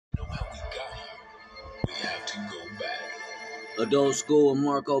to go back. Adult School and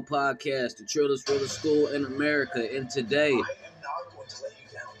Marco Podcast, the trillest for the school in America. And today, I am not going to let you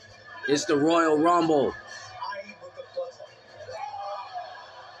down. it's the Royal Rumble. I am with the bloodline.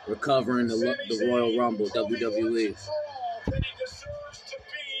 We're covering the Royal Rumble, WWE.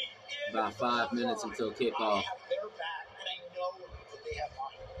 About 5 minutes until kickoff.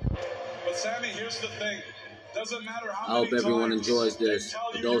 But Sammy, here's the thing. Doesn't matter how I hope everyone enjoys this.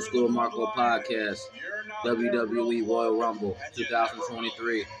 Adult School Marco Podcast, WWE Royal Rumble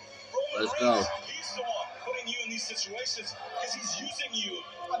 2023. Let's go. He's the one putting you in these situations because he's using you.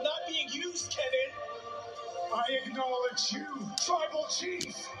 I'm not being used, Kevin. I acknowledge you, Tribal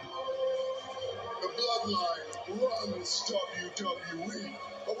Chief. The bloodline runs WWE,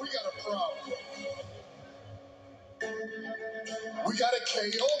 but we got a problem. We got a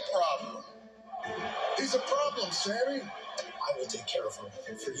KO problem. He's a problem, Sammy. I will take care of him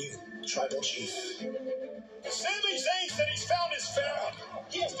for you, Tribal Chief. Sami Zayn said he's found his family.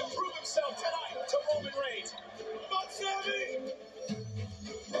 He has to prove himself tonight to Roman Reigns. But Sammy!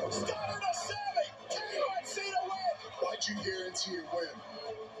 Stunner to Sammy! K.O. Cena win! Why'd you guarantee a win?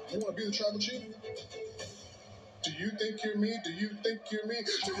 You want to be the Tribal Chief? Do you think you're me? Do you think you're me?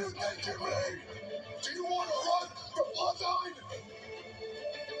 Do you think you're me? Do you want to run the bloodline?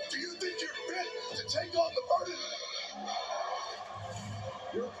 Do you think you're fit to take on the burden?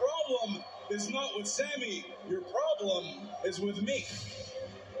 Your problem is not with Sammy. Your problem is with me.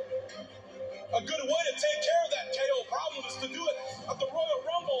 A good way to take care of that KO problem is to do it at the Royal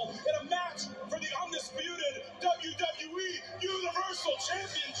Rumble in a match for the undisputed WWE Universal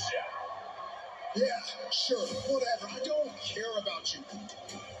Championship. Yeah, sure, whatever. I don't care about you.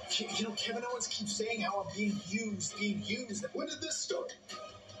 You know, Kevin Owens keeps saying how I'm being used. When did this start?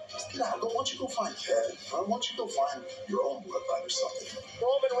 Now, why don't you go find Kevin? Why don't you go find your own bloodline or something?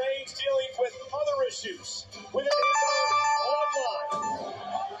 Roman Reigns dealing with other issues within his own bloodline.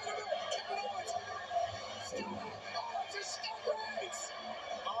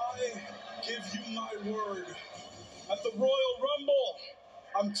 I give you my word. At the Royal Rumble,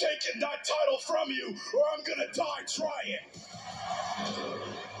 I'm taking that title from you, or I'm gonna die trying.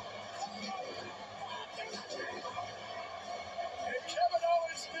 And Kevin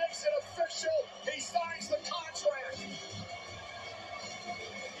Owens makes it official. He signs the contract.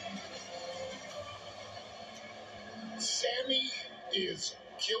 Sammy is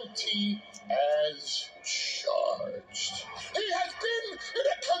guilty as charged. He has been in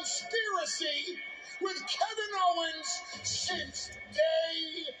a conspiracy with Kevin Owens since day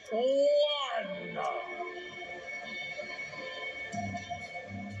one.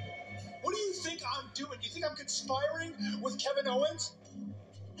 What do you think I'm doing? You think I'm conspiring with Kevin Owens?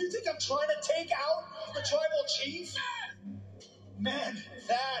 You think I'm trying to take out the Tribal Chief? Man,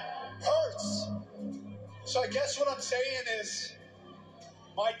 that hurts. So I guess what I'm saying is,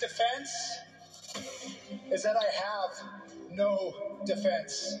 my defense is that I have no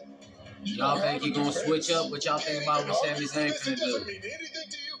defense. Y'all think he gonna switch up? What y'all think about what Sami Zayn finna Doesn't do? mean anything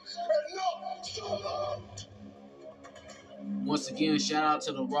to you. No, shut up. Once again, shout out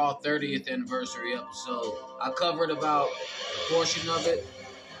to the Raw 30th anniversary episode. I covered about a portion of it.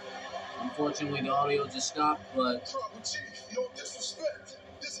 Unfortunately, the audio just stopped, but Tribal Chief, no disrespect.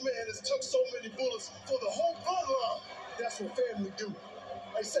 This man has took so many bullets for the whole bloodline. That's what family do.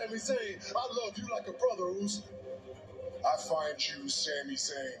 Hey, Sami Zayn, I love you like a brother, Uso. I find you, Sami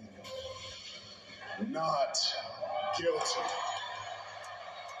Zayn, not guilty.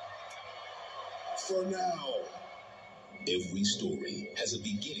 For now. Every story has a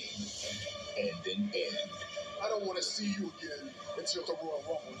beginning and an end. I don't want to see you again until the Royal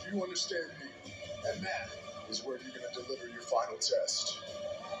Rumble. Do you understand me? And that is where you're going to deliver your final test.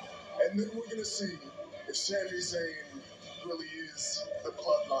 And then we're going to see if Sami Zayn really is the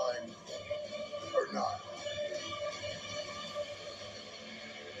bloodline or not.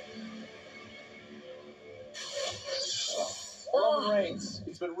 Roman Reigns,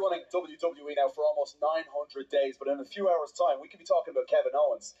 he's been running WWE now for almost 900 days, but in a few hours' time, we could be talking about Kevin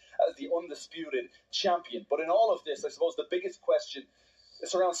Owens as the undisputed champion. But in all of this, I suppose the biggest question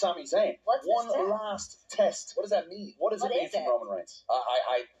is around Sami Zayn. What's One this test? last test. What does that mean? What does it mean from Roman Reigns?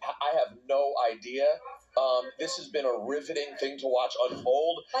 I have no idea. This has been a riveting thing to watch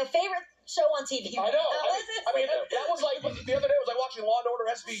unfold. My favorite show on TV. I know. How I mean, that was like the other day. It was like watching Law and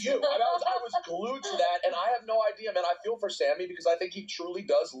Order SVU. I was glued to that, and I have no idea, man. I feel for Sammy because I think he truly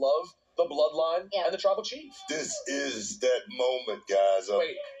does love the bloodline and the Tribal Chief. This is that moment, guys.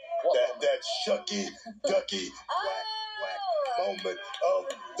 Wait, that shucky, ducky, quack moment of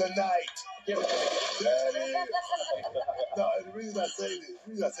the night. That is. No, the reason I say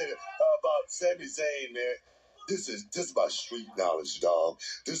this, about Sami Zayn, man, This is about street knowledge, dog.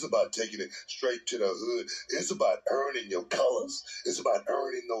 This is about taking it straight to the hood. It's about earning your colors. It's about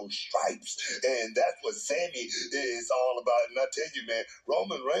earning those stripes. And that's what Sammy is all about. And I tell you, man,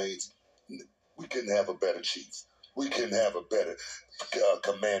 Roman Reigns, we couldn't have a better chief. We couldn't have a better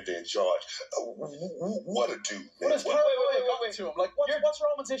commander in charge. What a dude, man. What is wait to him? Like, what's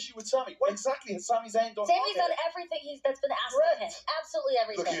Roman's issue with Sammy? What exactly has Sami Zayn done? Sammy's done everything that's been asked of him. Absolutely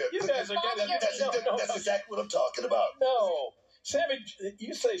everything. Look here. You guys are getting That's exactly what I'm talking about. No. Sammy,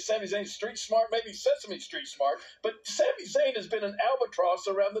 you say Sami Zayn's street smart, maybe Sesame Street smart, but Sami Zayn has been an albatross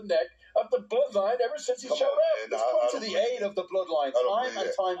around the neck of the bloodline ever since he showed up. He's come to the aid of the bloodline time and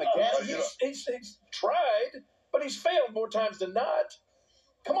time again. He's tried, but he's failed more times than not.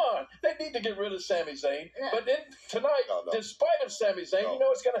 Come on, they need to get rid of Sami Zayn. No. But then tonight, despite of Sami Zayn, you know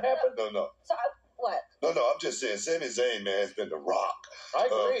what's going to happen? No. So, what? No, I'm just saying, Sami Zayn, man, has been the rock I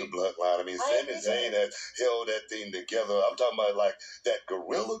of agree. the bloodline. I mean, Sami Zayn has held that thing together. I'm talking about like that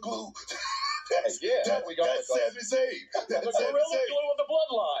gorilla glue. That's Sami Zayn. The gorilla glue of the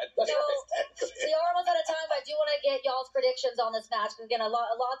bloodline. That's right. We are almost out of time, but I do want to get y'all's predictions on this match. Because again, a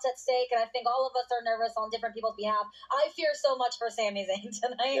lot's at stake, and I think all of us are nervous on different people's behalf. I fear so much for Sami Zayn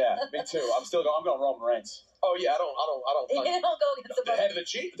tonight. Yeah, me too. I'm going Roman Reigns. Oh yeah, I don't. You don't go against The head of the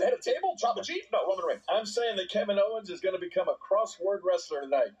chief, the head of the table, tribal chief. No, Roman Reigns. I'm saying that Kevin Owens is going to become a crossword wrestler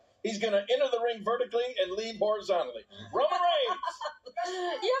tonight. He's going to enter the ring vertically and leave horizontally. Roman Reigns.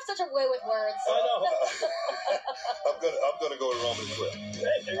 You have such a way with words. I know. I'm gonna go with Roman as well.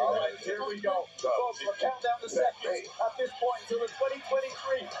 All right, here we go. Folks, we're counting down the seconds at this point until the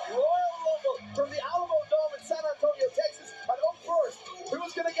 2023 Royal Rumble from the Alamo Dome in San Antonio, Texas. And up first,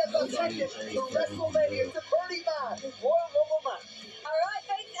 who's going to get that ticket to WrestleMania? It's a 30-man Royal Rumble match. All right,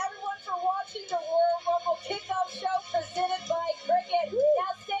 thanks everyone for watching the Royal Rumble kickoff show presented by Cricket.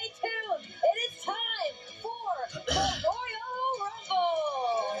 Now stay tuned. It is time for the Royal Rumble.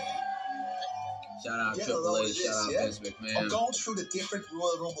 Shout out Triple H, shout out Vince McMahon. I'm going through the different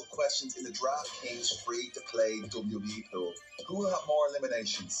Royal Rumble questions in the DraftKings free-to-play WWE pool. Who will have more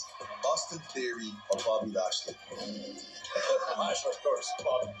eliminations, Austin Theory or Bobby Lashley? Of course,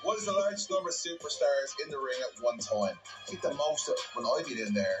 Bob. What is the largest number of superstars in the ring at one time? I think the most when I've been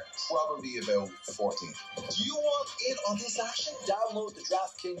in there, probably about 14. Do you want in on this action? Download the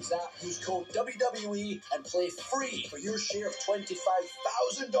DraftKings app, use code WWE, and play free for your share of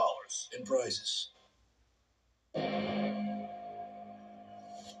 $25,000 in prizes.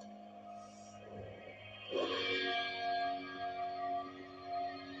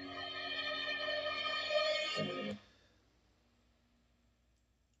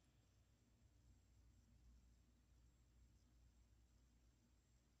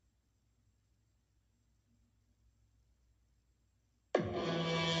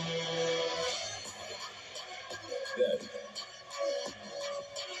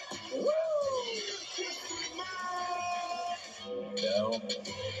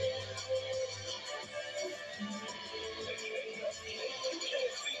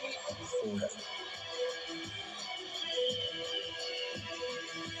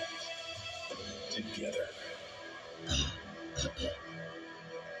 Together.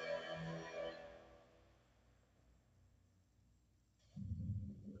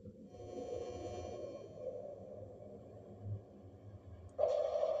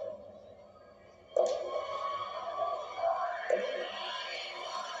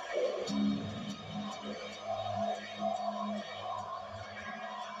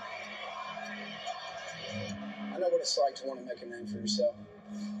 I know what it's like to want to make a name for yourself.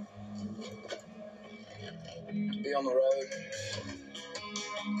 To be on the road,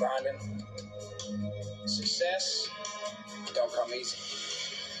 grinding. Success don't come easy.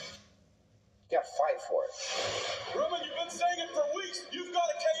 You gotta fight for it. Roman, you've been saying it for weeks. You've got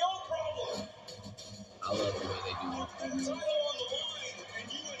a KO problem. I love the way they do it. Title on the line, and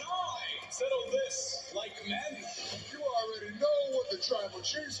you and I settle this like men. You already know what the Tribal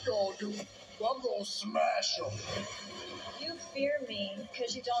Chief's gonna do. I'm gonna smash him. You fear me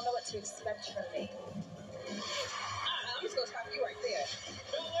because you don't know what to expect from me. I'm just gonna stop you right there.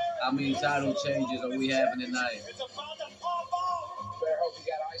 How many title changes are we having tonight? It's about to pop off. Better hope you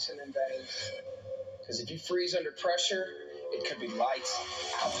got ice in them veins. Because if you freeze under pressure, it could be lights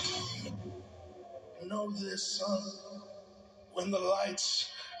out. Know this, son. When the lights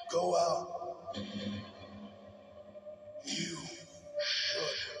go out, you should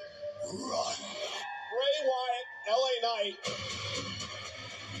run. Bray Wyatt, LA Knight.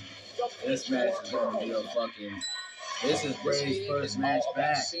 This match is gonna be a fucking. This is Bray's first match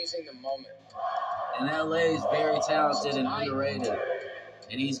back. Seizing the moment. And LA is very talented and underrated.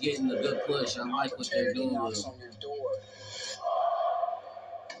 and he's getting a good push. I like what they're doing with him. On your door.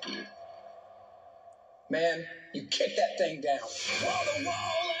 Man, you kick that thing down. 30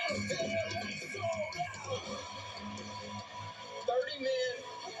 men,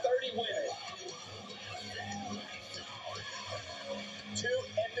 30 women. 2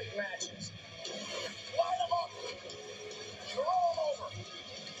 epic matches. Line them up. Throw them over.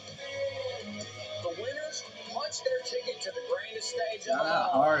 The winners punch their ticket to the grandest stage of Shout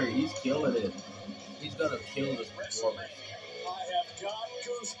out Hardy. He's killing it. He's going to kill this performance. I have got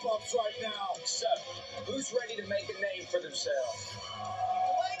goosebumps right now. So, who's ready to make a name for themselves?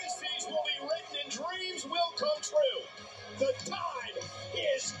 Legacies will be written and dreams will come true. The time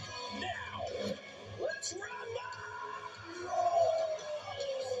is now. Let's rumble!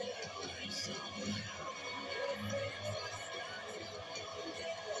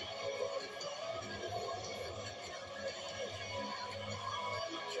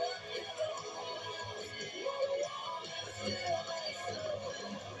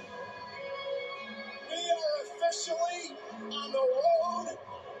 We are officially on the road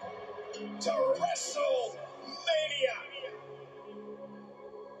to WrestleMania.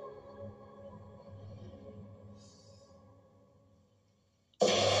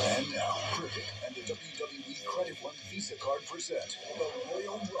 And now, Cricket and the WWE Credit One Visa Card present the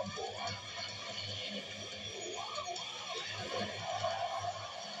Royal Rumble.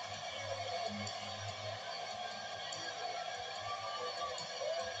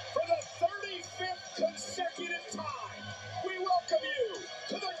 For the 35th consecutive time, we welcome you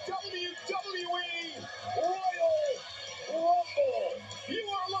to the WWE Royal Rumble. You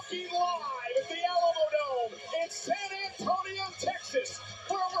are looking live at the Alamo Dome in San Antonio, Texas,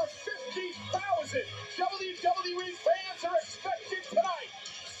 where over 50,000 WWE fans are expected tonight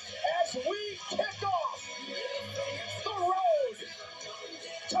as we kick off the road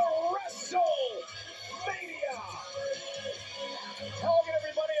to WrestleMania. Hello again,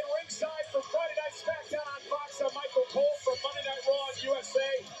 everybody, at ringside for Friday Night SmackDown on Fox. I'm Michael Cole from Monday Night Raw on USA.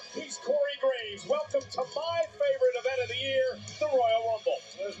 He's Corey Graves. Welcome to my favorite event of the year, the Royal Rumble.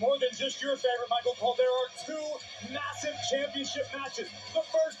 There's more than just your favorite, Michael Cole. There are 2 massive championship matches. The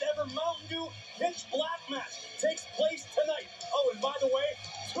first ever Mountain Dew Pitch Black match takes place tonight. Oh, and by the way,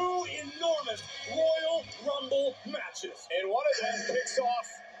 2 enormous Royal Rumble matches. And one of them kicks off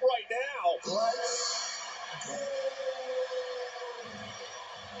right now.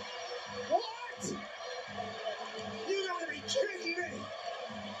 What? You gotta be kidding me!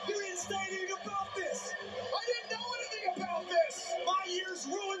 You didn't say anything about this! I didn't know anything about this! My year's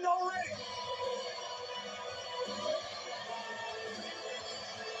ruined already!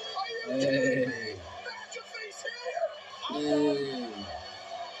 Are you Hey. kidding me? McAfee's here! Hey.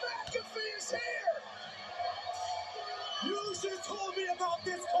 McAfee is here! You should have told me about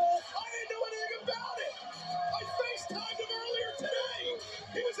this, Cole! I didn't know anything about it! I FaceTimed him earlier today!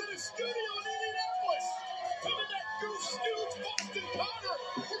 He was in his studio in Indianapolis! Him and that goof stooge Boston Connor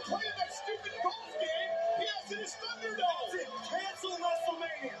were playing that stupid golf game he has in his Thunderdome! That's it! Cancel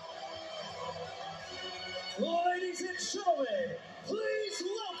WrestleMania! Ladies and gentlemen, please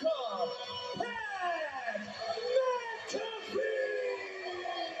welcome Pat McAfee!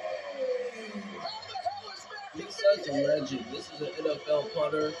 How the hell is He's McAfee such a here? legend. This is an NFL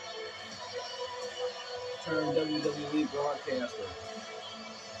punter turned WWE broadcaster.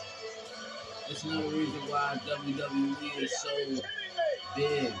 It's another reason why WWE is so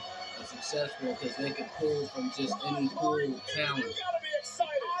big and successful, because they can pull from just any pool of talent. You gotta be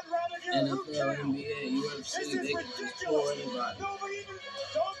excited! I'd rather get a hoop NFL, jam. NBA, UFC, This is they can just pull ridiculous! anybody. Nobody even...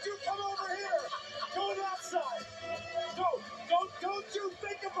 Don't you come over here! Go outside! Don't you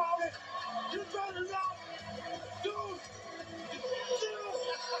think about it! You better not! Don't!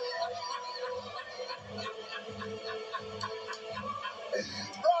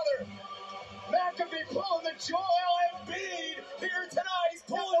 Brother, McAfee pulling the Joel Embiid here tonight. He's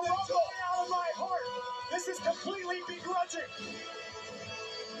pulling the joy out of my heart! This is completely begrudging!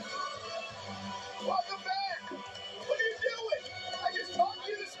 Welcome back. What are you doing? I just talked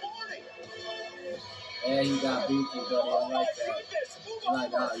to you this morning. And he got beefy, buddy. I Oh my like that. goodness. Move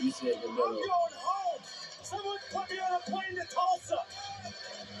Like, over. you said the I'm middle. going home! Someone put me on a plane to Tulsa!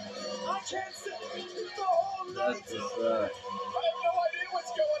 I can't sit the whole night! That's just, I have no idea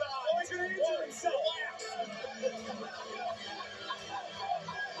what's going on. Oh, he's gonna injure himself!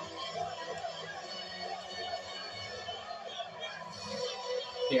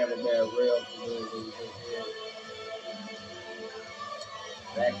 Cameraman real familiar.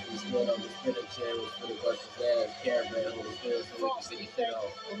 Actually stood on the spinning chair with spinning Buster's ass. Cameraman on the field so we can see the shit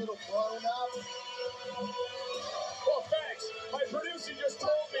off. A little blown up. Well, thanks. My producer just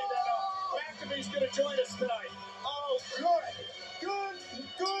told me that McAfee's going to join us tonight. Oh, good.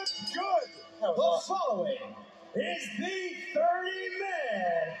 The following is the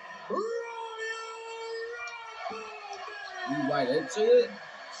 30-man Royal Rumble. You right into it?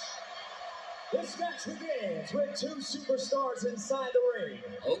 This match begins with two superstars inside the ring.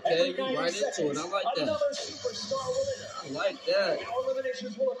 Okay, you right into it. I like that. Another superstar will enter. I like that. Now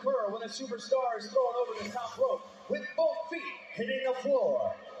eliminations will occur when a superstar is thrown over the top rope with both feet hitting the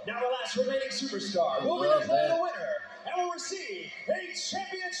floor. Now the last remaining superstar will be declared the winner and will receive a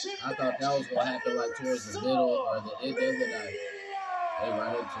championship I thought that was going to happen like towards the middle or the end of the night. They right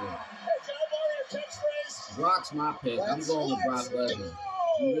into it. Hey, can I borrow your catchphrase? Brock's my pick. I'm going with Brock Lesnar.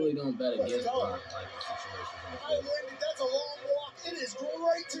 You really don't bet against Brock like the situations like Hey, that. Wendy, that's a long walk. It is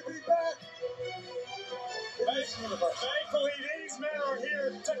great to be back. Thankfully, these men are here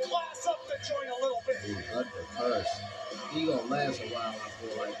to class up the joint a little bit. Dude, Hunter first. He gonna last a while, I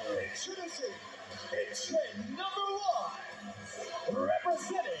feel like that. Introducing entrant number one,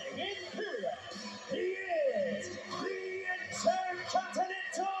 representing Imperium, he is the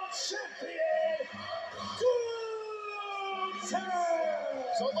Intercontinental Champion, Gunther.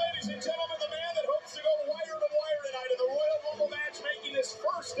 So, ladies and gentlemen, the man that hopes to go wire to wire tonight in the Royal Rumble match, making his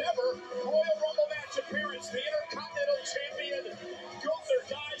first ever Royal Rumble match appearance, the Intercontinental Champion, Gunther.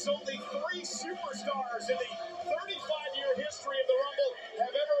 Guys, only 3 superstars in the 35-year history of the Rumble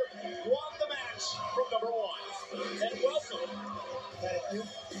have ever won the match from number 1. And welcome. Thank you.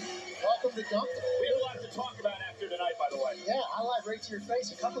 Welcome to Gunther. We have a lot to talk about after tonight, by the way. Yeah, I lied right to your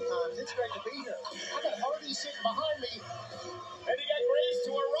face a couple times. It's great to be here. I got Hardy sitting behind me, And you got Graves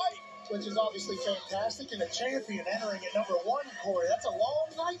to our right. which is obviously fantastic, and a champion entering at number 1, Corey. That's a long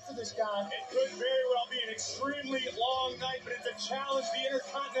night for this guy. It could very well be an extremely long night, but it's a challenge the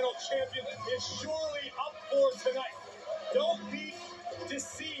Intercontinental Champion is surely up for tonight. Don't be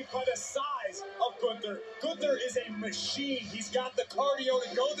deceived by the size of Gunther. Gunther is a machine. He's got the cardio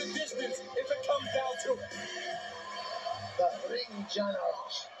to go the distance if it comes down to it. The Ring General.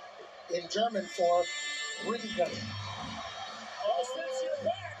 In German for Ring Gunner. Oh, since you're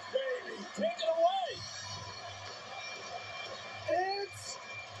back, baby, take it away. It's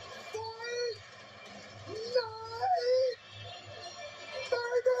Fight Night,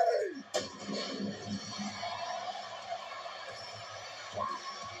 baby!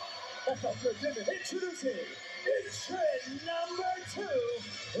 That felt good, didn't it? Introducing entrant number 2,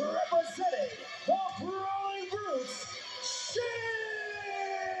 representing the Brawling Brutes, Sheamus!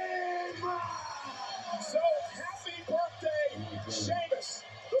 So, happy birthday, Sheamus,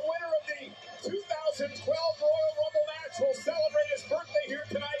 the winner of the 2012 Royal Rumble match, will celebrate his birthday here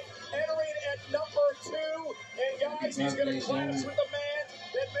tonight, entering at number 2. And guys, he's going to clash with the man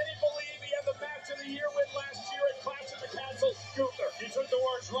that many believe he had the match of the year with last year at Clash at the Castle, Gunther. He took the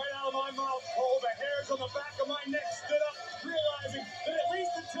words right out of my mouth. All the hairs on the back of my neck stood up, realizing that at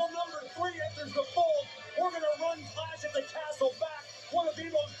least until number 3 enters the fold, we're going to run Clash at the Castle back. One of the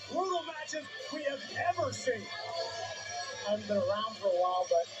most brutal matches we have ever seen. I haven't been around for a while,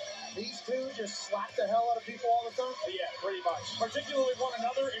 but these two just slap the hell out of people all the time. Yeah, pretty much. Particularly one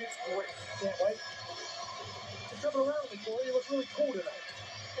another, and it's great. Can't wait. You're coming around with me, Corey. You look really cool tonight.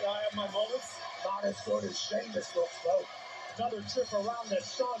 I have my moments. Not as good as Sheamus looks, though. Another trip around the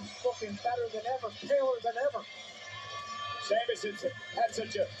sun's looking better than ever, paler than ever. Sheamus has had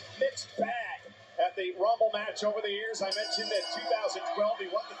such a mixed bag at the Rumble match over the years. I mentioned that 2012 he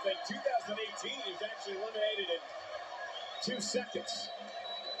won the thing. 2018 he was actually eliminated in 2 seconds.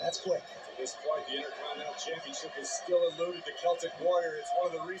 That's quick. At this point, the Intercontinental Championship is still eluded the Celtic Warrior. It's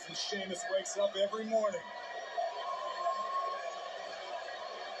one of the reasons Sheamus wakes up every morning.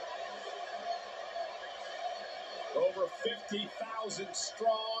 Over 50,000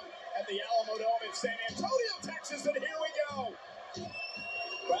 strong at the Alamo Dome in San Antonio, Texas, and here we go.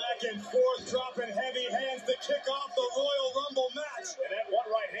 Back and forth, dropping heavy hands to kick off the Royal Rumble match. And that one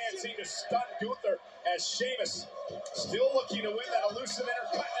right hand seemed to stun Gunther as Sheamus still looking to win that elusive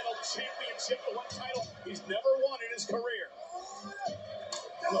Intercontinental Championship, the one title he's never won in his career.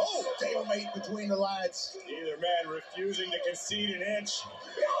 Oh, stalemate between the lads. Neither man refusing to concede an inch.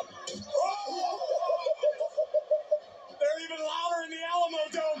 They're even louder in the Alamo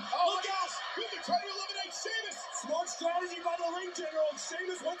Dome. Oh, look out! Gunther trying to eliminate Sheamus. Smart strategy by the Ring General.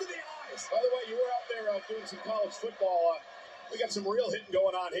 Sheamus went to the eyes. By the way, you were out there doing some college football. We got some real hitting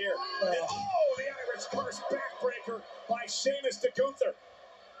going on here. And, the Irish curse backbreaker by Sheamus to Gunther.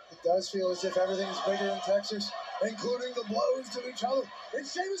 It does feel as if everything's bigger in Texas, including the blows to each other.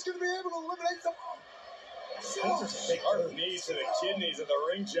 Is Sheamus going to be able to eliminate them? Sharp knees to the kidneys of the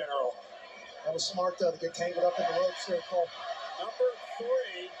Ring General. That was smart, though, to get tangled up in the ropes there, Cole. Number 3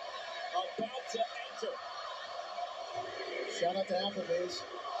 about to enter. Shout out to Applebee's.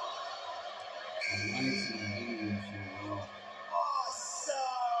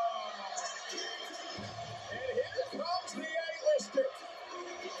 And here comes the A-lister,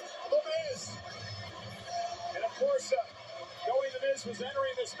 The Miz. And of course, knowing The Miz was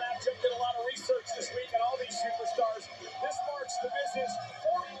entering this matchup, did a lot of research this week on all these superstars. This marks The Miz's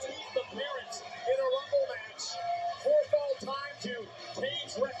 14th appearance in a Rumble match. 4th all-time to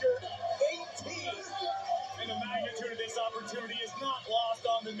Kane's record, 18. And the magnitude of this opportunity is not lost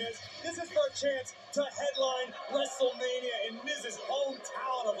on The Miz. This is for a chance to headline WrestleMania in Miz's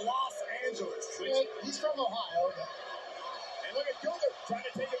hometown of Los Angeles. He's from Ohio. And look at Gunther trying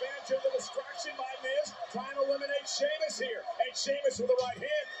to take advantage of the distraction by Miz, trying to eliminate Sheamus here. And Sheamus with the right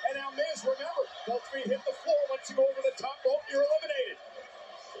hand. And now Miz, remember, both feet hit the floor. Once you go over the top rope, you're eliminated.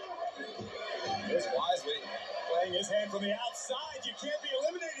 Miz wisely playing his hand from the outside. You can't be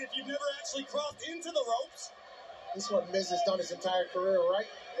eliminated if you've never actually crossed into the ropes. This is what Miz has done his entire career, right?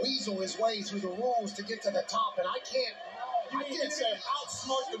 Weasel his way through the rules to get to the top, and I can't say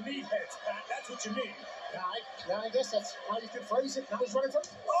outsmart the meatheads, Pat. That's what you mean. I guess that's how you could phrase it. Now he's running for...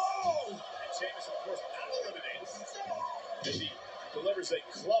 Oh! And Sheamus, of course, not eliminated. As he delivers a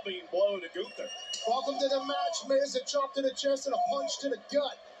clubbing blow to Gunther. Welcome to the match, Miz. A chop to the chest and a punch to the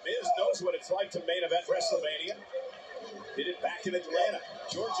gut. Miz knows what it's like to main event WrestleMania. Did it back in Atlanta,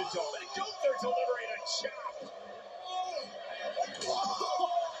 Georgia Dome. And Gunther delivering a chop.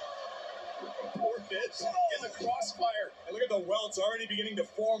 Poor Miz in the crossfire. And look at the welts already beginning to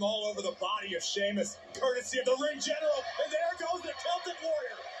form all over the body of Sheamus, courtesy of the ring general. And there goes the Celtic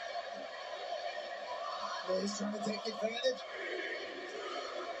Warrior. Miz trying to take advantage.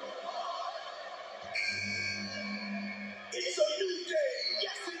 It's a new day.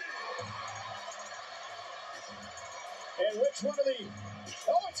 Yes, it is. And which one of the...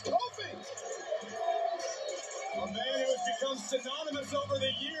 Oh, it's Kofi. A man who has become synonymous over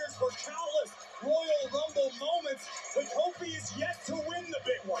the years for countless Royal Rumble moments, but Kofi is yet to win the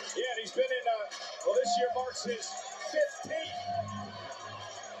big one. Yeah, and he's been in, this year marks his 15th.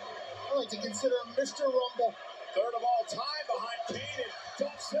 I like to consider him Mr. Rumble. 3rd of all time behind Kane and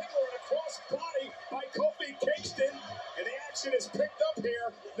Dolph Ziggler, and a cross-body by Kofi Kingston. And the action is picked up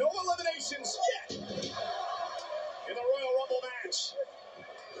here. No eliminations yet in the Royal Rumble match.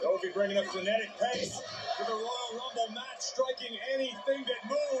 Kofi bringing a frenetic pace to the Royal Rumble match, striking anything that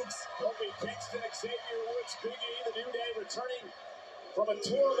moves. Kofi Kingston, Xavier Woods, Big E, the New Day returning from a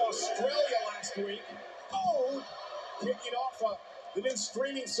tour of Australia last week. Oh, kicking off the new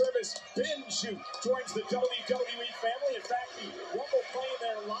streaming service Binge joins the WWE family. In fact, the Rumble playing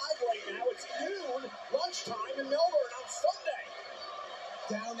there live right now. It's noon, lunchtime in Melbourne on Sunday.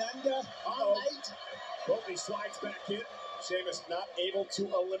 Down under, all night. Kofi slides back in. Sheamus not able to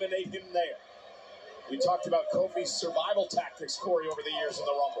eliminate him there. We talked about Kofi's survival tactics, Corey, over the years in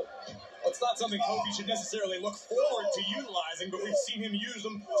the Rumble. It's not something Kofi should necessarily look forward to utilizing, but we've seen him use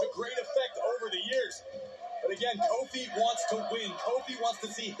them to great effect over the years. But again, Kofi wants to win. Kofi wants to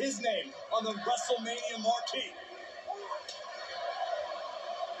see his name on the WrestleMania marquee.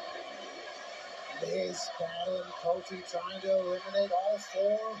 Miz battling Kofi, trying to eliminate all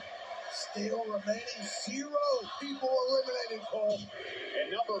 4. Still remaining 0 people eliminated, Cole. And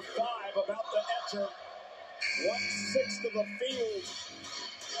number 5 about to enter 1/6 of the field.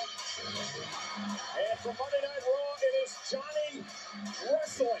 And for Monday Night Raw, it is Johnny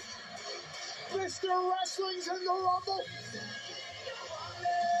Wrestling. Mr. Wrestling's in the Rumble.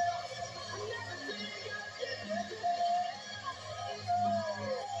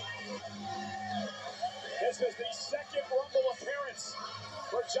 This is the 2nd Rumble appearance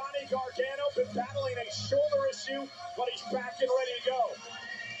for Johnny Gargano. Been battling a shoulder issue, but he's back and ready to go.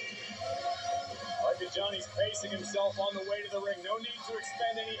 I like that Johnny's pacing himself on the way to the ring. No need to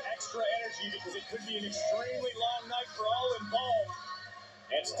expend any extra energy because it could be an extremely long night for all involved.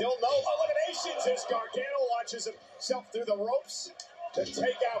 And still no eliminations as Gargano launches himself through the ropes to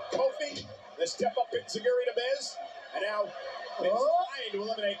take out Kofi. The step up Enziguri to Miz. And now Miz trying to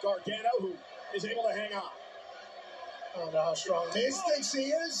eliminate Gargano, who is able to hang on. I don't know how strong Miz thinks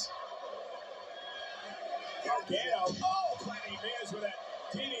he is. Gargano, planting Miz with that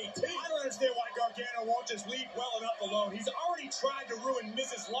DDT. I don't understand why Gargano won't just leave well enough alone. He's already tried to ruin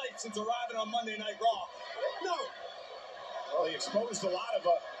Miz's life since arriving on Monday Night Raw. No. Well, he exposed a lot of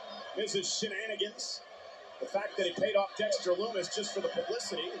Miz's shenanigans. The fact that he paid off Dexter Lumis just for the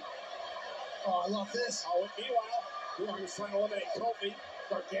publicity. Oh, I love this. Oh, meanwhile, Lumis trying to eliminate Kofi.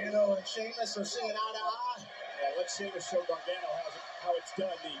 Gargano and Sheamus are seeing eye to eye. Yeah, let's Sheamus show Gargano how it's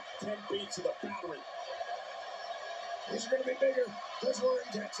done. The 10 beats of the battery. These are going to be bigger because we're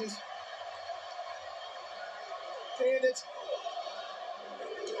in Texas. And it's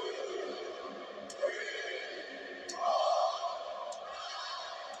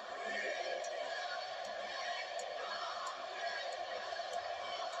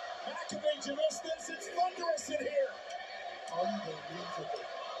McAfee, you missed this. It's thunderous in here. unbelievable.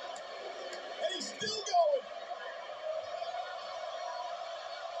 And he's still going.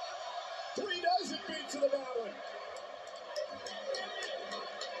 3 dozen beat to the mountain.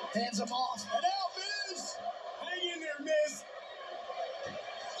 Hands him off. And now Miz. Hang in there, Miz.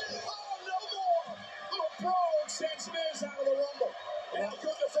 Oh, no more. Little Brogue sends Miz out of the Rumble. And now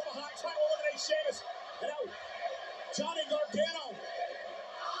Gunther from behind trying to eliminate Sheamus. And now Johnny Gargano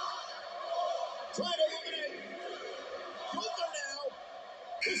trying to eliminate Gunther now.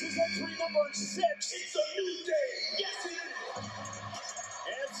 This is entry number 6. It's a new day. Yes, it is.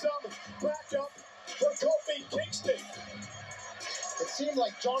 And some backup for Kofi Kingston. It seemed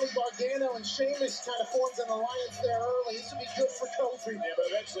like Johnny Gargano and Sheamus kind of formed an alliance there early. This would be good for Kofi. Yeah, but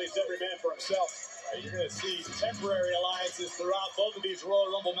eventually it's every man for himself. You're going to see temporary alliances throughout both of these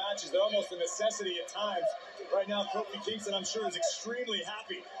Royal Rumble matches. They're almost a necessity at times. Right now, Kofi Kingston, I'm sure, is extremely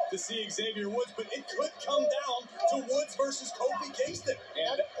happy to see Xavier Woods, but it could come down to Woods versus Kofi Kingston.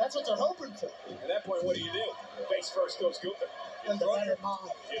 And that's what they're hoping for. At that point, what do? Face first goes Gunther. And the better mom.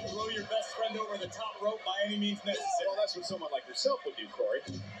 You throw your best friend over the top rope by any means necessary. Well, that's what someone like yourself would do, Corey.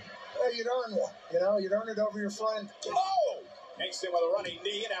 Well, you'd earn one. You know, you'd earn it over your friend. Oh! Kingston with a running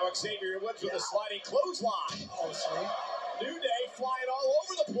knee, and now Xavier Woods with a sliding clothesline. Oh, sweet. New Day flying all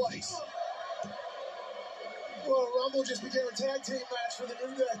over the place. Well, Rumble just became a tag team match for the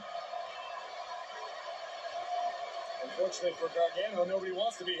New Day. Unfortunately for Gargano, nobody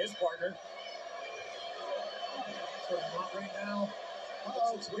wants to be his partner. So not right now.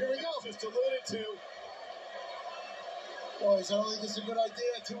 Uh-oh, here we go. Just alluded to. Boys, I don't think it's a good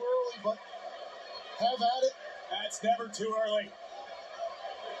idea too early, but have at it. That's never too early.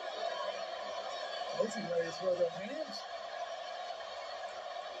 Kofi ready to throw their hands.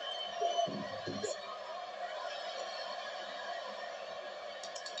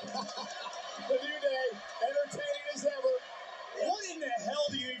 The New Day, entertaining as ever. What in the hell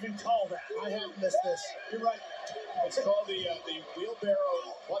do you even call that? I have missed this. You're right. It's called the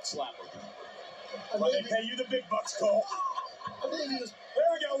wheelbarrow butt slapper. Well, they pay you the big bucks, Cole. I believe he was.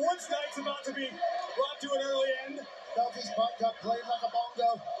 There we go. Woods Knight's about to be brought to an early end. Kofi's butt got played like a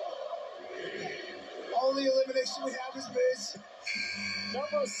bongo. Only elimination we have is Miz.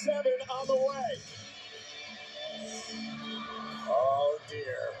 Number 7 on the way. Oh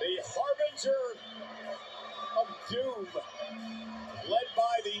dear. The Harbinger of Doom, led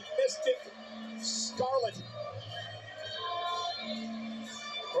by the Mystic Scarlet.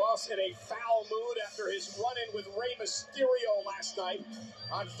 Cross in a foul mood after his run-in with Rey Mysterio last night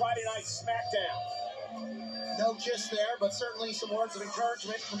on Friday Night SmackDown. No kiss there, but certainly some words of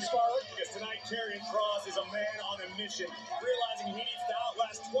encouragement from Scarlett. Because tonight, Karrion Kross is a man on a mission, realizing he needs to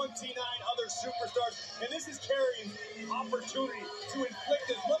outlast 29 other superstars. And this is Karrion's opportunity to inflict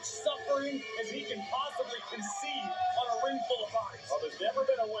as much suffering as he can possibly conceive on a ring full of bodies. Well, there's never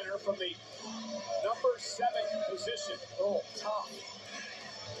been a winner from the number 7 position. Oh, top.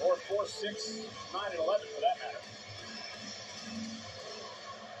 Or 4, 6, 9, and 11 for that matter.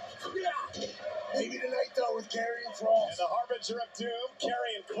 Maybe tonight, though, with Karrion Kross. And the Harbinger of Doom,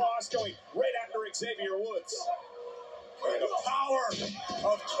 Karrion Kross going right after Xavier Woods. And the power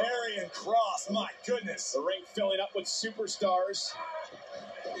of Karrion Kross, my goodness. The ring filling up with superstars.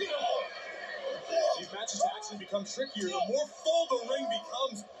 These matches actually become trickier. The more full the ring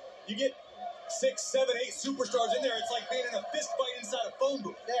becomes, you get 6, 7, 8 superstars in there. It's like being in a fist fight inside a phone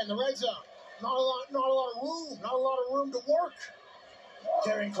booth. Yeah, in the red zone. Not a lot of room. Not a lot of room to work.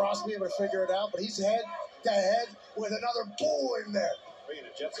 Karrion Kross will be able to figure it out, but he's head to head with another bull in there. Being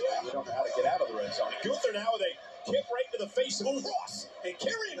a Jets fan, we don't know how to get out of the red zone. Gunther now with a kick right to the face of Kross. And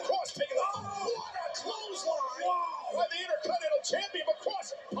Karrion Kross taking the what a clothesline! Wow! By the Intercontinental Champion, but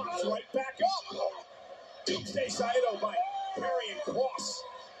Kross pops right back up. Doomsday Saito by Karrion Kross.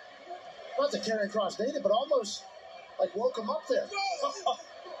 Not that Karrion Kross needed, but almost like woke him up there.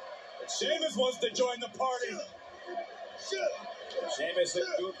 Sheamus wants to join the party. Sheamus and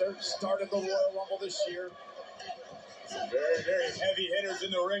Gunther started the Royal Rumble this year. Some very, very heavy hitters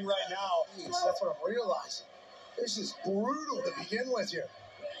in the ring right now. Jeez, that's what I'm realizing. This is brutal to begin with here.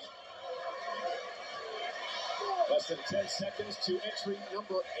 Less than 10 seconds to entry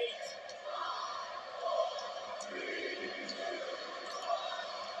number 8.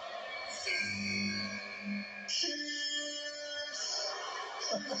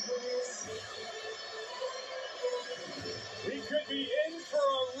 We could be in for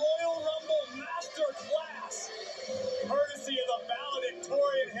a Royal Rumble masterclass, courtesy of the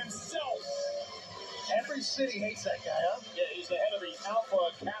valedictorian himself. Every city hates that guy, huh? Yeah, he's the head of the Alpha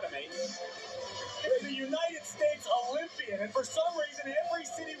Academy. He's a United States Olympian, and for some reason, every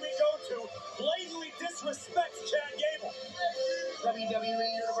city we go to blatantly disrespects Chad Gable.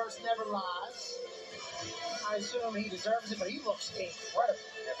 WWE Universe never lies. I assume he deserves it, but he looks incredible.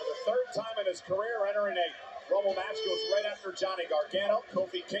 And for the third time in his career, entering a Rumble match, goes right after Johnny Gargano.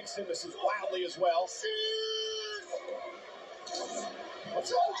 Kofi Kingston misses wildly as well.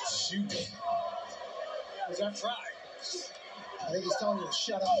 What's wrong? Shoot. He's not trying. I think he's telling you to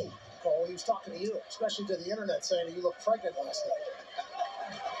shut up, Cole. He was talking to you, especially to the internet, saying that you looked pregnant last night.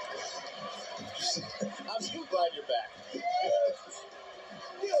 I'm so glad you're back.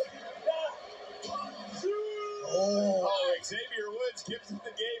 Oh, Xavier Woods gives it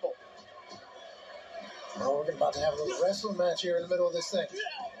to Gable. Oh, we're about to have a little wrestling match here in the middle of this thing.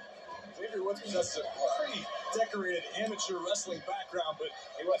 Xavier Woods possesses a pretty decorated amateur wrestling background, but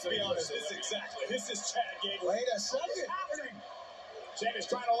let's be honest, this is Chad Gable. Wait a second. What's happening? Sheamus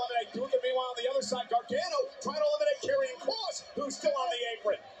trying to eliminate Gunther. Meanwhile, on the other side, Gargano trying to eliminate Karrion Kross, who's still on the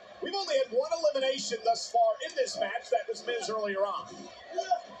apron. We've only had one elimination thus far in this match. That was Miz earlier on.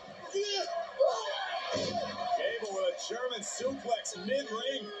 Gable with a German suplex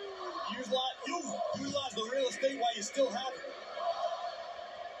mid-ring. Utilize the real estate while you still have it.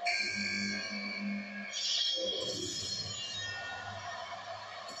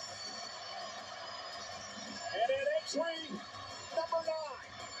 And in entry number 9,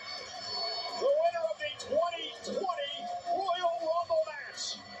 the winner of the 2020 Royal Rumble match,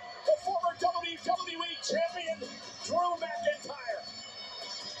 the former WWE Champion, Drew McIntyre.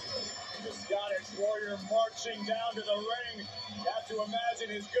 The Scottish Warrior marching down to the ring. You have to imagine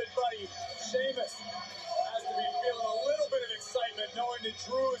his good buddy Sheamus has to be feeling a little bit of excitement knowing that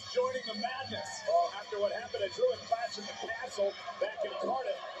Drew is joining the madness. Well, after what happened to Drew at Clash at the Castle back in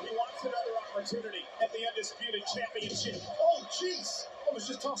Cardiff, he wants another opportunity at the Undisputed Championship. Oh, jeez. Almost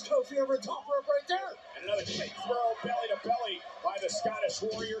just tossed Kofi over the top rope right there. And another kick throw belly to belly by the Scottish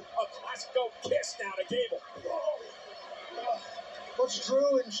Warrior. A Classico kiss now to Gable. What's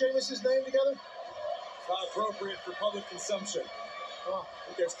Drew and Sheamus' name together? Not appropriate for public consumption. Oh.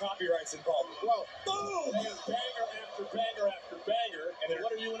 There's copyrights involved. Well, boom! They have banger after banger after banger. And then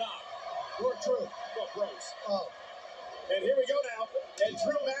what are you and I? We're Drew. Well, pros. Oh. And here we go now. And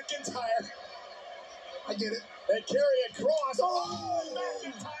Drew McIntyre. I get it. And Karrion Kross. Oh,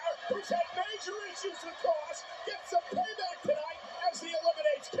 McIntyre, who's had major issues with Kross, gets some payback tonight as he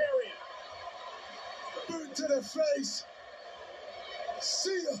eliminates Karrion. Boot to the face.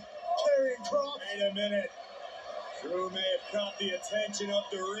 See ya, Karrion Kross. Wait a minute. Drew may have caught the attention of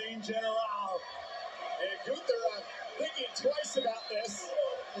the ring general. And Gunther thinking twice about this.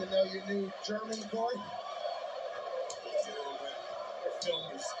 You know your new German boy? Just a little bit. The film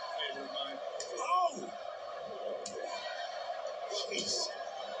is a favorite of mine. Oh! Jeez.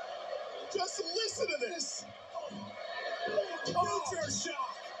 Just listen to this. Future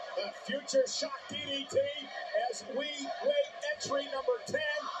shock. The future shock DDT as we wait entry number 10.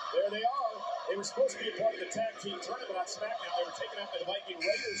 There they are. They were supposed to be a part of the tag team tournament on SmackDown. They were taken out by the Viking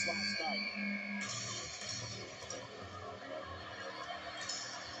Raiders last night.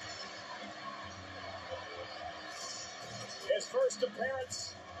 His first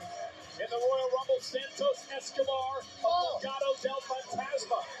appearance in the Royal Rumble, Santos Escobar of Legado del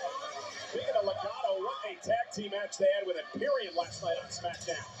Fantasma. Speaking of Legado, what a tag team match they had with Imperium last night on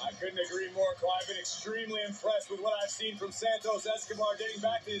SmackDown. I couldn't agree more, Clive. I've been extremely impressed with what I've seen from Santos Escobar dating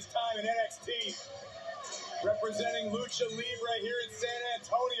back to his time in NXT. Representing Lucha Libre here in San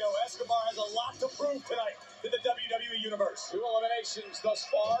Antonio, Escobar has a lot to prove tonight to the WWE Universe. 2 eliminations thus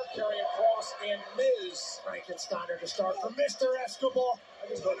far, Karrion Kross and Miz. Frankensteiner to start for Mr. Escobar. I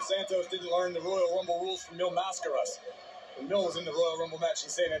just hope Santos didn't learn the Royal Rumble rules from Mil Mascaras. When Mil was in the Royal Rumble match in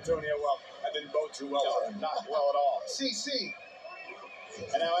San Antonio, well, that didn't bode too well for him. Not well at all. CC.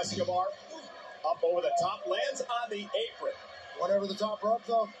 And now Escobar up over the top, lands on the apron. Went over the top rope,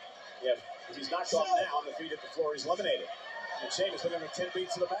 though. Yeah, he's knocked off now on the feet at the floor. He's eliminated. And Sheamus looking for 10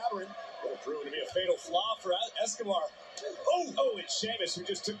 beats to the battering. Would have proven to be a fatal flaw for Escobar. Oh, and Sheamus, who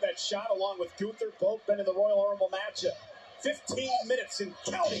just took that shot along with Gunther, both been in the Royal Rumble match. 15 minutes in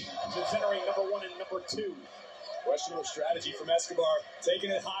counting since entering number 1 and number 2. Questionable strategy from Escobar. Taking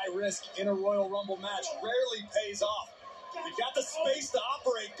it high risk in a Royal Rumble match rarely pays off. You've got the space to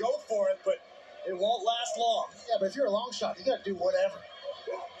operate, go for it, but it won't last long. Yeah, but if you're a long shot, you got to do whatever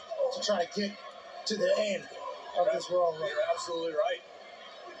to try to get to the end of this Royal Rumble. You're absolutely right.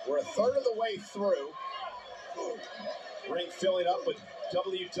 We're a third of the way through. Ring filling up with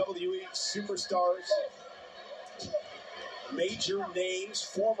WWE superstars, major names,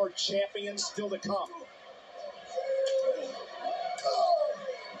 former champions still to come.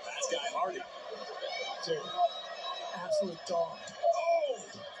 That's Guy Hardy. Dude, absolute dog. Oh!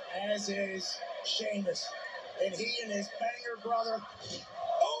 As is Sheamus. And he and his banger brother,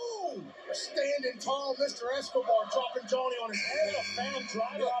 oh! Standing tall, Mr. Escobar dropping Johnny on his head. A fan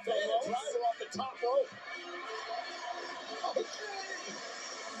driver off the rope. Driver off the top rope. Okay.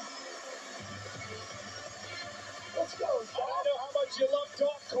 Let's go. I don't know how much you love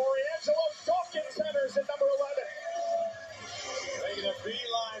Doc, Corey. Angelo Dawkins enters at number 11. Making a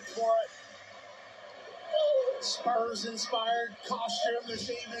beeline for it. Spurs-inspired costume this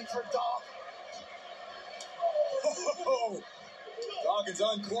evening for Doc. Oh, Dawkins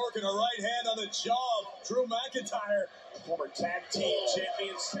uncorking a right hand on the jaw of Drew McIntyre. Former tag team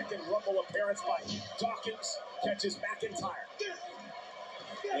champion, second Rumble appearance by Dawkins. Catches McIntyre.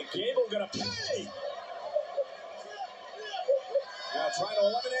 And Gable gonna pay. Now trying to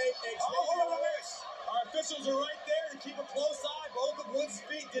eliminate Xavier Woods. Our officials are right there to keep a close eye. Both of Woods'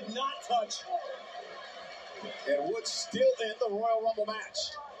 feet did not touch. And Woods still in the Royal Rumble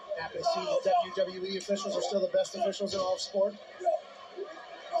match. Happy to see the WWE officials are still the best officials in all of sport.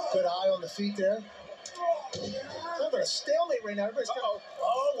 Good eye on the feet there. Look at a stalemate right now. Everybody's going,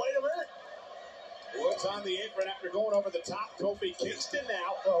 oh, wait a minute. Woods on the apron after going over the top. Kofi Kingston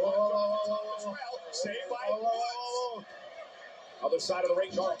now. Saved by Woods. Other side of the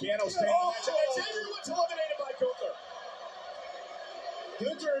ring, Gargano staying in the match. Xavier Woods eliminated by Gunther.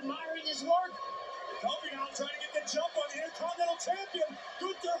 Gunther admiring his work. Kofi now trying to get the jump on the Intercontinental Champion.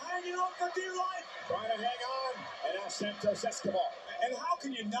 Gunther hanging on for dear life. Trying to hang on. And now Santos Escobar. And how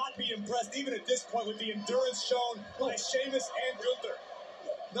can you not be impressed, even at this point, with the endurance shown by Sheamus and Gunther?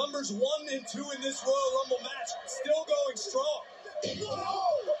 Numbers 1 and 2 in this Royal Rumble match, still going strong.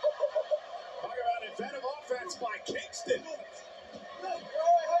 Talk about inventive offense by Kingston.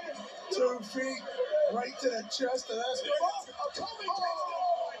 2 feet right to the chest of Escobar.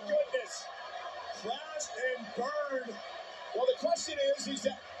 Oh, my goodness. Crashed and burned. Well, the question is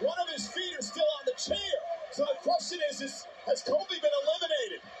that one of his feet are still on the chair. So the question is has Kofi been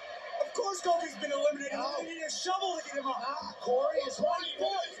eliminated? Of course Kofi's been eliminated. They need a shovel to get him up. Corey is right.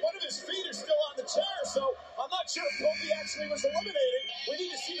 One of his feet is still on the chair, so I'm not sure if Kofi actually was eliminated. We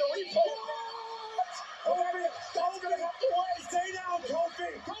need to see the replay. Don't get up the way. Stay down,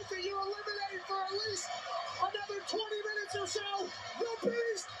 Kofi. Kofi, you're eliminated for at least another 20 minutes or so. The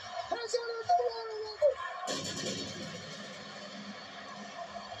Beast has entered the Royal Rumble.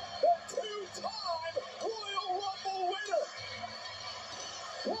 The two-time Royal Rumble winner.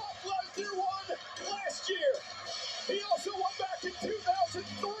 Brock Lesnar won last year. He also won back in 2003.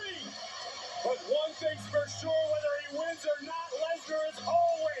 But one thing's for sure, whether he wins or not, Lesnar is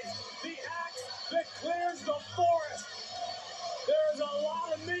always the axe that clears the forest. There's a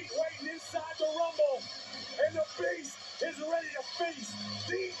lot of meat waiting inside the Rumble, and the Beast is ready to feast.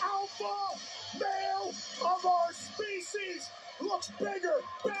 The alpha male of our species looks bigger,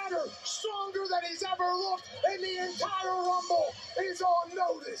 better, stronger than he's ever looked, and the entire Rumble is on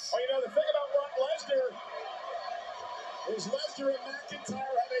notice. Well, you know, the thing about Brock Lesnar is Lesnar and McIntyre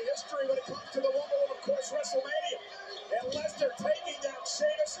have a history when it comes to the Rumble and, of course, WrestleMania. And Lesnar taking down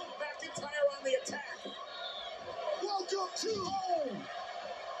Sheamus, McIntyre on the attack. Welcome to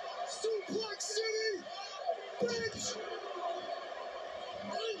Suplex City, bitch!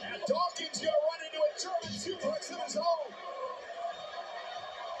 And Dawkins going to run into a German suplex of his own.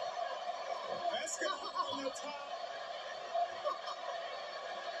 Escobar on the top.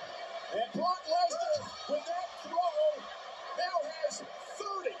 And Brock Lesnar, with that throw, now has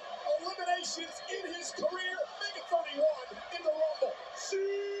 30 eliminations in his career, maybe 31 in the Rumble. He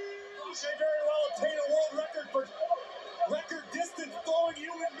may very well obtain a world record for record distance throwing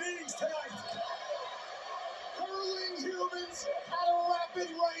human beings tonight. Hurling humans at a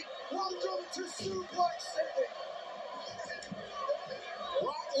rapid rate. Welcome to Suplex City.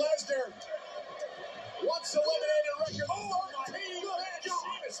 Brock Lesnar once eliminated record 13 match.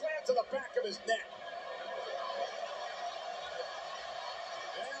 Sheamus lands to the back of his neck.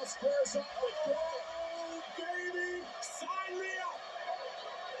 Now squares up with Brock. Oh, baby, sign me up.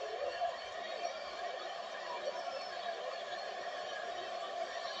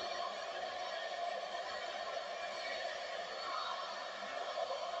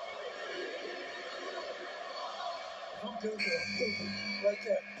 I'm good for it. Right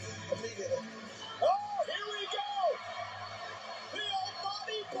there. Immediately. Oh, here we go. The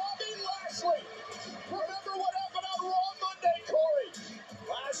almighty Bobby Lashley. Remember what happened on Raw Monday, Corey?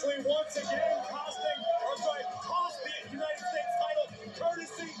 Lashley once again costing, or sorry,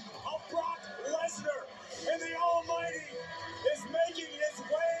 is making his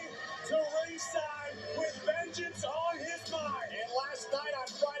way to ringside with vengeance on his mind. And last night on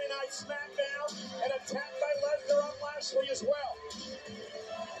Friday Night SmackDown, an attack by Lesnar on Lashley as well.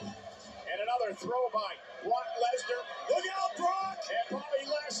 And another throw by Brock Lesnar. Look out, Brock! And Bobby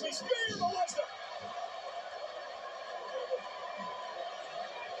Lashley spear to Lesnar.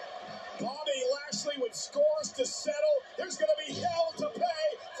 Bobby Lashley with scores to settle. There's going to be hell to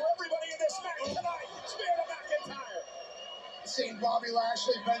pay for everybody in this match tonight. Spear to McIntyre. Seen Bobby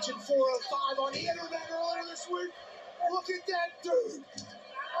Lashley mention 405 on the internet earlier this week. Look at that dude.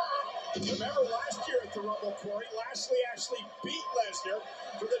 Remember last year at the Rumble, Corey, Lashley actually beat Lesnar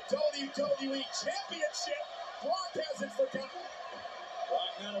for the WWE Championship. Brock hasn't forgotten.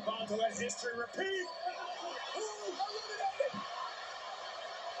 Brock not about to let history repeat. Eliminated.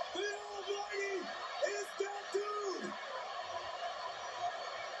 The Almighty is that dude.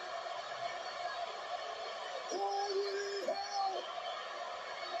 Holy hell.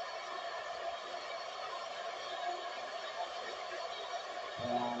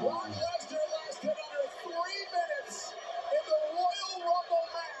 Brock Lesnar lasted under 3 minutes in the Royal Rumble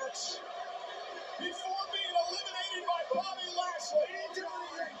match before being eliminated by Bobby Lashley. He didn't do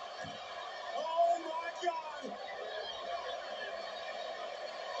anything. Oh my God.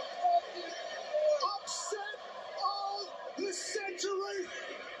 Upset of the century.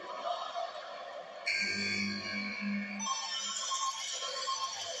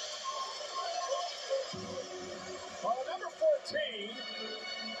 Number 14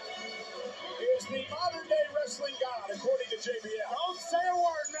 is the modern-day wrestling god, according to JBL. Don't say a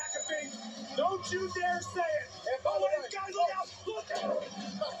word, McAfee. Don't you dare say it. And by the way, guys, look out. Look out.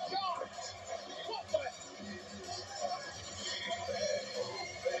 Oh, God. What the?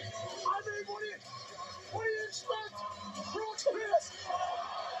 I mean, what do you expect? Brock's pissed.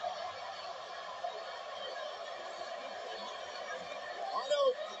 I know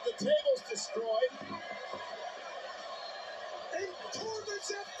the table's destroyed. And Corbin's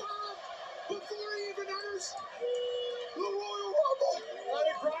at 5 before he even enters the Royal Rumble. I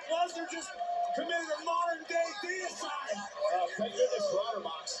think Brock Lesnar just committed a modern-day deicide. Thank goodness for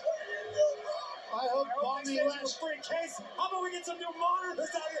Otterbox. I hope Bobby Bobby Lashley free case. How about we get some new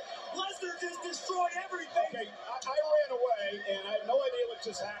monitors out here? Lesnar just destroyed everything. Okay, I ran away, and I have no idea what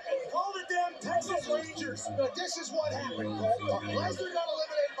just happened. Call the damn Texas Rangers. But this is what happened, Cole. Lesnar got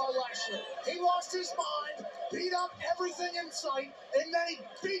eliminated by Lashley. He lost his mind, beat up everything in sight, and then he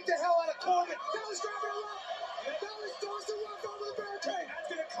beat the hell out of Corbin. Now he's grabbing a rope. Now he's tossed the rope over the barricade. That's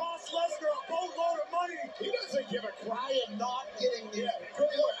going to cost Lesnar a boatload of money. He doesn't give a crap. I am not getting the Good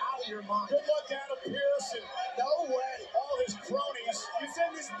luck. out of your mind. Good luck, Adam Pearce, and No way. all his cronies. You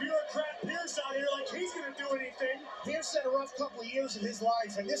send this bureaucrat Pierce out here like he's going to do anything. Pierce had a rough couple of years in his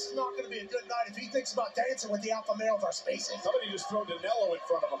life, and this is not going to be a good night if he thinks about dancing with the alpha male of our species. Somebody just throw Danilo in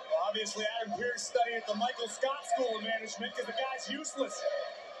front of him. Obviously, Adam Pearce studying at the Michael Scott School of Management because the guy's useless.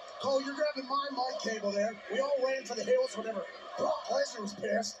 Cole, you're grabbing my mic cable there. We all ran for the hills whenever Brock Lesnar was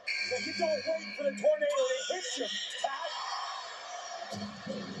pissed. Well, you don't wait for the tornado to hit you, Pat.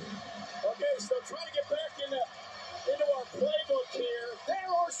 Okay, so trying to get back into our playbook here. There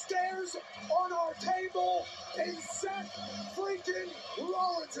are stairs on our table, and Seth freaking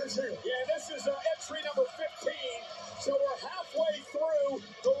Rollins is here. Yeah, this is entry number 15, so we're halfway through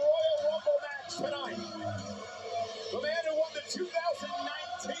the Royal Rumble match tonight. The man who won the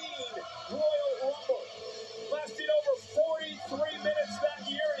 2019 Royal Rumble lasted over 43 minutes that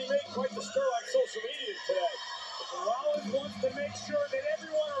year, and he made quite the stir on social media today. Rollins wants to make sure that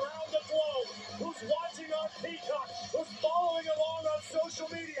everyone around the globe who's watching on Peacock, who's following along on social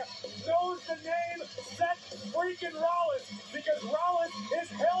media, knows the name Seth freaking Rollins, because Rollins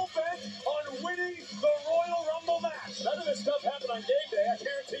is hell-bent on winning the Royal Rumble match. None of this stuff happened on game day, I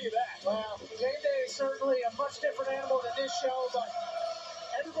guarantee you that. Well, game day is certainly a much different animal than this show, but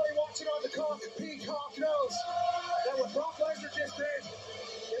everybody watching on the Peacock knows that what Brock Lesnar just did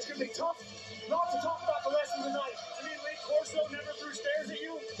is going to be tough not to talk about the rest of the night. You mean Lee Corso never threw stairs at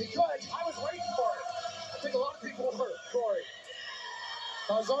you? Because I was waiting for it. I think a lot of people were, Corey.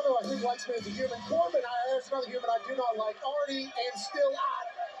 Falzano, I think, likes me as a human. Corbin, there's another human I do not like. Artie and still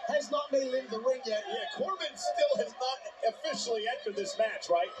has not made it into the ring yet. Yeah, Corbin still has not officially entered this match,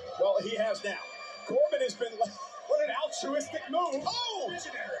 right? Well, he has now. Corbin has been... What an altruistic move. Oh!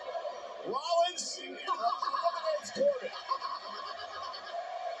 Visionary. Rollins eliminates Corbin.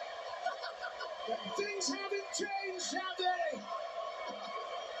 Things haven't changed, have they?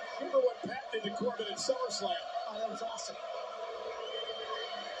 Remember what Pat did to Corbin at SummerSlam? Oh, that was awesome.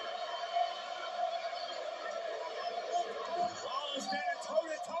 Rollins standing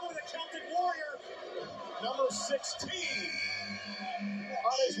toe-to-toe with a Celtic Warrior. number 16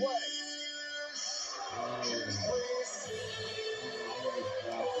 on his way.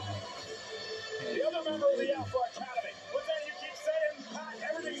 The other member of the Alpha Academy. What's that you keep saying, Pat?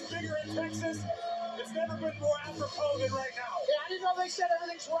 Everything's bigger in Texas. It's never been more apropos than right now. Yeah, I didn't know they said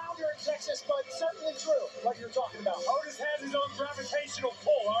everything's rounder in Texas, but certainly true, what you're talking about. Otis has his own gravitational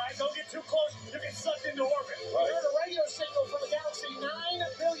pull, all right? Don't get too close, you get sucked into orbit. We heard a radio signal from a galaxy 9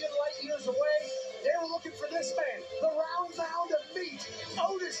 billion light years away. They were looking for this man, the round mound of meat.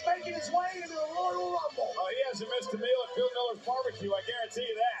 Otis making his way into the Royal Rumble. Oh, he hasn't missed a meal at Bill Miller's barbecue, I guarantee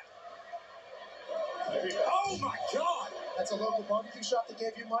you that. Oh, my God! That's a local barbecue shop that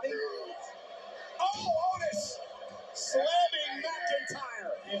gave you money? Oh, Otis! Slamming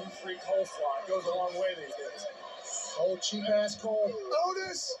McIntyre. Even free coleslaw. It goes a long way these days. Old cheap-ass Cole.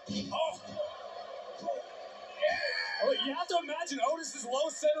 Otis! Oh! Well, you have to imagine Otis's low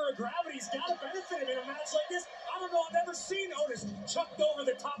center of gravity. He's got to benefit him in a match like this. I don't know. I've never seen Otis chucked over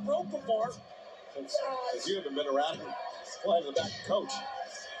the top rope before. Since you haven't been around him, playing the back coach.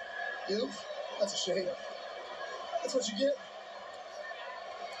 You? That's a shame. That's what you get.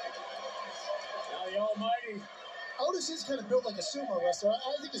 Now the Almighty. Otis is kind of built like a sumo wrestler.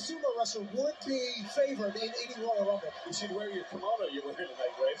 I think a sumo wrestler would be favored in any Royal Rumble. You should wear your kimono you're wearing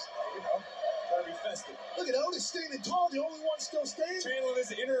tonight, Graves. You know, gotta be festive. Look at Otis standing tall, the only one still standing. Channeling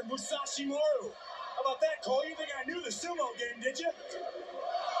his inner Musashi Maru. How about that, Cole? You think I knew the sumo game, did you?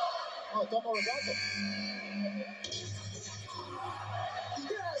 Oh, Domo Regato.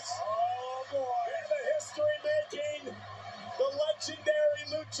 Yes! Oh, boy. And the history-making, the legendary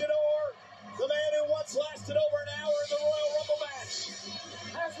luchador, the man who once lasted over an hour in the Royal Rumble match.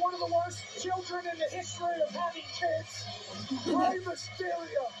 As one of the worst children in the history of having kids, Rey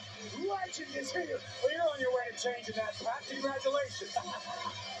Mysterio, legend, is here. Well, you're on your way to changing that, Pat. Congratulations.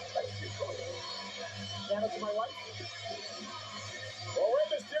 Shout out to my wife. Well, Rey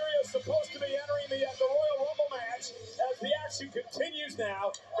Mysterio is supposed to be entering the Royal Rumble match as the action continues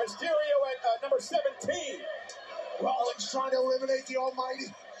now. Mysterio at number 17. Rollins trying to eliminate the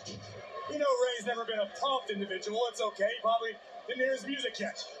Almighty. You know Ray's never been a prompt individual. It's okay. He probably didn't hear his music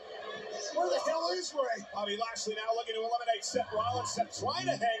yet. Where the hell is Ray? Bobby Lashley now looking to eliminate Seth Rollins. Seth trying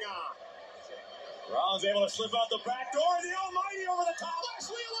to hang on. Rollins able to slip out the back door. The Almighty over the top.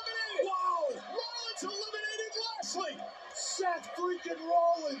 Lashley eliminated. Wow. Rollins eliminated Lashley. Seth freaking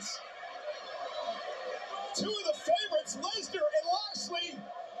Rollins. Two of the favorites, Lesnar and Lashley,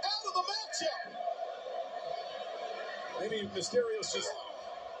 out of the matchup. Maybe Mysterio's just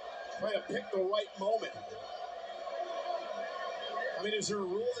trying to pick the right moment. I mean, is there a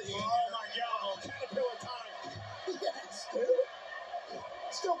rule that you... Oh, my God. Caterpillar time. Yes, dude.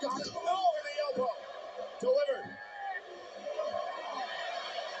 Still got it. Oh, in the elbow. Delivered.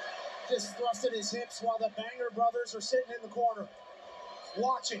 Just thrusted his hips while the Banger brothers are sitting in the corner.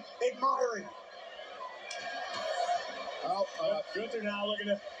 Watching, admiring. Oh, Gunther now looking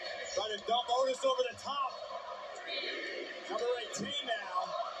to try to dump Otis over the top. Number 18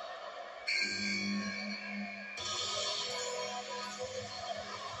 now.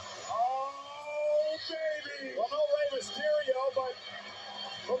 Oh, baby. Well, no Rey Mysterio, but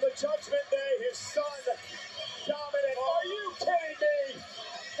from the Judgment Day, his son, Dominic. Are you kidding me?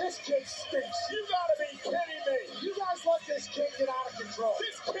 This kid stinks. You gotta be kidding me. You guys let this kid get out of control.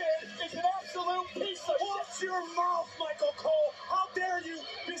 This kid is an absolute piece of Watch your mouth, Michael Cole. How dare you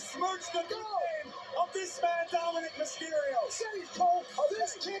besmirch the good name of this man, Dominic Mysterio. Say it, Cole.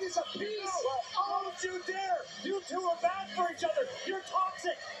 This kid is a piece. Oh, don't you dare. You two are bad for each other. You're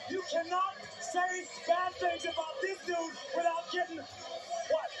toxic. You cannot say bad things about this dude without getting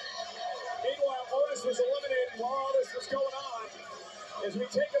what? Meanwhile, Otis was eliminated while all this was going on. As we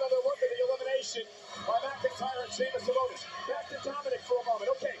take another look at the elimination by McIntyre and Sheamus and Otis. Back to Dominic for a moment.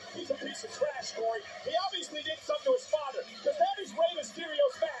 Okay, he's a piece of trash, Corey. He obviously did something to his father, because that is Rey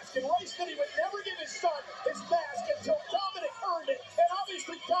Mysterio's mask. And Rey said he would never give his son his mask until Dominic earned it. And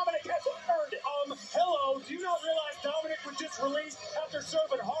obviously Dominic hasn't earned it. Hello, do you not realize Dominic was just released after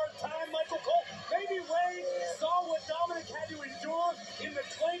serving hard time, Michael Cole? Maybe Rey saw what Dominic had to endure in the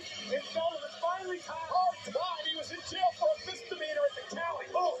clink and felt it was finally time. Hard time? He was in jail for a misdemeanor at the county.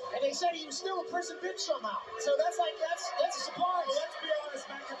 Oh, and they said he was still a prison bitch somehow. So that's a surprise. Well, let's be honest,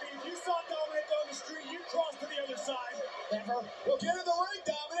 McAfee. If you saw Dominic on the street, you'd cross to the other side. Never. Well, get in the ring,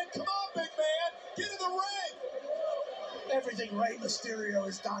 Dominic. Come on, big man. Get in the ring. Everything Rey Mysterio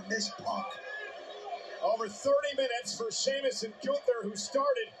has done, this punk. Over 30 minutes for Sheamus and Gunther, who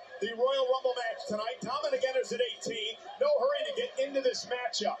started the Royal Rumble match tonight. Dominic enters at 18. No hurry to get into this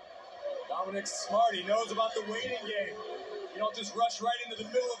matchup. Dominic's smart. He knows about the waiting game. You don't just rush right into the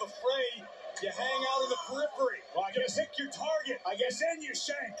middle of the fray. You hang out in the periphery. Well, I guess pick your target. I guess then you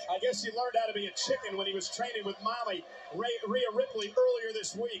shank. I guess he learned how to be a chicken when he was training with Mommy Rhea Ripley earlier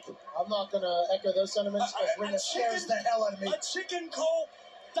this week. I'm not going to echo those sentiments because Rhea scares the hell out of me. A chicken, Cole.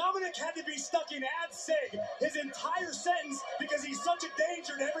 Dominic had to be stuck in ad sig his entire sentence because he's such a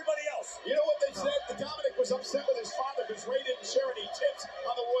danger to everybody else. You know what they said? Dominic was upset with his father because Ray didn't share any tips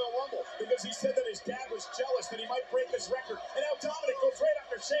on the Royal Rumble because he said that his dad was jealous that he might break his record. And now Dominic goes right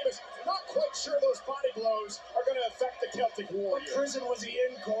after Sheamus. Not quite sure those body blows are going to affect the Celtic Warrior. What prison was he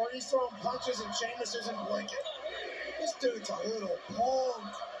in, Corey? He's throwing punches and Sheamus isn't blinking. This dude's a little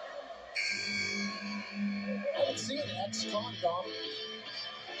punk. I haven't seen ex-con, Dom.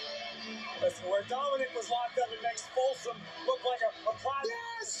 Listen, where Dominic was locked up, it makes Folsom look like a private.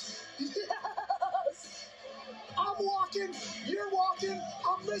 Yes! Yes! I'm walking, you're walking,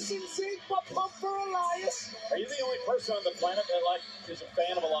 I'm missing Zeke, but pump for Elias. Are you the only person on the planet that is a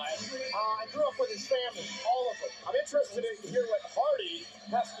fan of Elias? I grew up with his family, all of them. I'm interested to hear what Hardy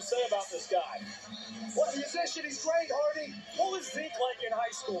has to say about this guy. What musician? He's great, Hardy. What was Zeke like in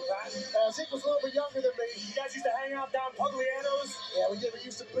high school, Pat? Zeke was a little bit younger than me. You guys used to hang out down Pugliano's? Yeah, we did. We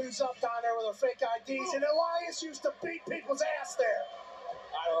used to booze up down there with our fake IDs, and Elias used to beat people's ass there.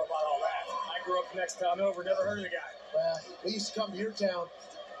 I don't know about all that. I grew up next town over, never heard of the guy. Well, we used to come to your town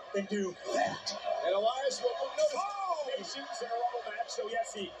and do that. And Elias will notice patience in a Rumble match, so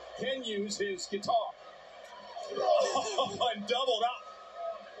yes, he can use his guitar. And doubled up.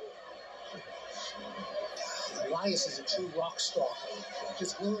 Elias is a true rock star.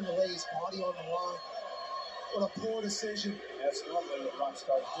 Just willing to lay his body on the line. What a poor decision. That's normally what rock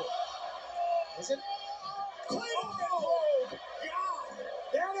stars do. Is it? Oh, God!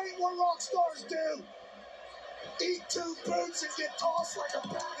 That ain't what rock stars do. Eat 2 boots and get tossed like a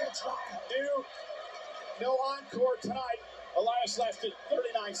bag of chocolate. Dude, no encore tonight. Elias lasted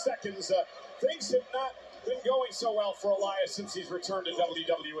 39 seconds. Things have not been going so well for Elias since he's returned to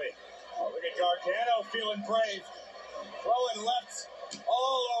WWE. Oh, look at Gargano feeling brave. Throwing lefts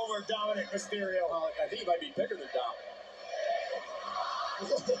all over Dominic Mysterio. Well, I think he might be bigger than Dom.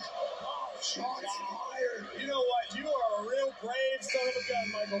 Shots fired. You know what? You are a real brave son of a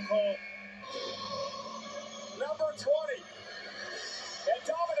gun, Michael Cole. Number 20. And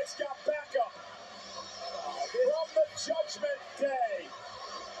Dominic's got backup from the Judgment Day.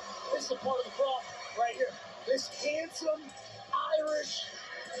 This is the part of the problem right here. This handsome Irish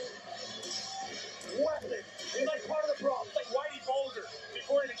weapon is like part of the problem. It's like Whitey Bulger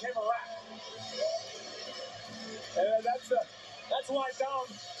before he became a rat. That's why Dom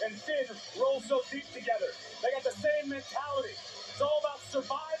and Finn roll so deep together. They got the same mentality. It's all about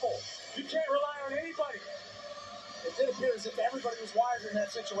survival. You can't rely on anybody. It did appear as if everybody was wired in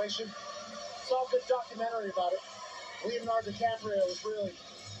that situation. Saw a good documentary about it. Leonardo DiCaprio was really.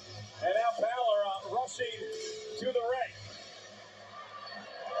 And now Balor rushing to the ring.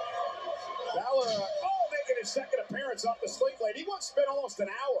 Balor, making his second appearance off the Sling Blade. He once spent almost an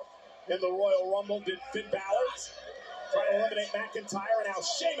hour in the Royal Rumble, did Finn Balor. Trying to eliminate McIntyre, and now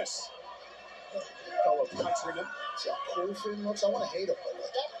Sheamus. Fellow countryman. See how cool Finn looks? I want to hate him.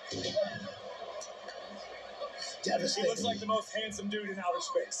 Devastating. He looks like the most handsome dude in outer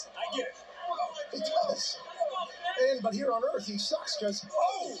space. I get it. He does. But here on Earth, he sucks because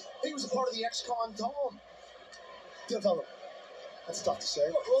he was a part of the ex-con Dom development. That's tough to say.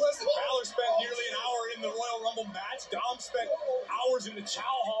 Well, listen, Balor spent nearly an hour in the Royal Rumble match. Dom spent hours in the Chow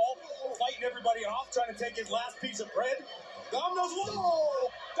Hall fighting everybody off, trying to take his last piece of bread. Dom knows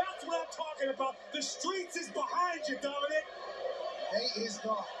what? That's what I'm talking about. The streets is behind you, Dominic. He is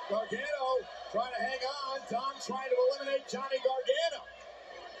not. Gargano trying to hang on. Dom trying to eliminate Johnny Gargano.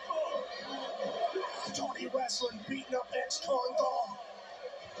 Tony Wrestling beating up ex-con Dom.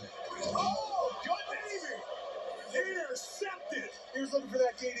 Oh, good baby. Intercepted. He was looking for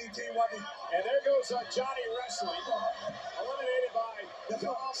that DDT, wasn't he? And there goes Johnny Wrestling. Eliminated by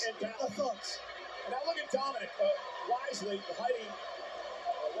Dom and Balor. The thugs. And now look at Dominic. Wisely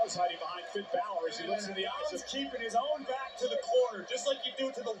was hiding behind Finn Balor as he looks in the eyes. He's keeping his own back to the corner, just like you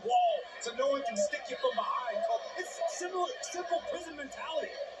do to the wall, so no one can stick you from behind. It's simple prison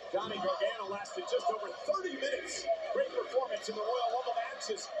mentality. Johnny Gargano lasted just over 30 minutes. Great performance in the Royal Rumble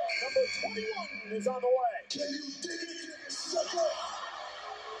matches. Number 21 is on the way. Can you dig it, sucker?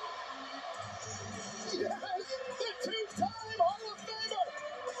 Yes, the two-time Hall of Famer,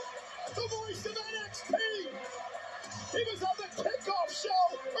 the voice of NXT. He was on the kickoff show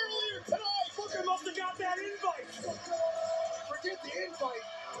earlier tonight. Booker must have got that invite. Forget the invite.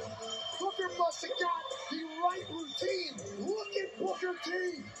 Booker must have got the right routine. Look at Booker T.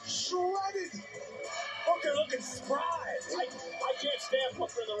 Shredded. Booker looking spry. I can't stand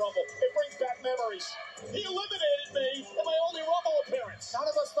Booker in the Rumble. It brings back memories. He eliminated me in my only Rumble appearance. None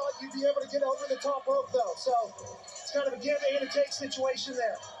of us thought you'd be able to get over the top rope, though. So it's kind of a give and a take situation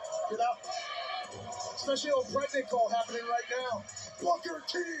there. You know? Especially old pregnant call happening right now. Booker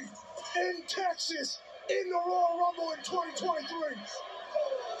T in Texas in the Royal Rumble in 2023.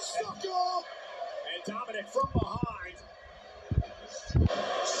 Sucker! And Dominic from behind.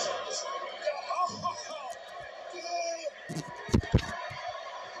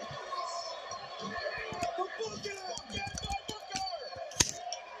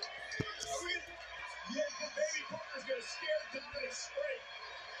 Baby Booker's gonna scare Dominic straight.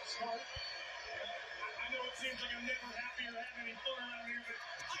 Smart. I know it seems like I'm never happy or having any fun around here, but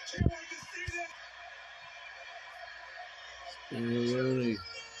I can't wait to see this. Really?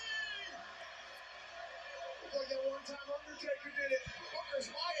 Like that one time Undertaker did it.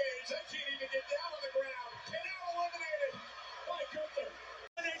 Booker's my age. I can't even get down on the ground. And now eliminated by Gunther.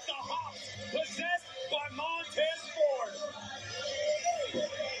 Eliminate the Hops, possessed by Montez Ford.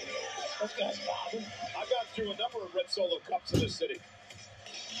 Those guys bobbing. I've gone through a number of Red Solo Cups in this city.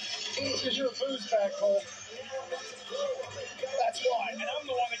 Because you're a booze bag, Cole. That's why. And I'm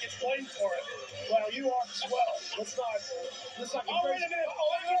the one that gets blamed for it. Well, you are as well. Let's not get Wait a minute.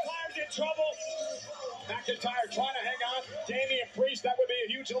 McIntyre's in trouble. McIntyre trying to hang on. Damian Priest, that would be a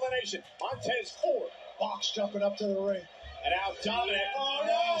huge elimination. Montez Ford. Box jumping up to the ring. And now Dominic. Oh,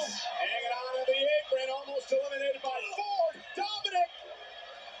 no. Hanging on to the apron. Almost eliminated by Ford. Dominic.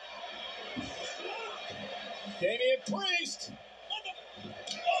 Damian Priest.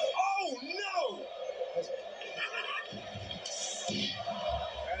 Oh, no.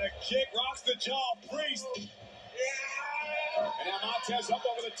 And a kick rocks the jaw. Priest. And now Montez up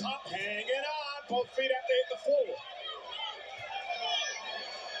over the top. Hanging on. Both feet have to hit the floor.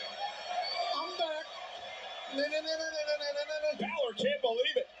 I'm back. Balor can't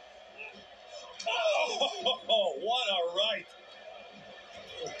believe it. Oh, what a right.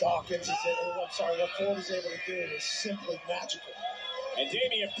 What Dawkins is able, I'm sorry, what Ford is able to do is simply magical. And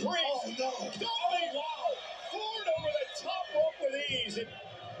Damian Priest. Oh, no. Oh, wow. Ford over the top rope with ease. And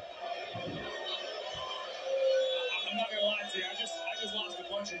I'm not gonna lie to you. I just lost a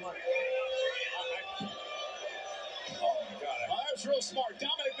bunch of money. Oh, my God. That was real smart.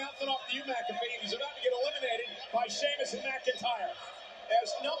 Dominic mouthing off to you, McAfee. He's about to get eliminated by Sheamus and McIntyre.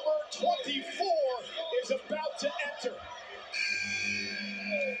 As number 24 is about to enter.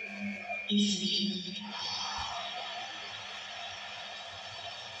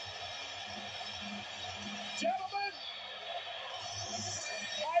 Gentlemen,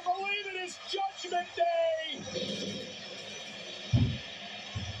 I believe it is Judgment Day.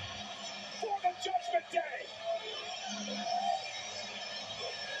 For the Judgment Day.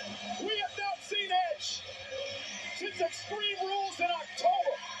 We have not seen Edge since Extreme Rules in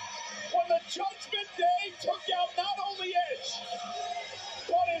October, when the Judgment Day took out not only Edge,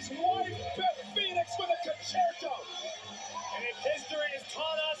 but his wife, Beth Phoenix, with a concerto. And if history has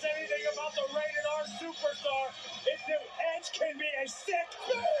taught us anything about the rated R superstar, it's that Edge can be a sick,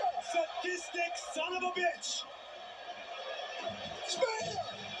 sadistic son of a bitch.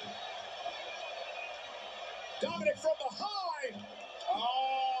 Dominic from behind.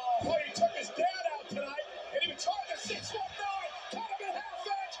 Oh, boy, he took his dad out tonight, and he was trying to 619. Cut him in half,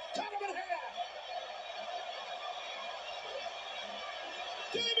 Edge. Cut him in half.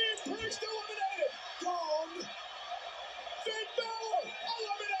 Damian Priest eliminated. Gone. Finn Balor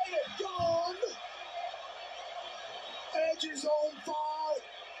eliminated. Gone. Edge is on fire.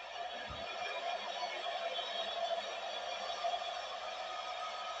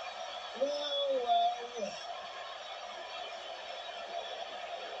 Well.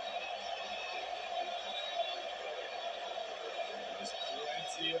 There's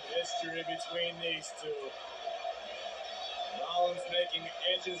plenty of history between these two. Rollins making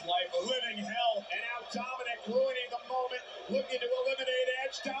Edge's life a living hell. And now Dominic ruining the moment, looking to eliminate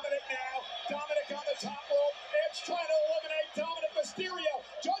Edge. Dominic now. Dominic on the top rope. Edge trying to eliminate Dominic Mysterio.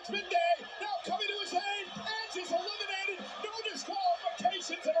 Judgment Day now coming to his aid. Edge is eliminated. No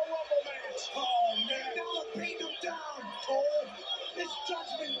disqualifications in a Rumble match. Oh, man. Now beat him down, Cole. This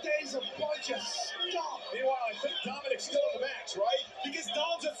Judgment Day's a bunch of stuff. Meanwhile, I think Dominic's still in the match, right? Because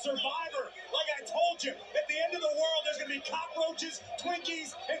Dom's a survivor. Like I told you, at the end of the world, there's going to be cockroaches,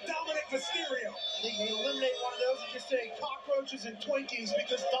 Twinkies, and Dominic Mysterio. You can eliminate one of those and just say cockroaches and Twinkies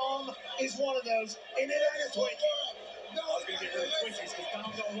because Dom is one of those, and it ain't a Twinkie. No, I was going to get rid of Twinkies because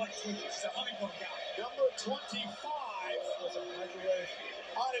Dom don't like Twinkies. He's a honeycomb guy. Number 25 was a microwave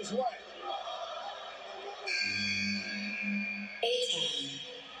on his way.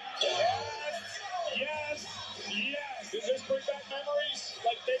 Yes, Does this bring back memories,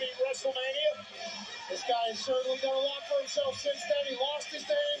 like maybe WrestleMania? This guy has certainly done a lot for himself since then. He lost his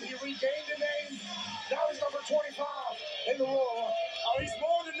name, he regained a name. Now he's number 25 in the Royal Rumble. Oh, he's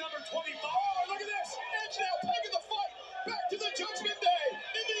more than number 25. Oh, look at this. Edge now taking the fight back to the Judgment Day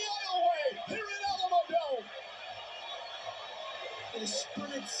in the aisleway here in Alamo Dome. And he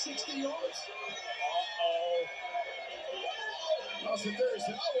sprinted 60 yards. Austin Theory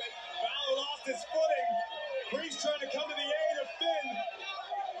said, oh, wait. Balor lost his footing. Priest trying to come to the aid of Finn.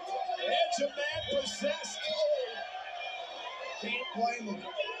 Edge a man possessed. Can't blame him.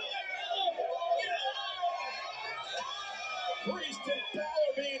 Priest and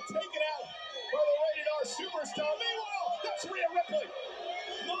Balor being taken out by the Rated R Superstar. Meanwhile, that's Rhea Ripley.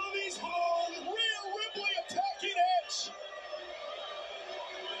 Mommy's home. Rhea Ripley attacking Edge.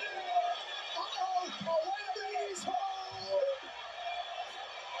 Uh-oh. Mommy's home.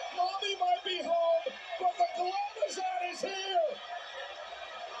 Mommy might be home, but the Glamazon is here.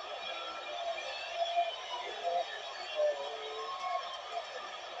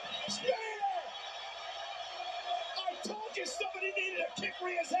 Spear! I told you somebody needed to kick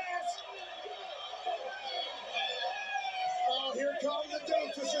Rhea's ass. Oh, here come the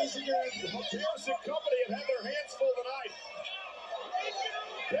doofuses again. Pierce and company have had their hands full tonight.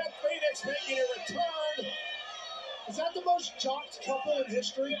 Beth Phoenix making a return. Is that the most jocked couple in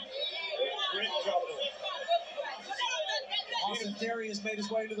history? Great couple. Austin Theory has made his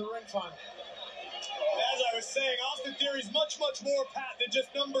way to the ring finally. As I was saying, Austin Theory's much more, Pat, than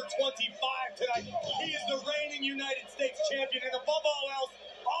just number 25 tonight. He is the reigning United States champion, and above all else,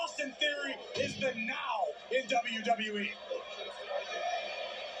 Austin Theory is the now in WWE.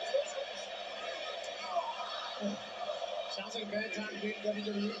 Sounds like a bad time to be in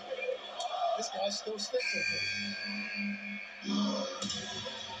WWE. This guy's still sticking.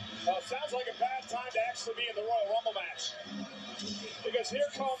 Sounds like a bad time to actually be in the Royal Rumble match. Because here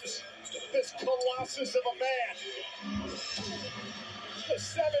comes this colossus of a man. The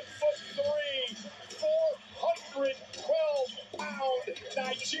 7'3", 412-pound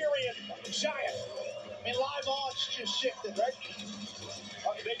Nigerian giant. I mean, live odds just shifted, right?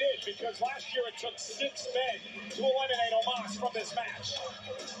 They did, because last year it took 6 men to eliminate Omos from this match.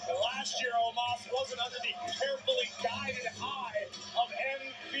 And last year, Omos wasn't under the carefully guided eye of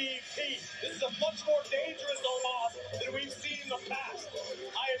MVP. This is a much more dangerous Omos than we've seen in the past.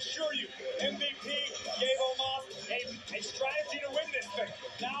 I assure you, MVP gave Omos a strategy to win this thing.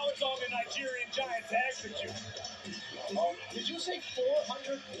 Now it's on the Nigerian Giant to execute. Did you say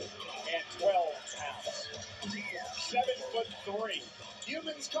 412 pounds? 7'3".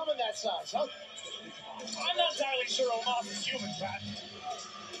 Humans come in that size, huh? I'm not entirely sure Omos is human, Pat.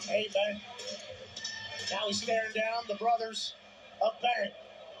 Hey, man. Now he's staring down the brothers of Bang.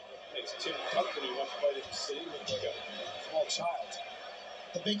 Makes Tim Company want to fight in the city look like a small child.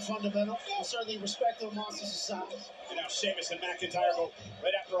 The big fundamental. We'll certainly respect Omos' size. And now Sheamus and McIntyre go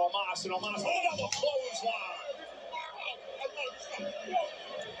right after Omos, and Omos, double clothesline.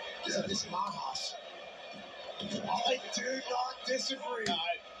 This is my house. I do not disagree.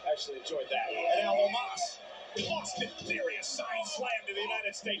 I actually enjoyed that. And now Omos, Austin Theory, a side slam to the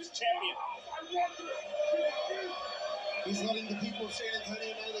United States champion. He's letting the people of San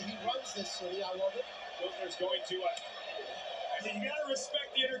Antonio know that he runs this city. I love it. Gunther's going to, I mean, you got to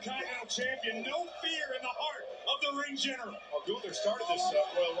respect the Intercontinental Champion. No fear in the heart of the ring general. Well, Gunther started this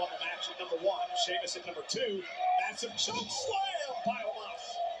Royal Rumble match at number 1. Sheamus at number 2. Massive choke slam by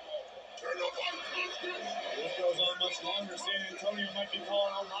Omos. If this goes on much longer, San Antonio might be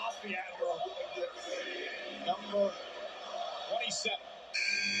calling Omos the Admiral. Number 27.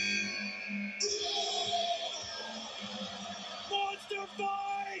 Monster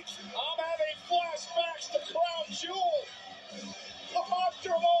fight! I'm having flashbacks to Crown Jewel. The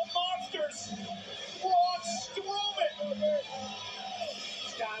monster of all monsters, Braun Strowman.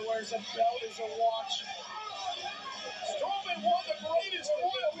 This guy wears a belt as a watch. Strowman won the greatest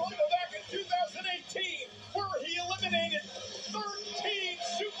Royal Rumble back in 2018, where he eliminated 13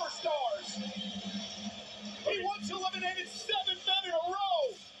 superstars. He once eliminated 7 men in a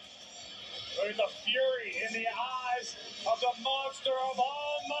row. There's a fury in the eyes of the monster of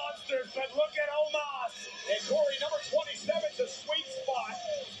all monsters, but look at Omos. And Corey, number 27's a sweet spot.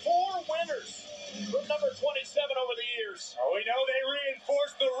 4 winners from number 27 over the years. Oh, we know they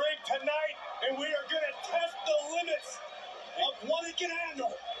reinforced the ring tonight, and we are going to test the limits of what it can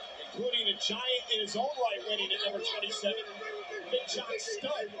handle, including a giant in his own right winning at number 27. Big John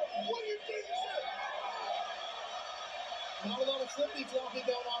Studd. What do you think? Not a lot of flippy floppy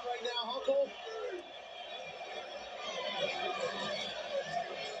going on right now, huh, Cole?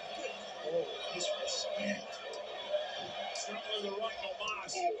 Oh, disrespect. Struggling to run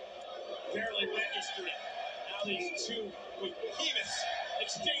Tomas. Barely registered it. Now these two with Hemus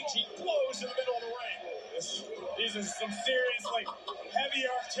exchanging blows in the middle of the ring. These are some seriously heavy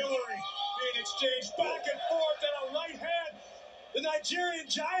artillery being exchanged back and forth and a right hand. The Nigerian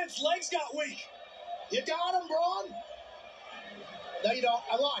Giant's legs got weak. You got him, Braun. No, you don't.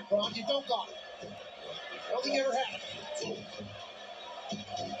 I lied, Braun. You don't got him. I don't think you ever had him. You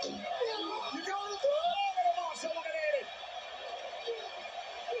got him, Braun. Almost eliminated.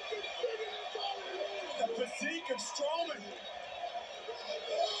 The physique of Strowman.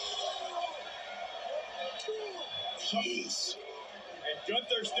 Jeez. And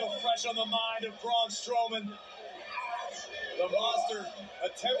Gunther still fresh on the mind of Braun Strowman. The monster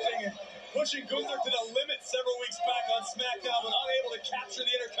attempting and pushing Gunther to the limit several weeks back on SmackDown, but unable to capture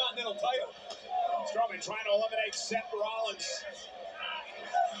the Intercontinental title. Strowman trying to eliminate Seth Rollins.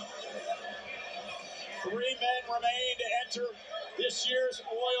 3 men remain to enter this year's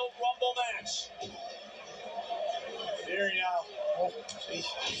Royal Rumble match. Theory now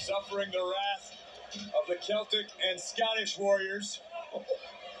suffering the wrath of the Celtic and Scottish Warriors.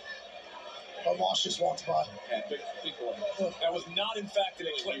 Mosh just walked by. Yeah, big boy. That was not, in fact, an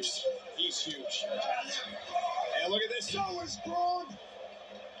eclipse. He's huge. And look at this. So is Braun.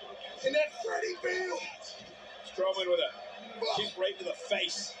 And that Freddie Beal. Strowman with a kick right to the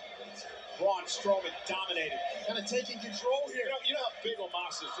face. Braun Strowman dominated. Kind of taking control here. You know how big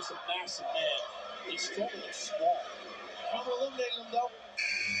Omos is, just a massive man. He's Strowman is small. I'm eliminating him, though.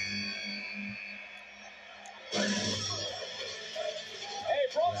 Hey,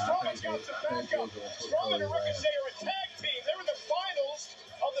 Braun Strowman's got some backup. Strowman and Ricochet are a tag team. They're in the finals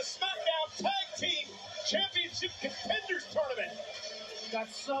of the SmackDown Tag Team Championship Contenders Tournament. Got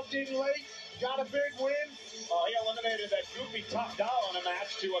subbed in late. Got a big win. He eliminated that goofy Top Dollar in a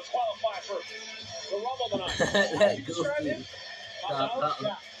match to qualify for the Rumble tonight. That goofy.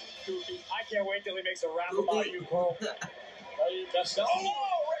 Yeah. Goofy. I can't wait till he makes a rap about you, Cole. Ricochet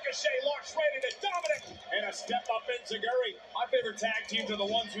launched right into Dominic. And a step up in Zaguri. My favorite tag teams are the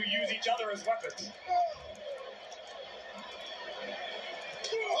ones who use each other as weapons.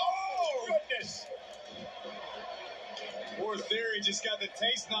 Oh, goodness. Poor Theory just got the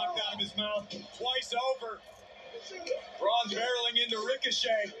taste knocked out of his mouth twice over. Braun barreling into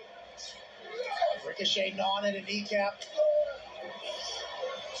Ricochet. Ricochet gnawing at a kneecap.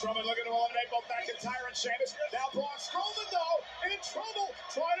 Strowman looking to eliminate both McIntyre and Sheamus. Now Braun Strowman, though, in trouble,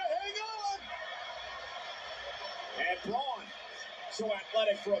 trying to hang on. And Braun, so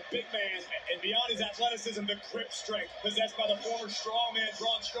athletic for a big man, and beyond his athleticism, the grip strength possessed by the former strongman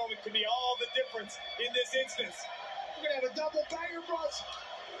Braun Strowman could be all the difference in this instance. We're going to have a double banger, bros.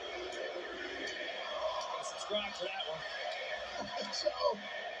 Subscribe for that one. I think so.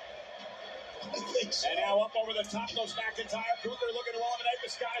 And now up over the top goes McIntyre. Gunther looking to eliminate the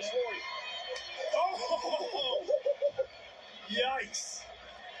Scottish Warrior. Oh! Yikes.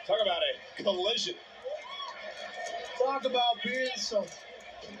 Talk about a collision. Talk about being some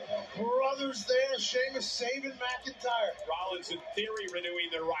brothers there. Sheamus saving McIntyre. Rollins and Theory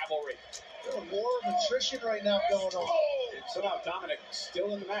renewing their rivalry. There's more of attrition right now going on. And somehow Dominic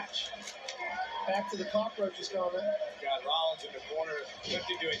still in the match. Back to the cockroaches comment. Got Rollins in the corner,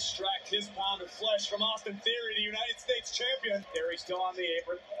 attempting to extract his pound of flesh from Austin Theory, the United States champion. Theory still on the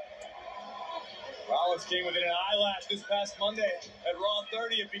apron. Rollins came within an eyelash this past Monday at Raw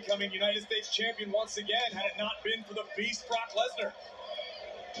 30 of becoming United States champion once again, had it not been for the Beast Brock Lesnar.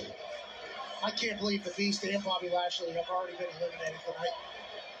 I can't believe the Beast and Bobby Lashley have already been eliminated tonight.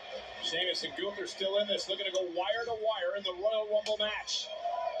 Sheamus and Gunther still in this, looking to go wire to wire in the Royal Rumble match.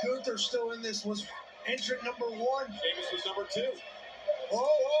 Gunther still in this, was entrant number 1. Sheamus was number 2.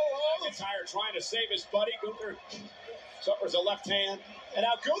 Oh. McIntyre trying to save his buddy. Gunther suffers a left hand. And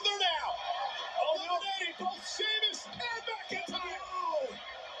now Gunther now. Eliminating both Sheamus and McIntyre. Oh,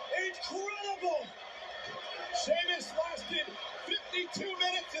 incredible. Sheamus lasted 52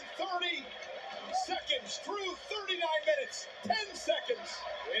 minutes and 30 seconds. Drew 39 minutes, 10 seconds.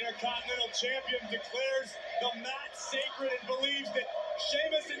 Intercontinental champion declares the match sacred and believes that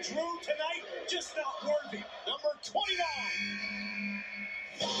Sheamus and Drew tonight just not worthy. Number 29.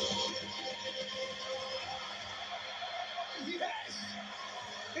 Yes.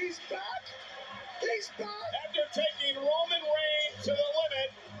 He's back. He's back. After taking Roman Reigns to the limit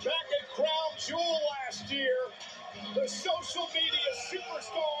back at Crown Jewel last year, the social media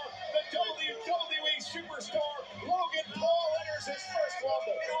superstar, the WWE superstar, Logan Paul enters his first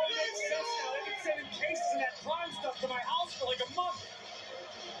Rumble. It all makes sense now. They've been sending cases of that prime stuff to my house for like a month.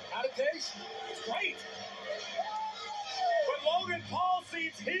 How'd it taste? It's great. But Logan Paul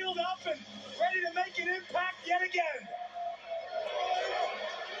seems healed up and ready to make an impact yet again.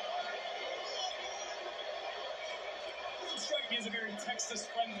 He's a very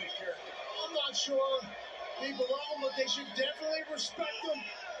Texas-friendly character. I'm not sure people love him, but they should definitely respect him.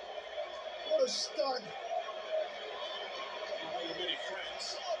 What a stud. Many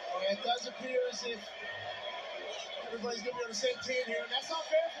friends. And it does appear as if everybody's going to be on the same team here, and that's not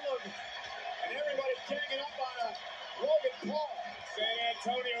fair for Logan. And everybody's ganging up on Logan Paul. San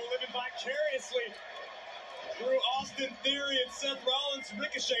Antonio living vicariously through Austin Theory and Seth Rollins.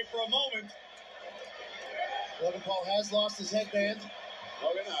 Ricochet for a moment. Logan Paul has lost his headband.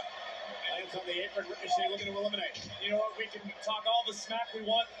 Logan lands on the apron. Ricochet looking to eliminate. You know what? We can talk all the smack we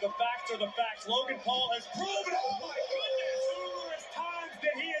want. The facts are the facts. Logan Paul has proven, oh my goodness, numerous times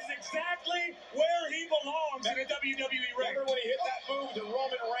that he is exactly where he belongs in a WWE ring. Remember when he hit that move to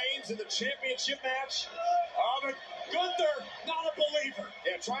Roman Reigns in the championship match? But Gunther, not a believer.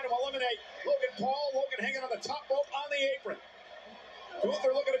 Yeah, trying to eliminate Logan Paul. Logan hanging on the top rope on the apron.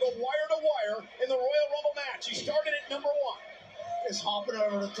 Gunther looking to go wire to wire in the Royal Rumble match. He started at number 1. Is hopping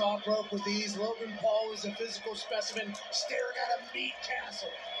over the top rope with ease. Logan Paul is a physical specimen staring at a meat castle.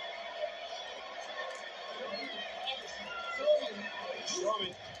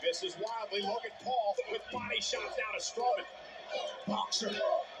 Strowman misses wildly. Logan Paul with body shots down to Strowman. Boxer. And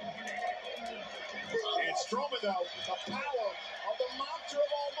Strowman, though, the power of the monster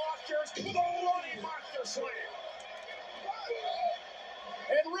of all monsters with a running monster slam.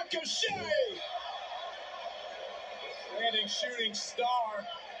 And Ricochet. Standing shooting star.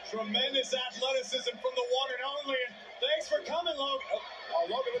 Tremendous athleticism from the one and only. And thanks for coming, Logan.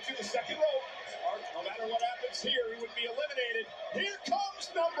 Logan went through the second rope. No matter what happens here, he would be eliminated. Here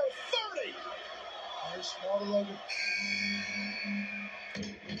comes number 30. Very smart, Logan.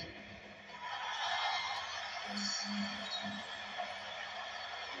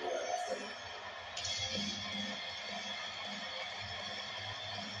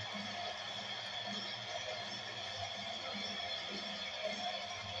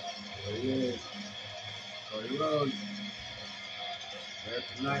 There he is. Cody Rhodes. There's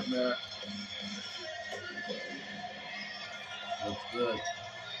the Nightmare. Looks good.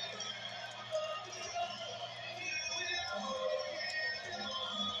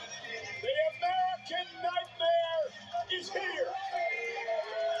 The American Nightmare is here.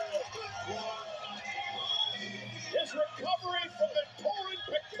 His recovery from the torn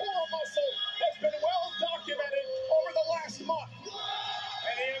pectoral muscle has been well documented over the last month.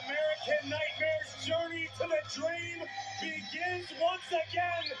 And the American Nightmare's journey to the dream begins once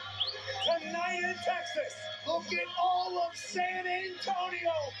again tonight in Texas. Look at all of San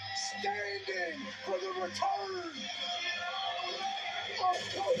Antonio standing for the return of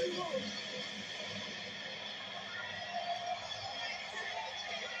Cody Rhodes.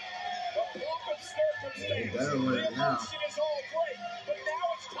 The pomp and circumstance. Better win it The now. emotion is all great, but now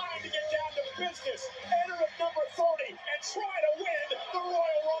it's time to get down to business. Enter at number 30 and try to win the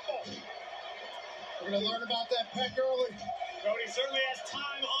Royal Rumble. We're going to learn about that peck early. Cody certainly has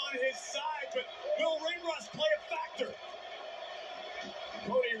time on his side, but will ring rust play a factor?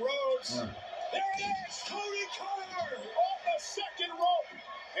 Cody Rhodes. There it is! Cody Carter off the second rope.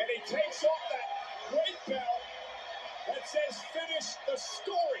 And he takes off that weight belt that says finish the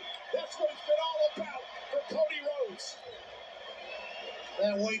story. That's what it's been all about for Cody Rhodes.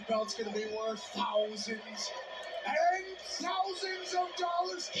 That weight belt's going to be worth thousands and thousands of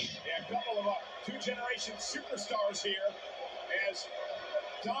dollars. Yeah, a couple of two-generation superstars here as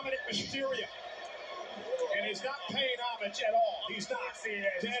Dominic Mysterio. And he's not paying homage at all. He's not to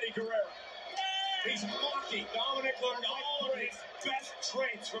Eddie Guerrero. He's mocking. Dominic learned all of his best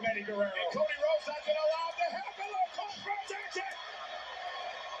traits from Eddie Guerrero. And Cody Rhodes not going to allow him to happen. Confrontation.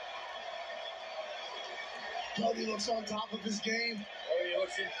 Cody looks on top of his game. Cody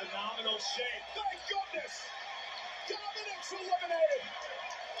looks in phenomenal shape. Thank goodness. Dominic's eliminated.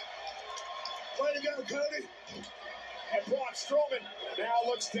 Way to go, Cody. And Braun Strowman now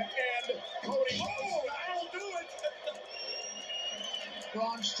looks to end Cody. Oh, that'll do it.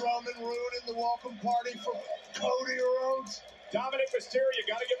 Braun Strowman ruining the welcome party for Cody Rhodes. Dominic Mysterio,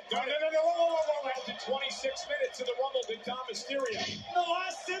 got to give him. No. After 26 minutes in the Rumble, did Dom Mysterio. The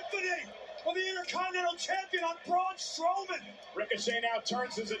last symphony of the Intercontinental Champion on Braun Strowman. Ricochet now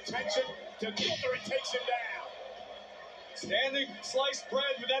turns his attention to Gunther and takes him down. Standing sliced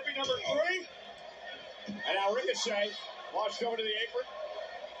bread, would that be number 3? And now Ricochet launched over to the apron.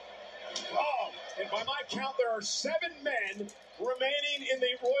 Oh, and by my count, there are 7 men remaining in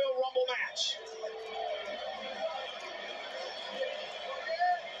the Royal Rumble match.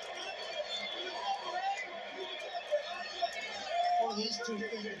 One of these two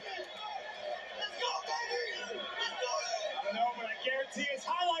things. Let's go, baby! Let's do it! I don't know, but I guarantee it's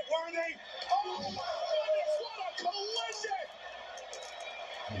highlight worthy. Oh my goodness, what a collision!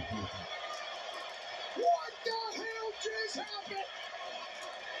 What the hell just happened?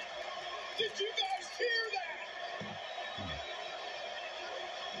 Did you guys hear that?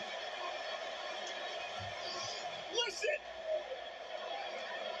 Listen!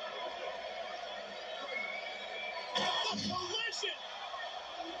 The collision!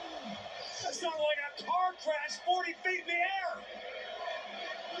 That sounded like a car crash 40 feet in the air.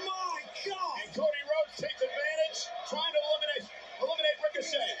 My God! And Cody Rhodes takes advantage, trying to eliminate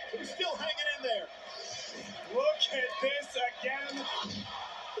Ricochet, who's still hanging in there. Look at this again.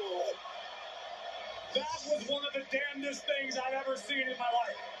 That was one of the damnedest things I've ever seen in my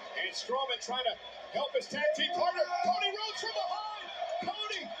life. And Strowman trying to help his tag team partner, Cody Rhodes from behind.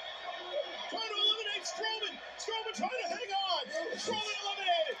 Cody trying to eliminate Strowman. Strowman trying to hang on. Strowman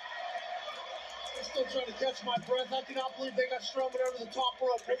eliminated. I'm still trying to catch my breath. I cannot believe they got Strowman over the top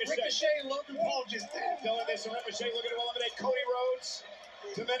rope. Ricochet and Logan Paul just did. Dylan Miz and Ricochet looking to eliminate Cody Rhodes.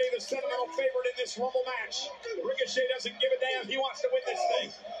 To many, the sentimental favorite in this Rumble match. Ricochet doesn't give a damn. He wants to win this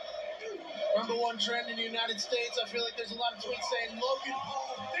thing. Number one trend in the United States. I feel like there's a lot of tweets saying Logan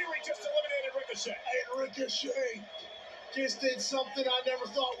Paul. Theory just eliminated Ricochet. And Ricochet just did something I never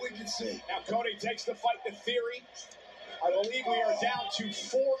thought we could see. Now Cody takes the fight to Theory. I believe we are down to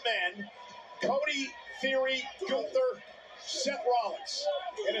 4 men. Cody, Theory, Gunther, Seth Rollins.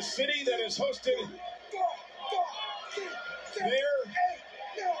 In a city that has hosted their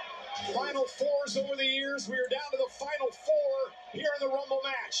Final Fours over the years. We are down to the Final 4 here in the Rumble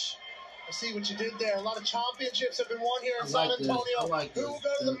match. I see what you did there. A lot of championships have been won here in San Antonio. Who will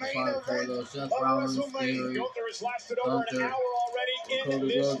go to the main event of WrestleMania? Gunther has lasted over an hour already in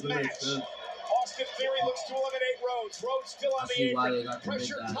this match. Austin Theory looks to eliminate Rhodes. Rhodes still on the apron.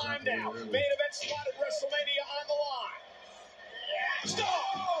 Pressure time now. Main event slot at WrestleMania on the line.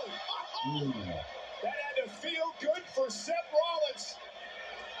 Stop! That had to feel good for Seth Rollins.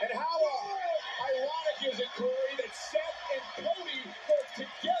 And how ironic is it, Corey, that Seth and Cody work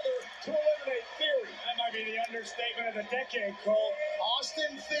together to eliminate Theory? That might be the understatement of the decade, Cole.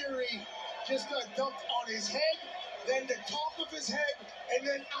 Austin Theory just got dumped on his head, then the top of his head, and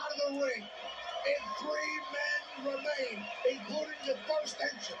then out of the ring. And 3 men remain, including the first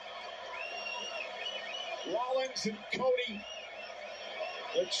entrant. Rollins and Cody,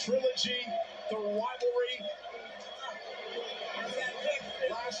 the trilogy, the rivalry.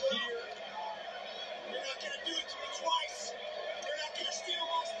 Last year. You're not going to do it to me twice. You're not going to steal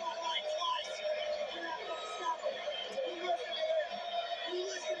my spotlight twice. You're not going to stop it. You listen to him. You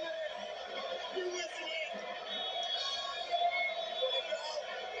listen to him. You listen to him.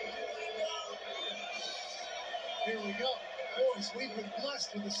 Here we go. Boys, we've been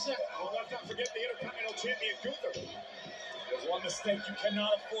blessed with a set. Well, let's not forget the Intercontinental Champion, Gunther. There's one mistake you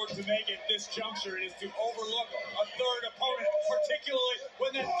cannot afford to make at this juncture. It is to overlook a third opponent, particularly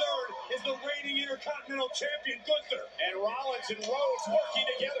when that third is the reigning Intercontinental Champion, Gunther. And Rollins and Rhodes working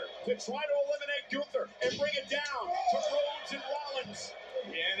together to try to eliminate Gunther and bring it down to Rhodes and Rollins.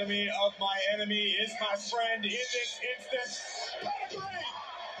 The enemy of my enemy is my friend in this instance. Pedigree!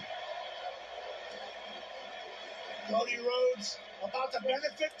 Cody Rhodes about to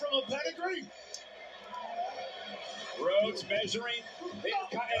benefit from a pedigree. Rhodes measuring the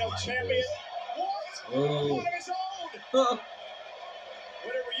Intercontinental Champion. What? One of his own.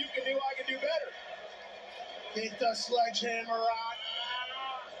 Whatever you can do, I can do better. Get the sledgehammer out.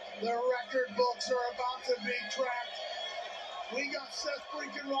 The record books are about to be cracked. We got Seth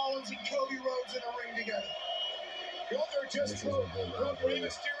freaking Rollins and Cody Rhodes in a ring together. Gunther just broke Rey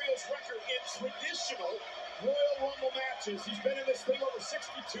Mysterio's record in traditional Royal Rumble matches. He's been in this thing over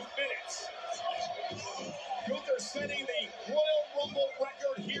 62 minutes. Gunther setting the Royal Rumble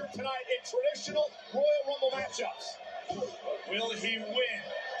record here tonight in traditional Royal Rumble matchups. Will he win?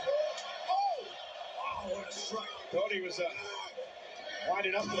 Oh! Wow, what a strike. Cody was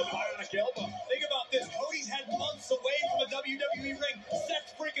winding up with a bionic elbow. Think about this. Cody's had months away from a WWE ring.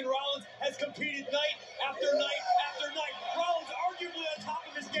 Seth freaking Rollins has competed night after night after night. Rollins arguably on top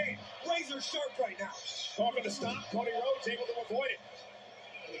of his game. Razor sharp right now. Talking to stop. Cody Rhodes able to avoid it.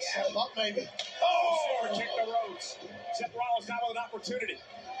 Set him up, maybe. Oh! Silver kick to Rhodes. Seth Rollins now with an opportunity.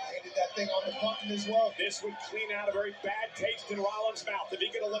 Handed that thing on the button as well. This would clean out a very bad taste in Rollins' mouth if he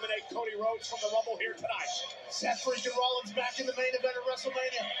could eliminate Cody Rhodes from the Rumble here tonight. Seth freaking Rollins back in the main event of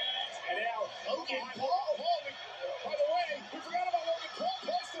WrestleMania. And now, Logan Paul. By the way, we forgot about Logan Paul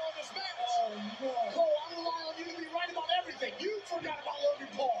posted on this match. Oh, no. Cole, I'm relying on you to be right about everything. You forgot about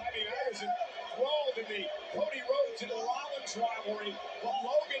Logan Paul. I mean, I was enthralled in the Cody Rhodes and Rollins rivalry, but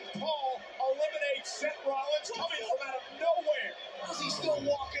Logan Paul eliminates Seth Rollins coming from out of nowhere. Is he still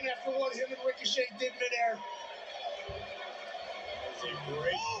walking after what him and Ricochet did midair? That's a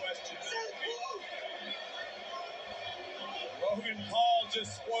great question. Logan Paul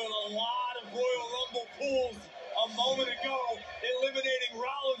just spoiled a lot of Royal Rumble pools a moment ago, eliminating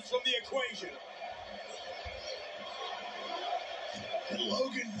Rollins from the equation. Did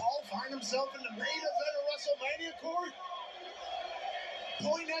Logan Paul find himself in the main event of WrestleMania, Corey?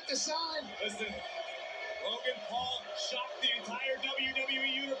 Point at the sign. Listen, Logan Paul shocked the entire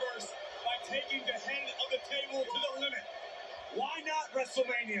WWE universe by taking the head of the table to the limit. Why not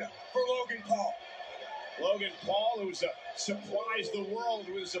WrestleMania for Logan Paul? Logan Paul, who's surprised the world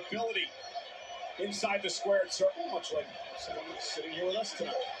with his ability inside the squared circle, much like someone who's sitting here with us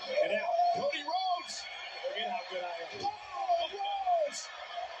tonight. And now, Cody Rhodes. Forget how good I am. Paul Rhodes!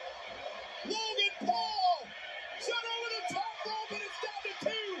 Logan Paul! Set over the top rope, and it's down to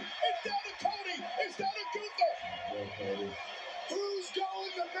two. It's down to Cody. It's down to Gunther. Who's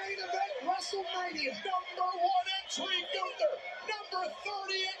going to main event WrestleMania? Number 1 entry, Gunther. Number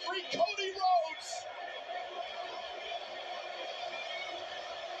 30 entry, Cody Rhodes.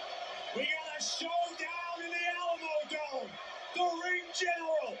 We got a showdown in the Alamo Dome. The Ring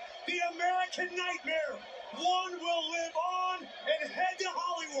General, the American Nightmare. One will live on and head to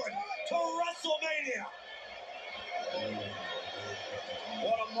Hollywood to WrestleMania.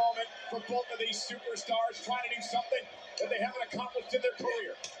 What a moment for both of these superstars trying to do something that they haven't accomplished in their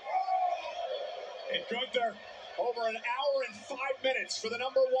career. And Gunther, over an hour and 5 minutes for the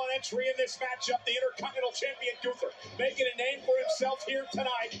number 1 entry in this matchup, the Intercontinental Champion Gunther, making a name for himself here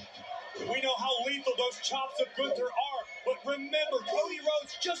tonight. We know how lethal those chops of Gunther are, but remember, Cody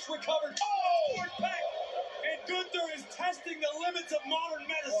Rhodes just recovered from a pec, and Gunther is testing the limits of modern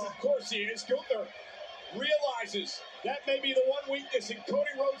medicine. Well, of course he is. Gunther realizes that may be the one weakness in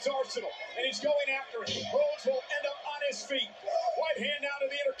Cody Rhodes' arsenal, and he's going after it. Rhodes will end up on his feet. Right hand now to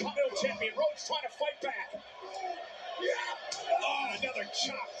the Intercontinental Champion. Rhodes trying to fight back. Oh, another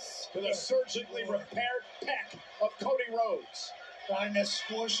chop to the surgically repaired pec of Cody Rhodes. Trying to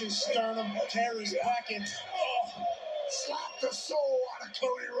squish his sternum, tear his back, and slap the soul out of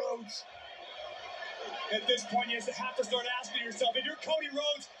Cody Rhodes. At this point, you have to start asking yourself, if you're Cody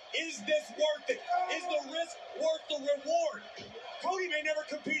Rhodes, is this worth it? Is the risk worth the reward? Cody may never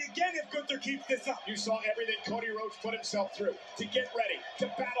compete again if Gunther keeps this up. You saw everything Cody Rhodes put himself through to get ready, to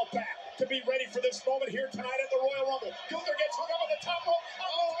battle back, to be ready for this moment here tonight at the Royal Rumble. Gunther gets hung up on the top rope.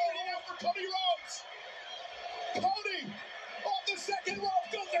 Opportunity now for Cody Rhodes. Cody off the second rope.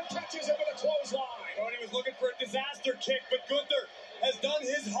 Gunther catches him with a clothesline. Cody was looking for a disaster kick, but Gunther has done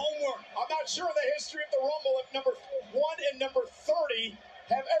his homework. I'm not sure of the history of the Rumble if number 1 and number 30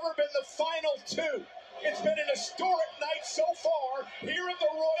 have ever been the final 2. It's been an historic night so far here at the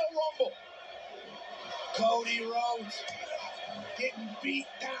Royal Rumble. Cody Rhodes getting beat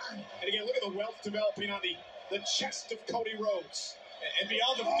down. And again, look at the wealth developing on the chest of Cody Rhodes. And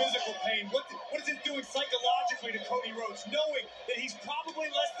beyond the physical pain, what is it doing psychologically to Cody Rhodes, knowing that he's probably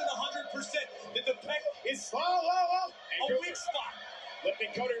less than 100%, that the pec is a weak spot?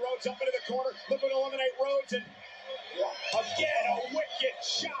 Lifting Cody Rhodes up into the corner, looking to eliminate Rhodes, and again, a wicked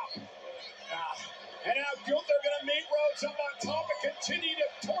chop. And now Gunther going to meet Rhodes up on top and continue to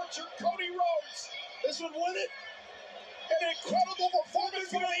torture Cody Rhodes. This would win it. An incredible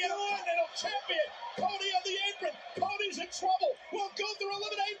performance by the Intercontinental Champion. Cody on the apron. Cody's in trouble. Will Gunther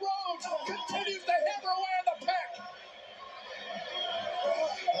eliminate Rhodes? Continues to hammer away on the pec.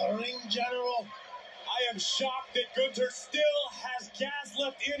 The Ring General. I am shocked that Gunther still has gas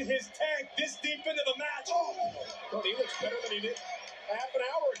left in his tank this deep into the match. Cody looks better than he did half an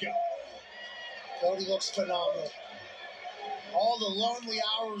hour ago. Cody looks phenomenal. All the lonely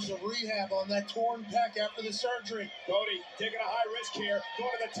hours of rehab on that torn pec after the surgery. Cody taking a high risk here,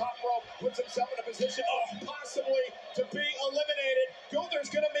 going to the top rope, puts himself in a position of possibly to be eliminated. Gunther's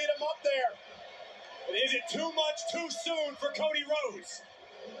going to meet him up there. But is it too much too soon for Cody Rhodes?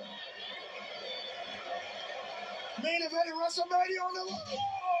 Main event at WrestleMania on the line.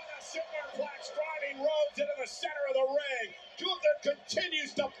 Oh, the superplex driving Rhodes into the center of the ring. Gunther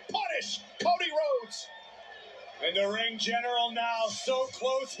continues to punish Cody Rhodes. And the Ring General now so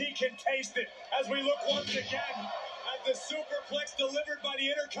close he can taste it as we look once again at the superplex delivered by the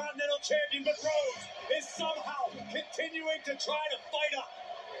Intercontinental Champion, but Rhodes is somehow continuing to try to fight up.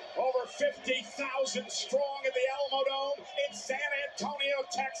 Over 50,000 strong at the Alamo Dome in San Antonio,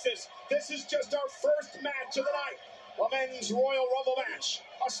 Texas. This is just our first match of the night. A men's Royal Rumble match.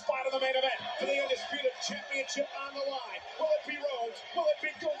 A spot in the main event for the Undisputed Championship on the line. Will it be Rhodes? Will it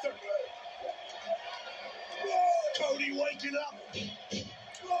be Gunther? Cody waking up.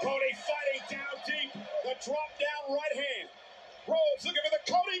 Cody fighting down deep. The drop down right hand. Rhodes looking for the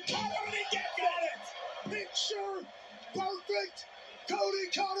Cody cutter, and he gets it. Picture perfect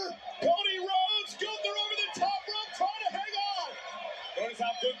Cody Cutter. Cody Rhodes, Gunther over the top rope, trying to hang on. Notice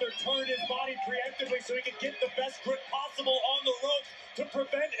how Gunther turned his body preemptively so he could get the best grip possible on the ropes to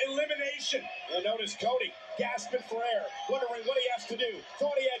prevent elimination. And notice Cody gasping for air, wondering what he has to do.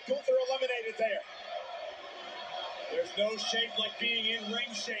 Thought he had Gunther eliminated there. There's no shape like being in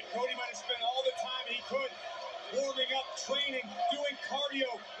ring shape. Cody might have spent all the time he could warming up, training, doing cardio,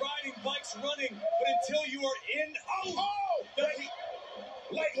 riding bikes, running. But until you are in,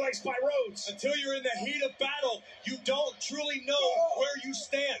 leg laced by Rhodes. Until you're in the heat of battle, you don't truly know where you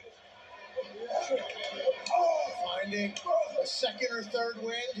stand. Finding a second or third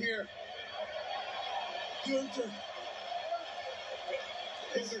wind here. Gunther.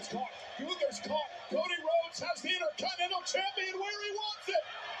 Gunther's caught. Gunther's caught. Cody Rhodes has the Intercontinental Champion where he wants it.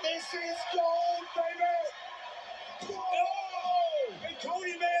 This is gold, baby. Oh! And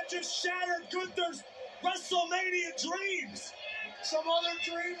Cody may have just shattered Gunther's WrestleMania dreams. Some other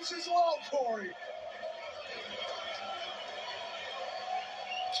dreams as well, Corey.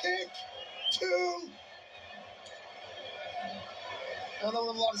 Kick 2. I don't know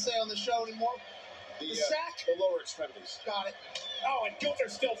what I'm allowed to say on the show anymore. The sack. The lower extremities. Got it. Oh, and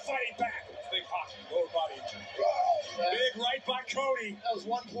Gunther's still fighting back. Big hockey, lower body injury. Big right by Cody. That was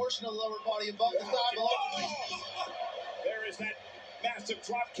one portion of the lower body above the thigh. There is that massive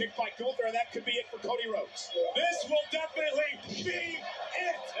drop kick by Gunther, and that could be it for Cody Rhodes. This will definitely be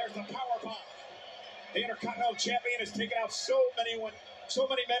it. There's the power bomb. The Intercontinental Champion has taken out so many men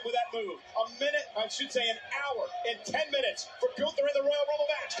with that move. An hour and 10 minutes for Gunther in the Royal Rumble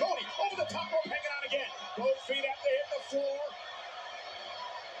match. Cody over the top rope, hanging on again. Both feet after they hit the floor.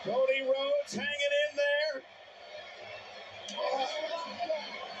 Cody Rhodes hanging in there.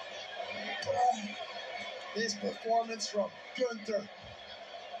 This performance from Gunther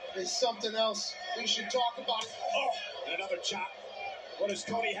is something else. We should talk about it. Oh, and another chop. What does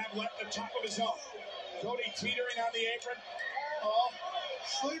Cody have left at the top of his own? Cody teetering on the apron. Oh,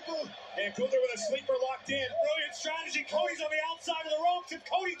 sleeper. And Gunther with a sleeper locked in. Brilliant strategy. Cody's on the outside of the ropes. If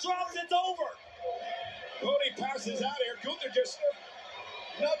Cody drops, it's over. Cody passes out here. Gunther just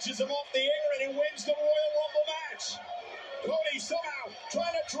nudges him off the apron and wins the Royal Rumble match. Cody somehow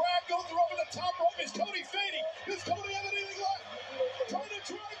trying to drag Gunther over the top rope. Is Cody fading? Does Cody have anything left? Trying to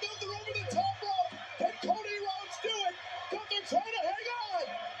drag Gunther over the top rope. Can Cody Rhodes do it? Gunther trying to hang on.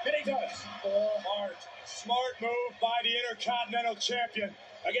 And he does. Smart move by the Intercontinental Champion.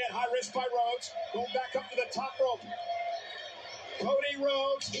 Again, high risk by Rhodes. Going back up to the top rope. Cody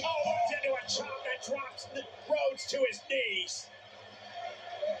Rhodes. Oh, runs into a chop that drops Rhodes to his knees.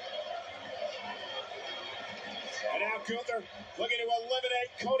 And now Gunther looking to eliminate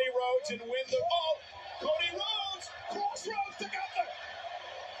Cody Rhodes and win the... Oh! Cody Rhodes! Crossroads to Gunther!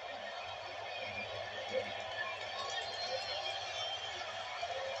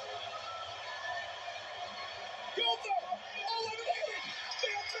 Gunther eliminating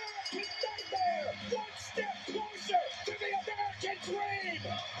the American Nightmare! One step closer to the American Dream!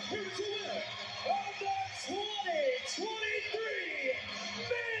 Here's the winner of the 2023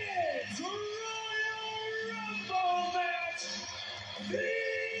 Men's Royal Rumble match! The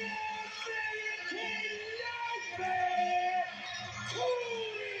American Nightmare!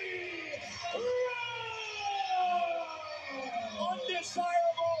 Cody Rhodes!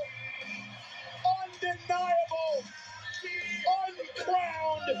 Undesirable! Undeniable,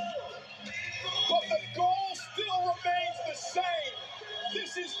 uncrowned, but the goal still remains the same.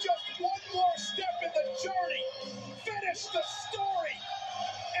 This is just one more step in the journey. Finish the story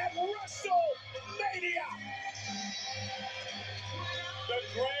at WrestleMania. The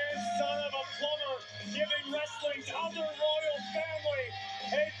grandson of a plumber giving wrestling's other royal family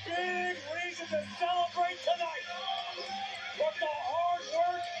a big reason to celebrate tonight. But the hard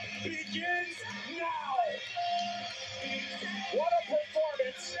work begins now. What a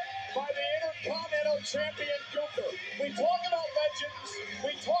performance by the Intercontinental Champion Gunther. We talk about legends.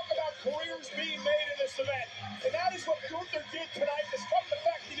 We talk about careers being made in this event. And that is what Gunther did tonight, despite the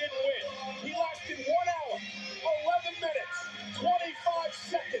fact he didn't win. He lasted 1 hour, 11 minutes, 25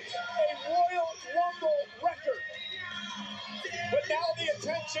 seconds. A Royal Rumble record. But now the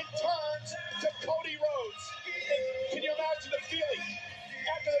attention turns to Cody Rhodes. And can you imagine the feeling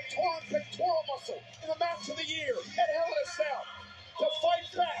after the torn pectoral muscle in the match of the year at Hell in a Cell? To fight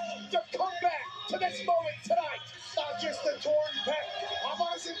back, to come back to this moment tonight. Not just the torn pec. How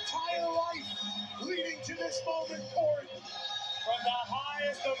about his entire life leading to this moment, Corey? From the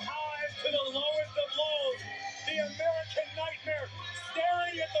highest of highs to the lowest of lows, the American Nightmare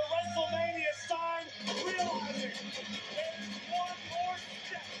staring at the WrestleMania sign, realizing there's one more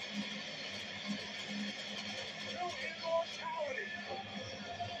step to immortality.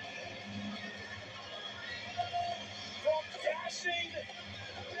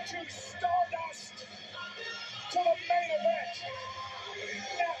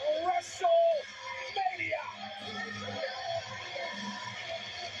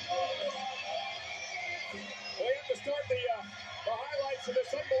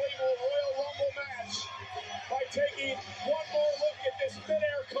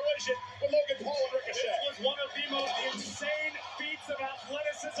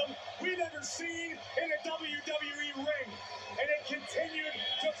 seen in a WWE ring. And it continued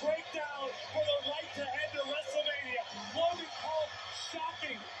to break down for the right to end the WrestleMania. Logan Paul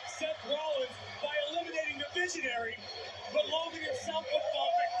shocking Seth Rollins by eliminating the Visionary, but Logan himself would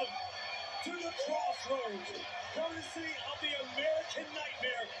fall victim to the Crossroads, courtesy of the American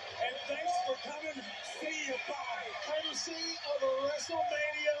Nightmare. And thanks for coming. See you bye. Courtesy of a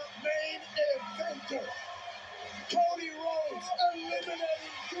WrestleMania main eventer. Cody Rhodes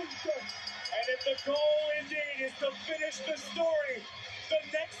eliminating Gunther. And if the goal indeed is to finish the story, the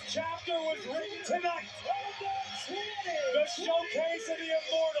next chapter was written tonight. The showcase of the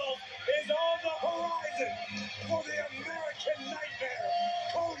Immortal is on the horizon for the American Nightmare,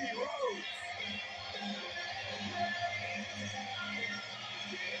 Cody Rhodes.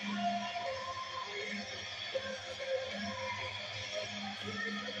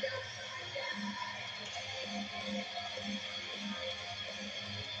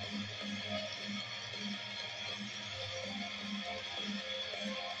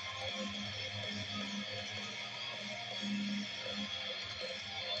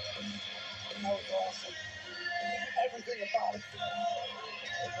 That was awesome. Everything about it.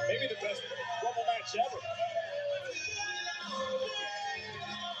 Maybe the best Rumble match ever.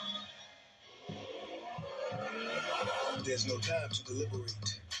 There's no time to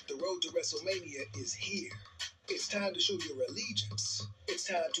deliberate. The road to WrestleMania is here. It's time to show your allegiance. It's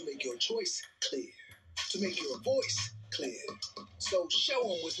time to make your choice clear. To make your voice clear. So show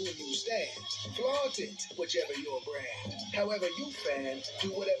them with whom you stand. Flaunt it, whichever your brand. However you fan, do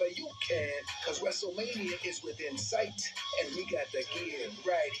whatever you can, because WrestleMania is within sight. And we got the gear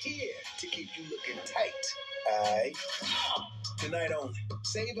right here to keep you looking tight. Aight? Tonight only.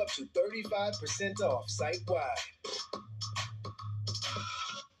 Save up to 35% off site-wide.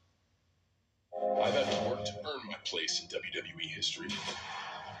 I've had to work to earn my place in WWE history.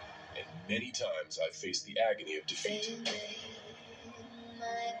 And many times I've faced the agony of defeat.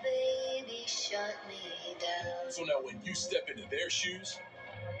 My baby shut me down. So now when you step into their shoes,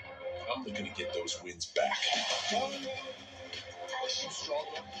 I'm looking to get those wins back. You strong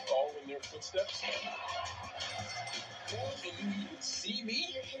enough to follow in their footsteps? And you even see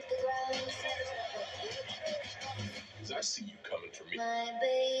me? Because I see you coming for me. My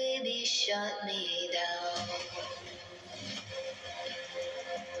baby shut me down.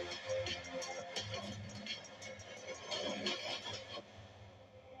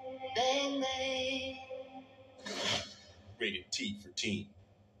 Bang, bang. Rated T for teen.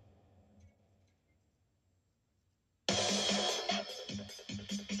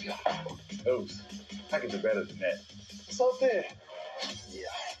 Those package are better than that. What's up there?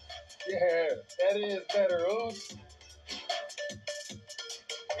 Yeah, that is better, Oos.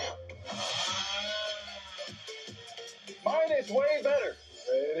 Mine is way better.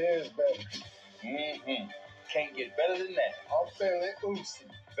 It is better. Mm-hmm. Can't get better than that. I'm feeling it, Oos.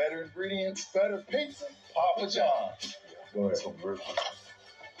 Better ingredients, better pizza, Papa John's. Go ahead.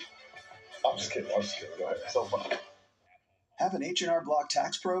 I'm just kidding. Go ahead. It's so fun. Have an H&R Block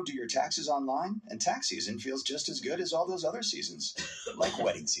Tax Pro do your taxes online, and tax season feels just as good as all those other seasons, like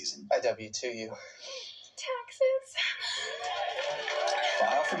wedding season. I W-2 you. Taxes.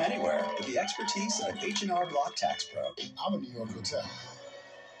 File from anywhere with the expertise of H&R Block Tax Pro. I'm a New York hotel.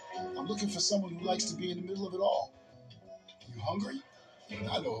 I'm looking for someone who likes to be in the middle of it all. You hungry?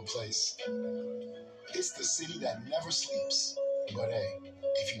 I know a place. It's the city that never sleeps. But hey,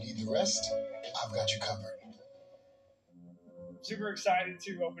 if you need the rest, I've got you covered. Super excited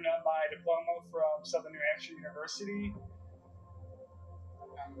to open up my diploma from Southern New Hampshire University.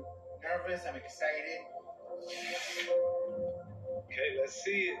 I'm nervous, I'm excited. Okay, let's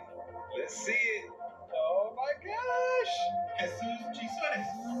see it. Let's see it. Oh my gosh! Jesus Chisuárez.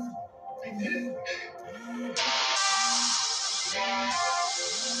 I did it.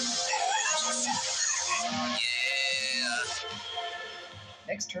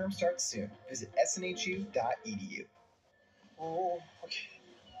 Next term starts soon. Visit snhu.edu. Oh, okay.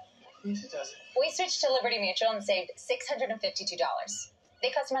 Yes, it does. We switched to Liberty Mutual and saved $652. They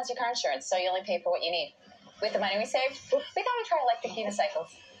customize your car insurance, so you only pay for what you need. With the money we saved, we thought we'd try electric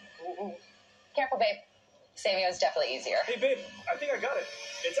unicycles. Careful, babe. Saving was definitely easier. Hey, babe, I think I got it.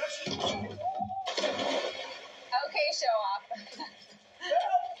 It's actually... Okay, show off.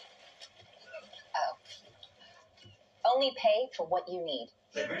 Oh. Only pay for what you need.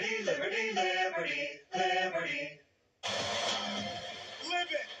 Liberty, liberty, liberty, liberty. Live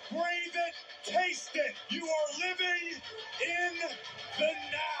it, breathe it, taste it. You are living in the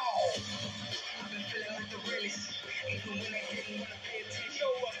now. I've been feeling like the realest. Even when they hit me, when I pay attention. You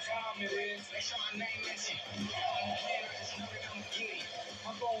know what time it is. Make sure my name mentioned.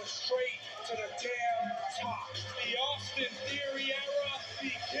 I'm going straight to the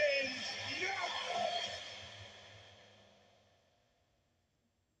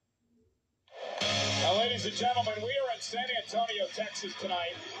Ladies and gentlemen, we are at San Antonio, Texas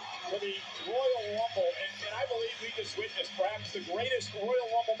tonight for the Royal Rumble, and I believe we just witnessed perhaps the greatest Royal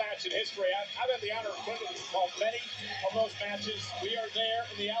Rumble match in history. I've had the honor and privilege to call many of those matches. We are there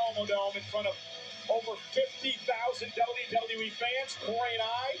in the Alamo Dome in front of over 50,000 WWE fans. Corey and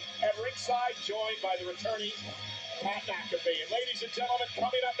I at ringside, joined by the returning Pat McAfee. And ladies and gentlemen,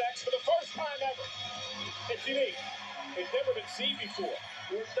 coming up next for the first time ever, it's unique. It's never been seen before.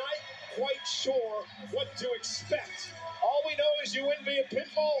 We're not quite sure what to expect. All we know is you win via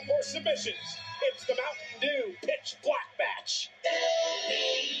pinfall or submissions. It's the Mountain Dew Pitch Black match.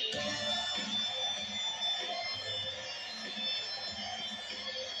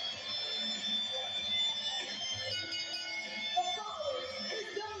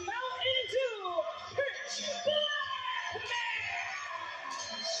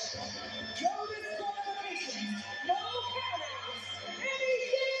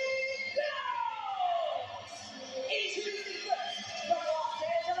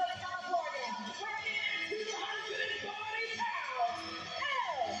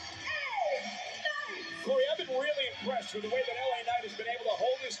 Corey, I've been really impressed with the way that LA Knight has been able to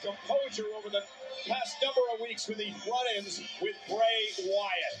hold his composure over the past number of weeks with these run-ins with Bray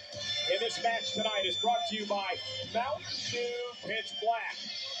Wyatt. And this match tonight is brought to you by Mountain Dew Pitch Black.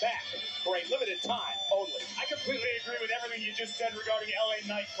 Back for a limited time only. I completely agree with everything you just said regarding LA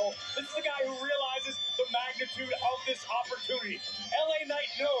Knight, Cole. This is a guy who realizes the magnitude of this opportunity. LA Knight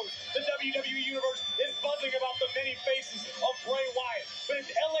knows the WWE Universe is buzzing about the many faces of Bray Wyatt. But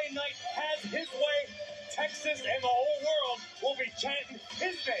if LA Knight has his way, Texas and the whole world will be chanting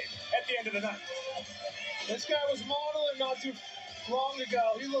his name at the end of the night. This guy was modeling not too long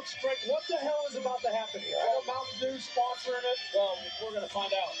ago. He looks great. What the hell is about to happen here? I know Mountain Dew sponsoring it. Well, we're going to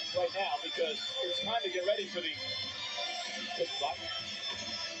find out right now because it's time to get ready for the Pitch Black.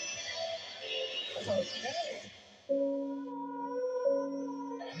 Okay.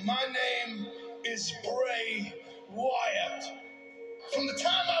 My name is Bray Wyatt. From the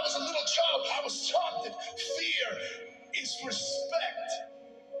time I was a little child, I was taught that fear is respect.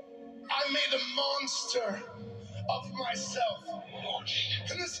 I made a monster of myself.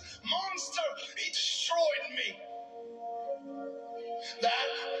 And this monster, he destroyed me. That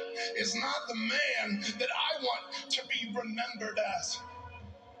is not the man that I want to be remembered as.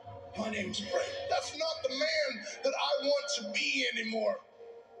 My name's Bray. That's not the man that I want to be anymore.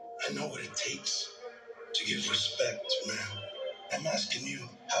 I know what it takes to give respect, man. I'm asking you,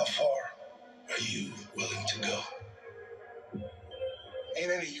 how far are you willing to go? Ain't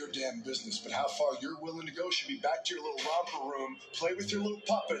any of your damn business, but how far you're willing to go should be back to your little romper room, play with your little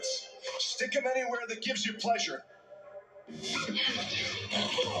puppets, stick them anywhere that gives you pleasure. I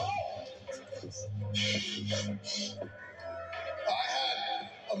had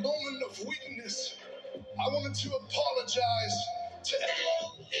a moment of weakness. I wanted to apologize to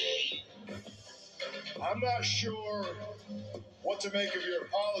everyone. I'm not sure what to make of your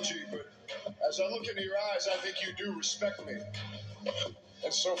apology, but as I look into your eyes, I think you do respect me.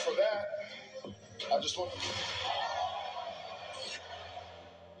 And so for that, I just want to...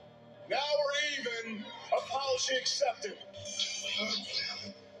 Now we're even. Apology accepted.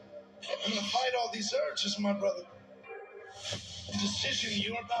 I'm gonna fight all these urges, my brother. The decision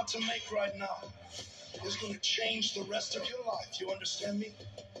you're about to make right now is gonna change the rest of your life. You understand me?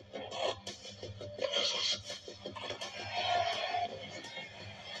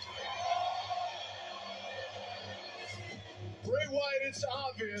 Bray Wyatt, it's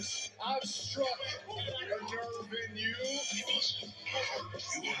obvious I've struck a nerve in you.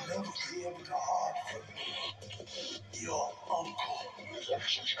 You will never be able to hide from me. Your uncle.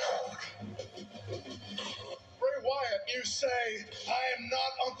 Bray Wyatt, you say, I am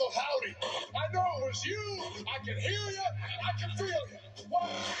not Uncle Howdy. I know it was you. I can hear you. I can feel you. What?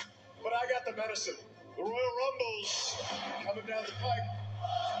 But I got the medicine. The Royal Rumble's coming down the pike.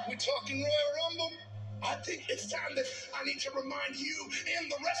 We talking Royal Rumble? I think it's time that I need to remind you and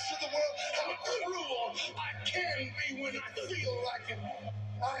the rest of the world how cruel I can be when I feel like it.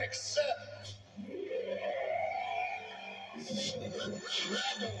 I accept.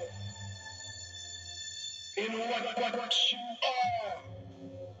 In what you are,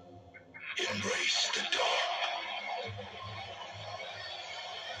 embrace the dark.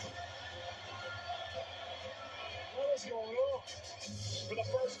 What is going on? For the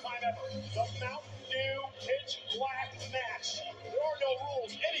first time ever, the Mountain Dew Pitch Black match. There are no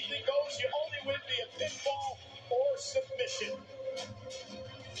rules. Anything goes. You only win via pinfall or submission.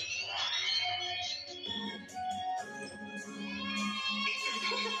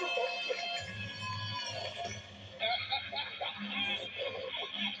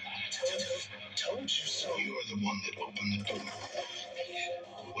 told you so. You are the one that opened the door.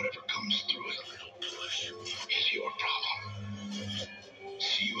 Whatever comes through it is your problem.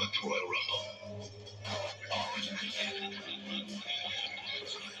 See you at the Royal Rumble.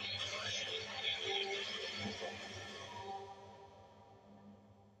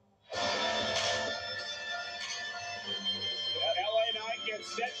 LA Knight gets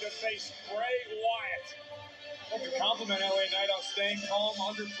set to face Bray Wyatt. I'd like to compliment LA Knight on staying calm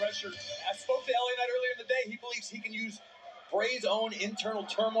under pressure. I spoke to LA Knight earlier in the day. He believes he can use Bray's own internal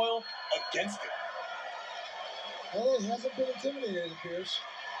turmoil against him. Well, he hasn't been intimidated, it appears.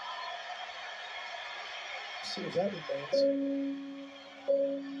 Let's see if that remains.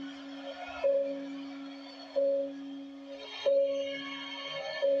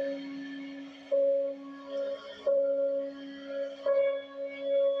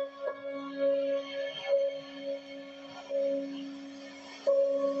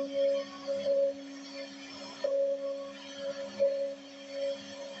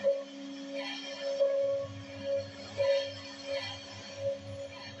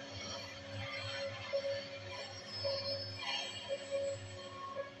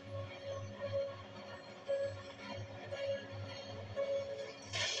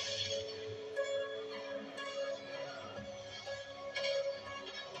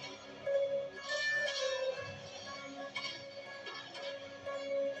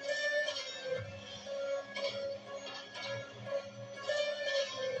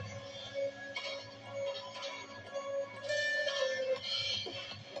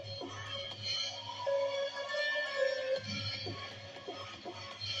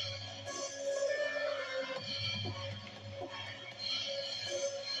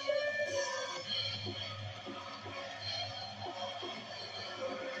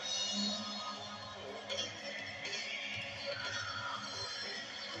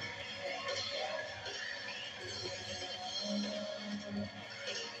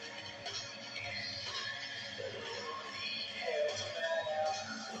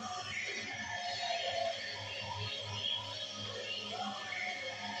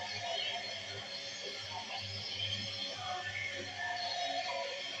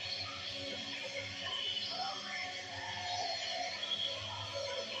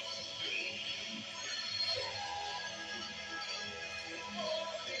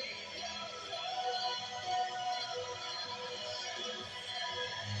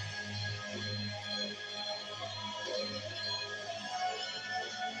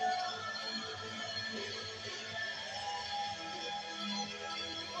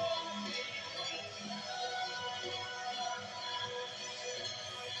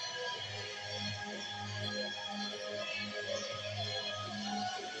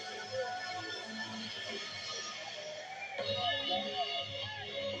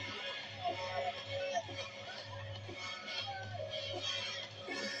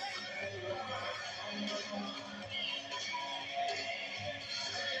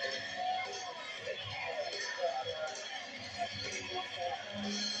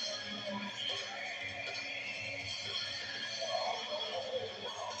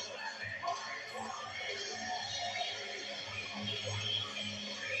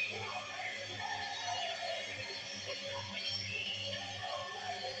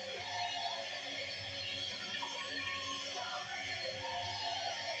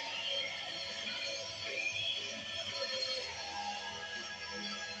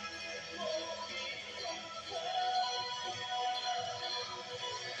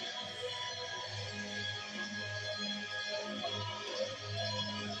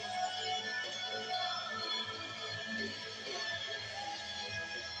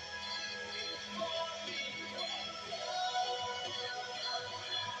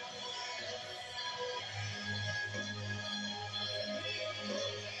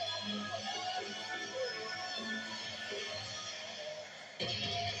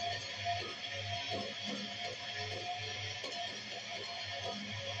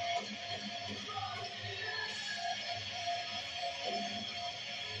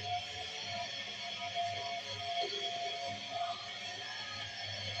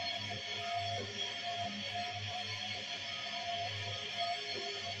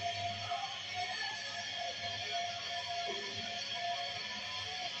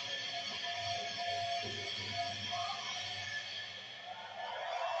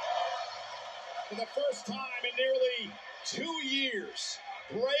 For the first time in nearly 2 years,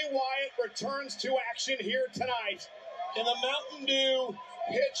 Bray Wyatt returns to action here tonight in the Mountain Dew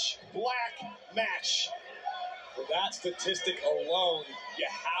Pitch Black match. For that statistic alone, you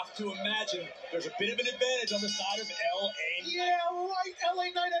have to imagine there's a bit of an advantage on the side of LA. Yeah, right.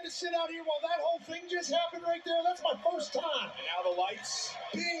 LA Knight had to sit out here while that whole thing just happened right there. That's my first time. And now the lights.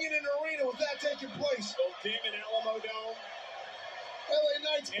 Being in an arena with that taking place. Go dim in Alamo Dome. LA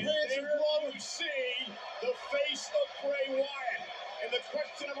Knight's And pants are there blowing. you see the face of Bray Wyatt. And the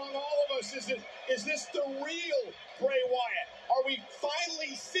question among all of us is this the real Bray Wyatt? Are we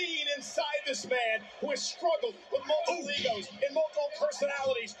finally seeing inside this man who has struggled with multiple egos and multiple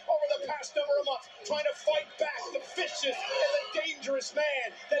personalities over the past number of months, trying to fight back the vicious and the dangerous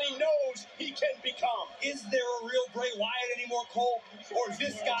man that he knows he can become? Is there a real Bray Wyatt anymore, Cole? Or is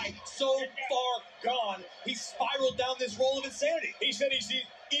this guy so far gone, he spiraled down this roll of insanity? He said he's the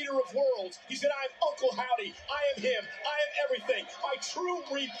eater of worlds. He said, I'm Uncle Howdy. I am him. I am everything. My true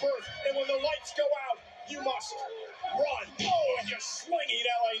rebirth. And when the lights go out, you must run. Oh, and you're slinging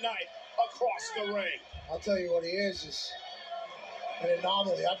LA Knight across the ring. I'll tell you what he is an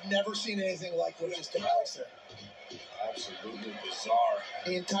anomaly. I've never seen anything like what just took place there. Absolutely bizarre.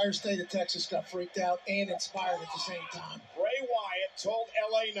 The entire state of Texas got freaked out and inspired at the same time. Bray Wyatt told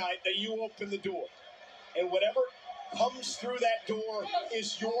LA Knight that you open the door. And whatever comes through that door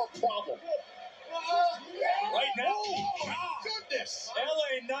is your problem. Right now, oh, goodness!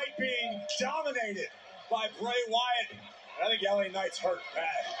 LA Knight being dominated by Bray Wyatt. I think LA Knight's hurt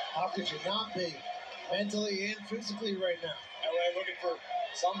bad. How could you not be? Mentally and physically right now. LA looking for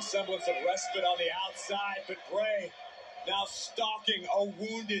some semblance of respite on the outside, but Bray now stalking a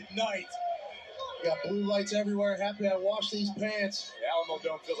wounded Knight. Got blue lights everywhere. Happy I washed these pants. The Alamo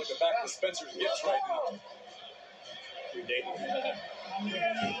Dome feels like the back of Spencer's gifts right now. You're dating.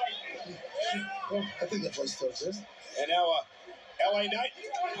 Well, I think that place still exists. And now, LA Knight.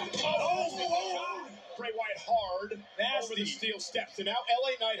 Oh, Bray Wyatt hard over the steel steps. And now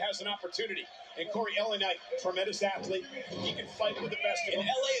LA Knight has an opportunity. And Corey, LA Knight, tremendous athlete. He can fight with the best of them. And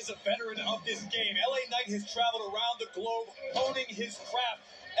LA is a veteran of this game. LA Knight has traveled around the globe, honing his craft.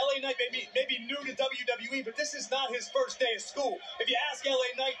 LA Knight may be new to WWE, but this is not his first day of school. If you ask LA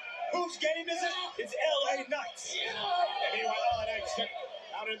Knight, whose game is it? It's LA Knight's. And meanwhile, LA Knight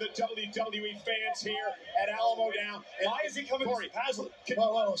out in the WWE fans here at Alamo Down. And why is he coming? Corey,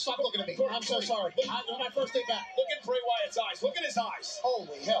 whoa, stop looking at me. I'm so sorry. This is my first day back. Look at Bray Wyatt's eyes. Look at his eyes.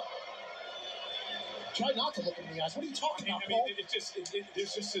 Holy hell. Try not to look at me, guys. What are you talking about, Cole?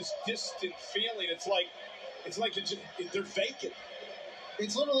 There's just this distant feeling. It's like they're vacant.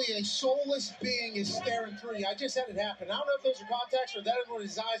 It's literally a soulless being is staring through you. I just had it happen. I don't know if those are contacts or that is what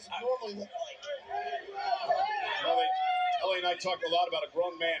his eyes normally look like. Well, LA Knight talked a lot about a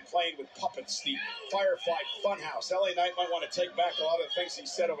grown man playing with puppets, the Firefly Funhouse. LA Knight might want to take back a lot of the things he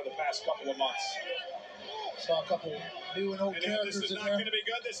said over the past couple of months. Saw a couple new and old characters in there. This is not going to be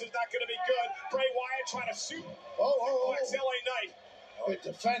good. This is not going to be good. Bray Wyatt trying to shoot. Oh. It's LA Knight. Good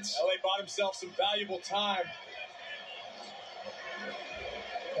defense. LA bought himself some valuable time.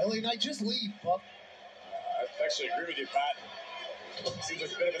 LA Knight, just leave, Pup. I actually agree with you, Pat. Seems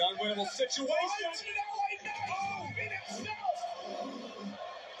like a bit of an unwinnable situation. LA Knight in himself.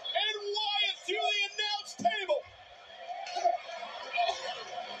 And Wyatt through the announce table.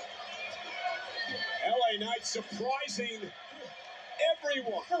 LA Knight surprising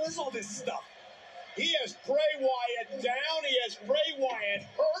everyone. What is all this stuff? He has Bray Wyatt down. He has Bray Wyatt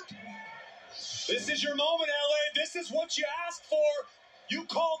hurt. This is your moment, LA. This is what you asked for. You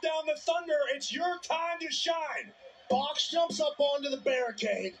called down the thunder. It's your time to shine. Box jumps up onto the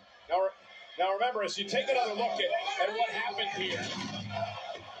barricade. Now remember, as you take another look at what happened here.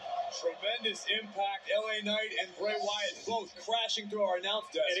 Tremendous impact. LA Knight and Bray Wyatt both crashing through our announce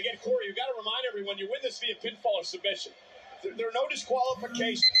desk. And again, Corey, you've got to remind everyone, you win this via pinfall or submission. There are no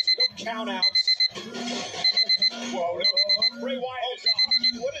disqualifications, no countouts. Whoa, Bray Wyatt is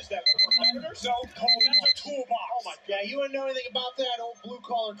what is that? One of our monitors? No, Cole, that's a toolbox. Oh my God. Yeah, you wouldn't know anything about that, old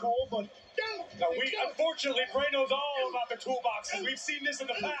blue-collar Cole, but... No, unfortunately, Bray knows all about the toolboxes. We've seen this in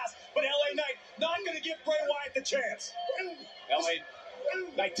the past, but LA Knight not going to give Bray Wyatt the chance. LA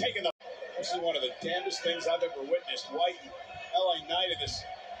Knight taking the... This is one of the damnedest things I've ever witnessed. White and LA Knight in this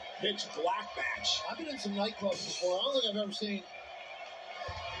pitch black match. I've been in some nightclubs before. I don't think I've ever seen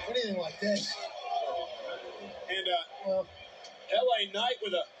anything like this. And LA Knight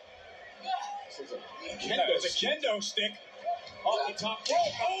with a kendo stick off the top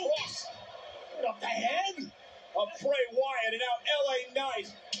rope. Oh, up the head of Bray Wyatt, and now LA Knight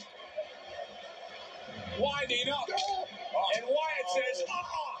winding up. And Wyatt says,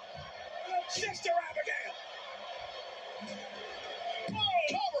 Sister Abigail.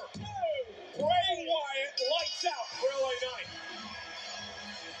 Cover. Bray Wyatt lights out for LA Knight.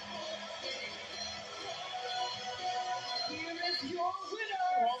 your winner,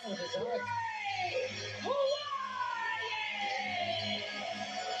 What's wrong with his eyes?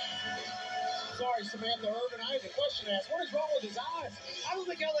 Sorry, Samantha Irvin. I have a question to ask. What is wrong with his eyes? I don't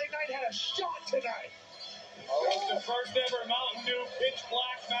think LA Knight had a shot tonight. Oh, it's the first ever Mountain Dew pitch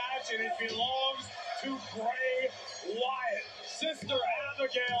black match, and it belongs to Bray Wyatt. Sister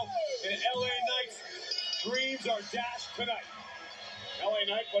Abigail and LA Knight's dreams are dashed tonight. LA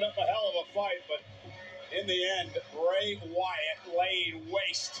Knight put up a hell of a fight, but in the end, Bray Wyatt laid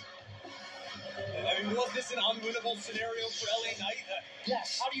waste. I mean, was this an unwinnable scenario for LA Knight?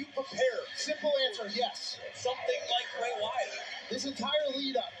 Yes. How do you prepare? Simple answer, yes. Something like Bray Wyatt. This entire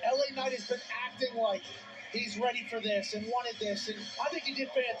lead up, LA Knight has been acting like he's ready for this and wanted this, and I think he did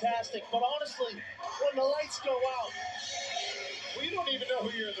fantastic. But honestly, when the lights go out, Well, you don't even know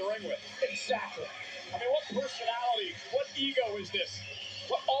who you're in the ring with. exactly. I mean, what personality, what ego is this?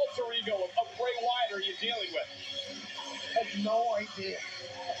 What alter ego of Bray Wyatt are you dealing with? I have no idea.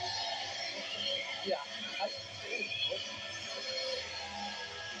 Yeah.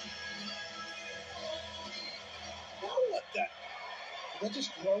 What the? They're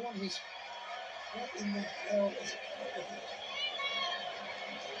just growing. He's. What in the hell is it?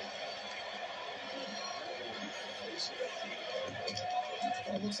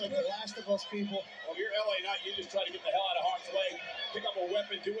 Looks like The Last of Us people. Well, you're LA Knight. You just try to get the hell out of harm's way, pick up a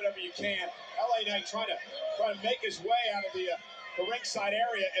weapon, do whatever you can. LA Knight trying to make his way out of the ringside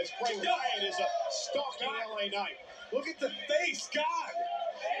area as Bray Wyatt is stalking LA Knight. Look at the face, God!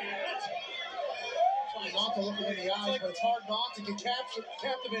 Trying not to look him in the eyes, but it's hard not to get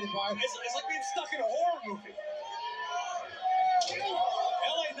captivated by it. It's like being stuck in a horror movie.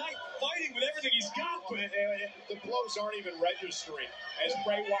 LA Knight fighting with everything he's got, but the blows aren't even registering as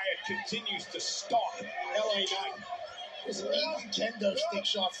Bray Wyatt continues to stalk LA Knight. Just eating kendo stick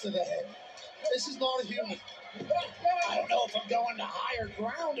shots to the head. This is not a human. I don't know if I'm going to higher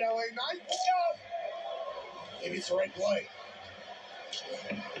ground, LA Knight. Maybe it's the right play.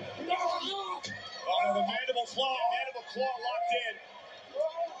 Oh, the mandible claw locked in.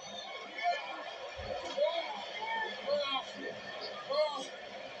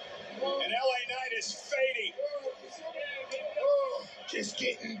 And LA Knight is fading. Just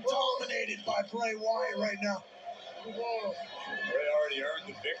getting dominated by Bray Wyatt right now. Bray already earned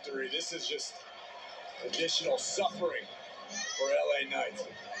the victory. This is just additional suffering for LA Knight.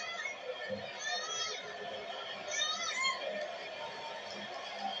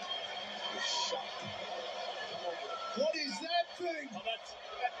 What is that thing? Oh,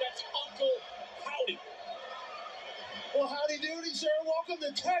 that's Uncle Howdy. Well, howdy doody, sir. Welcome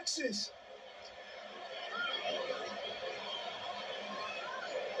to Texas.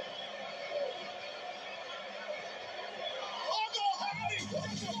 Uncle Howdy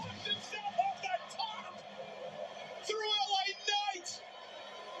launched himself off that top through LA Knight.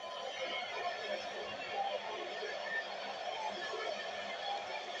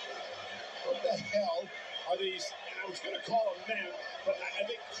 What the hell are these? I was going to call them men, but I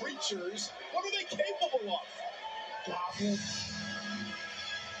think creatures. What are they capable of? Goblins.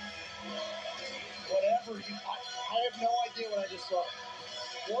 Whatever. I have no idea what I just saw.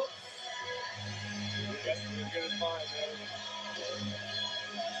 What? I guess we're going to find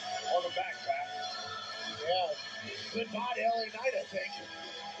on the backpack. Yeah. Goodbye to LA Knight, I think.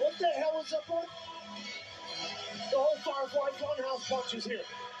 What the hell is up on? The whole Firefly Funhouse bunch is here.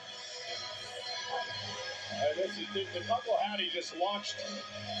 The Uncle Howdy just launched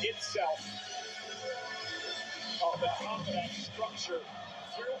itself off the top of that structure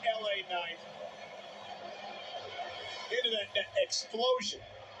through LA Knight into that explosion.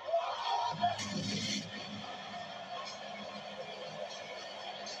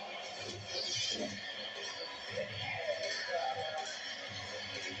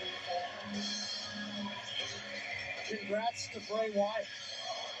 Congrats to Bray Wyatt.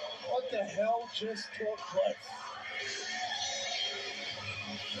 What the hell just took place?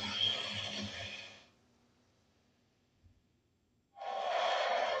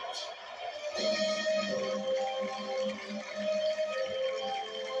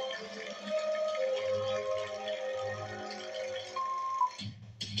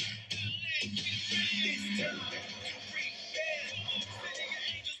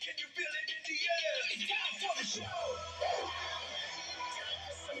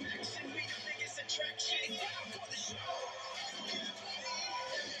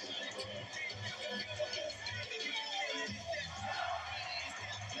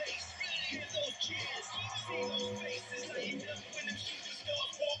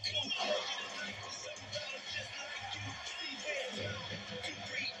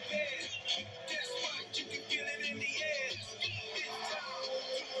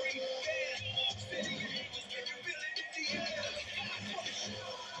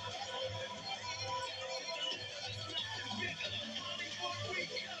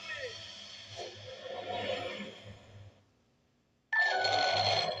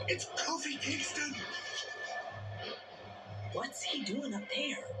 he doing up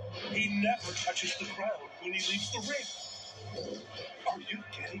there? He never touches the ground when he leaves the ring. Are you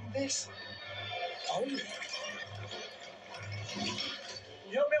getting this? Oh, yeah.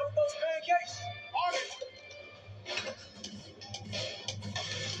 You help me out with those pancakes? On it!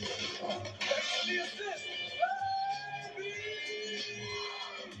 Thanks for the assist, baby!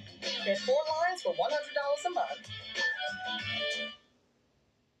 Get 4 lines for $100 a month.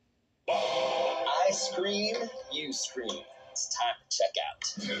 I scream, you scream. It's time to check out.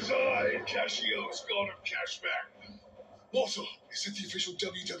 Tis I, Casio's God of Cashback. Mortal, is it the official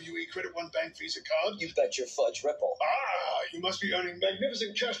WWE Credit One Bank Visa card? You bet your fudge ripple. Ah, you must be earning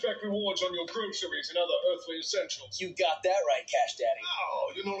magnificent cashback rewards on your groceries and other earthly essentials. You got that right, Cash Daddy.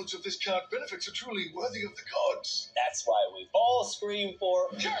 Oh, your knowledge of this card benefits are truly worthy of the gods. That's why we all scream for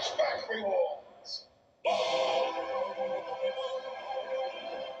Cashback rewards.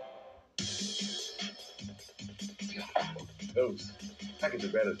 Those packets are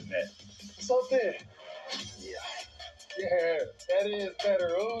better than that. What's up there? Yeah, that is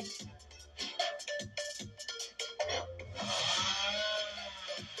better, Oops.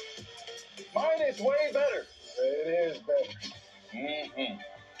 Mine is way better. It is better. Mm-hmm.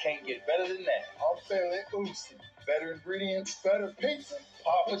 Can't get better than that. I'm feeling Oops. Better ingredients, better pizza,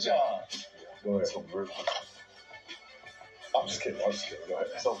 Papa John's. Go ahead. I'm just kidding. Go ahead.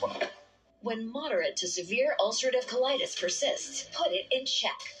 It's so funny. When moderate to severe ulcerative colitis persists, put it in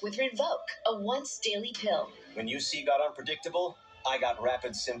check with Rinvoq, a once-daily pill. When UC got unpredictable, I got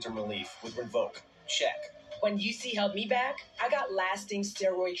rapid symptom relief with Rinvoq. Check. When UC held me back, I got lasting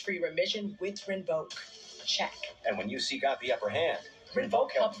steroid-free remission with Rinvoq. Check. And when UC got the upper hand,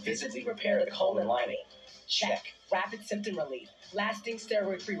 Rinvoq helped visibly repair the colon lining. Check. Rapid symptom relief, lasting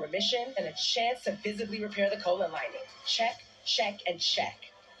steroid-free remission, and a chance to visibly repair the colon lining. Check, check, and check.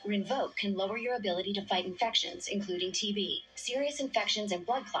 Rinvoq can lower your ability to fight infections, including TB, serious infections and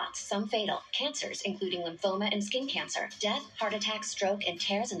blood clots, some fatal, cancers, including lymphoma and skin cancer. Death, heart attack, stroke, and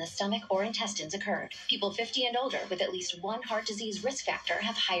tears in the stomach or intestines occurred. People 50 and older with at least one heart disease risk factor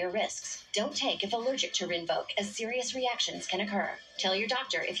have higher risks. Don't take if allergic to Rinvoq, as serious reactions can occur. Tell your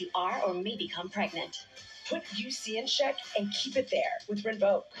doctor if you are or may become pregnant. Put UC in check and keep it there with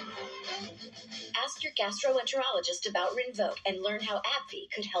Rinvoq. Ask your gastroenterologist about Rinvoq and learn how AbbVie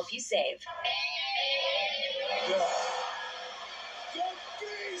could help you save. The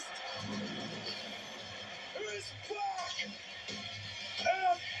Beast is back!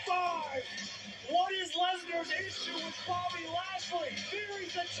 F5! What is Lesnar's issue with Bobby Lashley?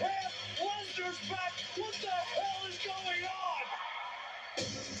 Theory's the champ! Lesnar's back! What the hell is going on? I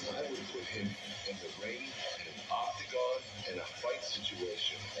would put him in the ring, in an octagon, in a fight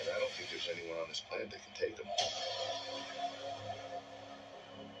situation, and I don't think there's anyone on this planet that can take him.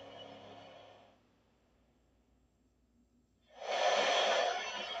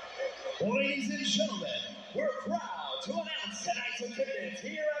 Ladies and gentlemen, we're proud to announce tonight's attendance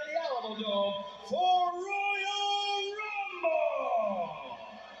here at the Alamo Dome for Royal Rumble!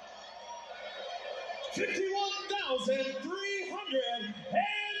 51,338!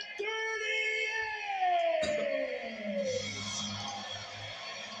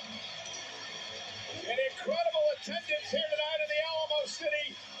 An incredible attendance here tonight in the Alamo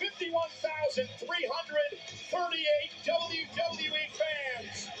City. 51,338 WWE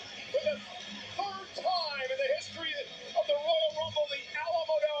fans. For the third time in the history of the Royal Rumble, the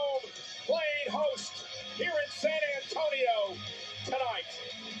Alamo Dome playing host here in San Antonio tonight.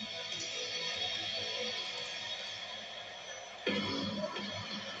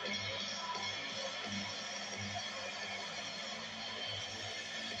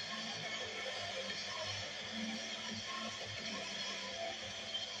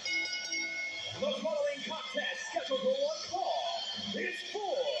 The following contest scheduled for one fall is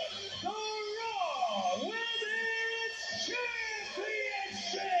for the Raw Women's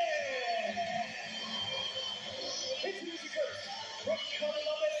Championship! Introducing first, from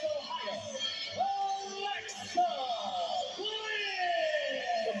Columbus, Ohio, Alexa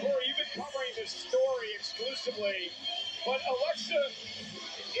Bliss! Corey, you've been covering this story exclusively, but Alexa,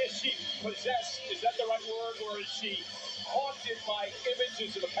 is she possessed? Is that the right word? Or is she haunted by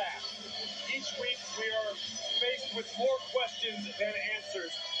images of the past? Each week we are faced with more questions than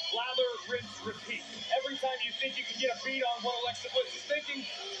answers. Lather, rinse, repeat. Every time you think you can get a beat on what Alexa Bliss is thinking,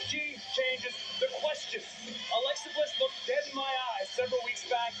 she changes the question. Alexa Bliss looked dead in my eyes several weeks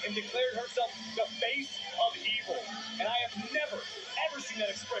back and declared herself the face of evil. And I have never, ever seen that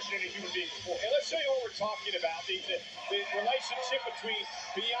expression in a human being before. And let's show you what we're talking about. The relationship between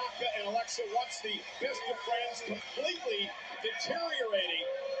Bianca and Alexa, once the best of friends, completely deteriorating.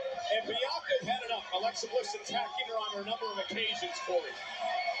 And Bianca's had enough. Alexa Bliss attacking her on a number of occasions, Corey.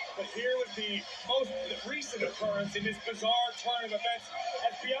 But here was the most recent occurrence in this bizarre turn of events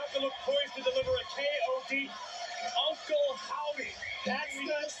as Bianca looked poised to deliver a KOD Uncle Howdy. That we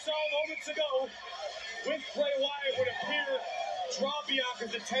just saw moments ago with Bray Wyatt would appear draw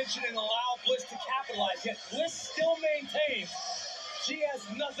Bianca's attention and allow Bliss to capitalize. Yet Bliss still maintains she has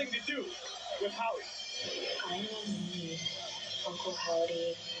nothing to do with Howdy. I don't need Uncle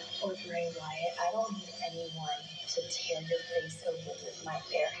Howdy or Bray Wyatt. I don't need anyone to tear your face open with my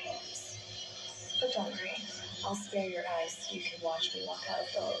bare hands. But don't worry, I'll spare your eyes so you can watch me walk out of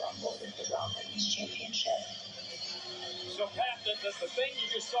the Rumble with the Raw Women's Championship. So, Pat, the thing you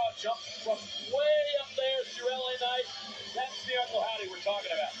just saw jump from way up there to LA Knight, that's the Uncle Howdy we're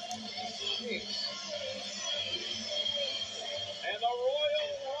talking about. And the Royal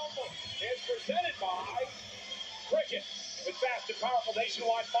Rumble is presented by Cricket. With fast and powerful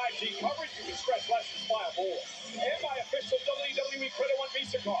nationwide 5G coverage, you can stress less and smile more. And my official WWE Credit One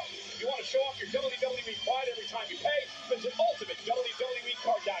Visa card. You want to show off your WWE pride every time you pay? Visit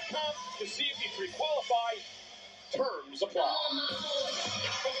ultimate.wwecard.com to see if you pre-qualify. Terms apply.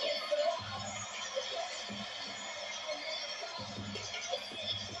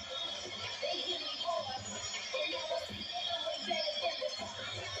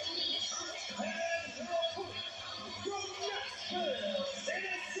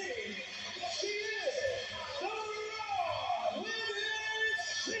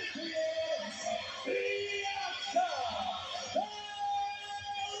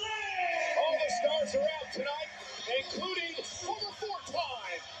 Are out tonight, including former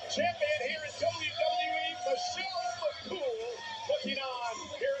four-time champion here in WWE, Michelle McCool, looking on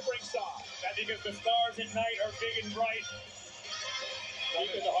here at ringside. That's because the stars at night are big and bright.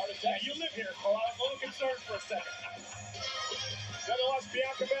 Deep in the heart attack. You live here, Cole. I was a little concerned for a second. Nonetheless,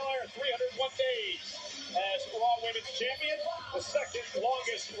 Bianca Belair, 301 days as Raw Women's Champion, the second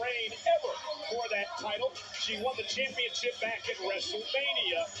longest reign ever for that title. She won the championship back at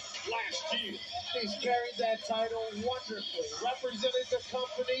WrestleMania last year. She's carried that title wonderfully, represented the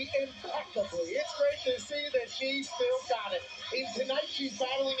company impeccably. It's great to see that she still got it. And tonight she's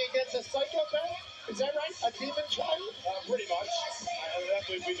battling against a psychopath. Is that right? A demon child? Pretty much. That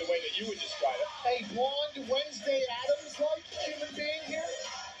would be the way that you would describe it. A blonde Wednesday Addams-like human being here?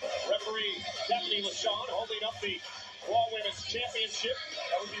 Referee Stephanie LaShawn holding up the Raw Women's Championship.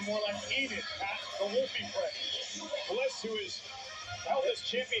 That would be more like Enid, Pat, the Wolfie friend. Bliss, who has held this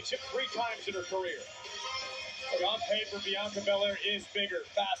championship 3 times in her career. Look, on paper, Bianca Belair is bigger,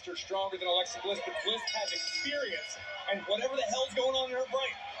 faster, stronger than Alexa Bliss, but Bliss has experience and whatever the hell's going on in her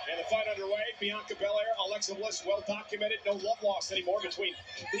brain. And the fight underway, Bianca Belair, Alexa Bliss, well documented, no love lost anymore between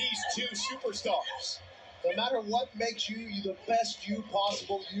these two superstars. No matter what makes you the best you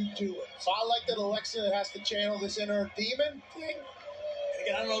possible, you do it. So I like that Alexa has to channel this inner demon thing.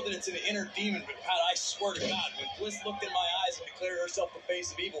 Again, I don't know that it's an inner demon, but Pat, I swear to God, when Bliss looked in my eyes and declared herself the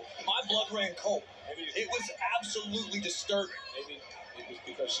face of evil, my blood ran cold. It was absolutely disturbing. Maybe it was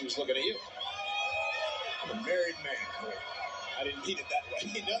because she was looking at you. I'm a married man, Cole. I didn't mean it that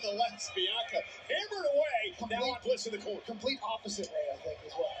way. Nonetheless, Bianca hammered away. Now on Bliss in the corner. Complete opposite way, I think,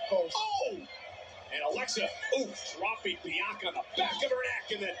 is what Cole's. Oh! And Alexa, dropping Bianca on the back of her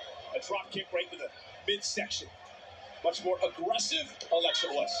neck, and then a drop kick right to the midsection. Much more aggressive, Alexa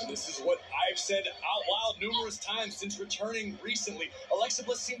Bliss. This is what I've said out loud numerous times since returning recently. Alexa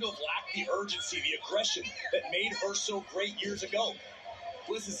Bliss seemed to have lacked the urgency, the aggression that made her so great years ago.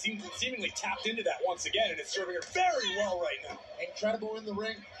 Bliss has seemingly tapped into that once again, and it's serving her very well right now. Incredible in the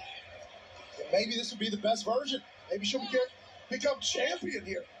ring. And maybe this would be the best version. Maybe she'll become champion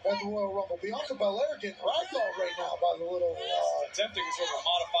here at the Royal Rumble. Bianca Belair getting ragdolled right now by the little... attempting a sort of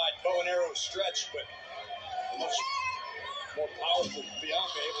modified bow and arrow stretch, but much more powerful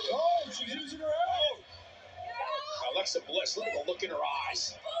Bianca able to... Oh, she's using her arrow. Alexa Bliss, look at the look in her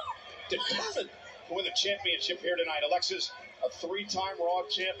eyes. Determined to win the championship here tonight. Alexa's a 3-time Raw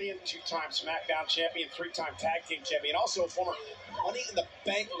champion, 2-time SmackDown champion, 3-time Tag Team champion, also a former Money in the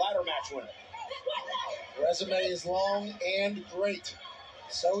Bank ladder match winner. Resume is long and great.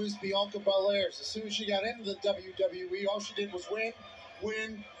 So is Bianca Belair's. As soon as she got into the WWE, all she did was win,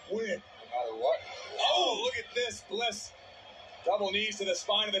 win, win. No matter what. Oh, look at this, Bliss. Double knees to the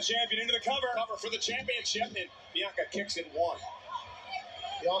spine of the champion into the cover. Cover for the championship, and Bianca kicks in 1.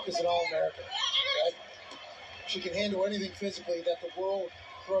 Bianca's an All-American. Right? She can handle anything physically that the world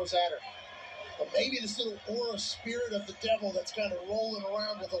throws at her. But maybe this little aura spirit of the devil that's kind of rolling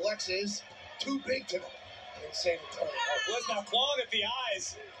around with Alexa is too big to them. Insane return. Bliss now clawing at the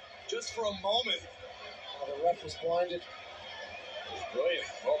eyes just for a moment. The ref was blinded. Brilliant.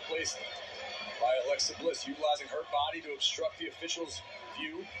 Well placed by Alexa Bliss, utilizing her body to obstruct the official's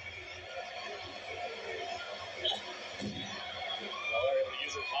view. Belair able to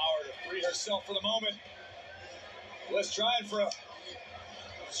use her power to free herself for the moment. Bliss trying for a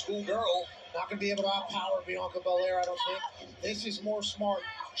schoolgirl. Not going to be able to outpower Bianca Belair, I don't think. This is more smart.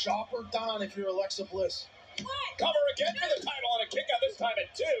 Chop her down if you're Alexa Bliss. Cover again for the title on a kick out, this time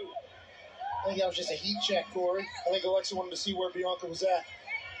at 2. I think that was just a heat check, Corey. I think Alexa wanted to see where Bianca was at.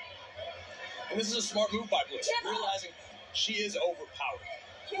 And this is a smart move by Bliss, realizing she is overpowered.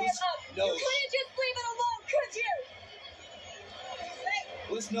 Bliss You knows, couldn't just leave it alone, could you?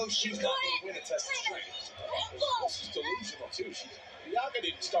 Bliss knows she's not going to win a test of strength. Bliss is delusional, too. Bianca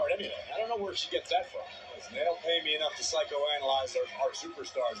didn't start anything. I don't know where she gets that from. Listen, they don't pay me enough to psychoanalyze our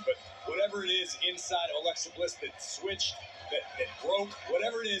superstars, but whatever it is inside of Alexa Bliss that switched, that broke,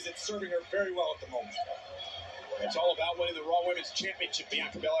 whatever it is, it's serving her very well at the moment. It's all about winning the Raw Women's Championship.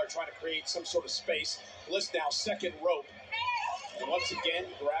 Bianca Belair trying to create some sort of space. Bliss now second rope. And once again,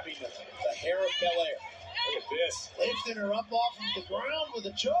 grabbing the hair of Belair. Look at this. Lifting her up off of the ground with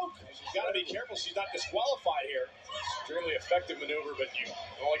a choke. She's got to be careful she's not disqualified here. Extremely effective maneuver, but you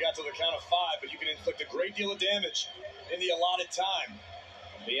only got to the count of 5, but you can inflict a great deal of damage in the allotted time.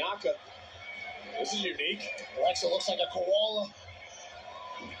 Bianca, this is unique. Alexa looks like a koala.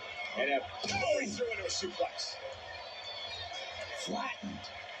 And a through into a suplex. Flattened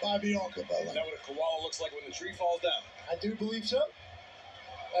by Bianca Belair. Is that what a koala looks like when the tree falls down? I do believe so.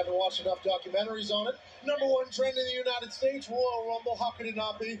 I haven't watched enough documentaries on it. Number 1 trend in the United States, Royal Rumble. How could it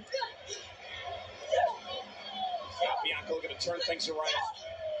not be? Now Bianca looking to turn things around.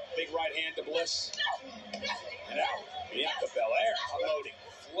 Big right hand to Bliss. And out. Bianca Belair unloading,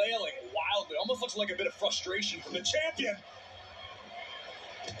 flailing wildly. Almost looks like a bit of frustration from the champion.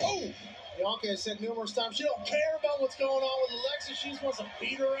 Oh! Bianca has said numerous times she don't care about what's going on with Alexa. She just wants to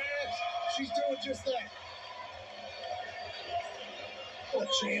beat her ass. She's doing just that. What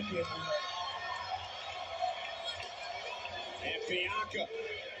a champion. And Bianca.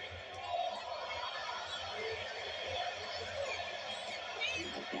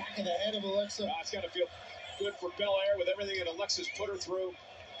 Back of the head of Alexa. It's got to feel good for Belair with everything that Alexa's put her through.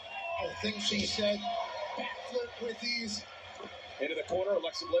 The things she said. Backflip with ease. Into the corner,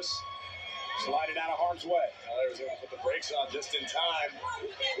 Alexa Bliss sliding out of harm's way. Belair was able to put the brakes on just in time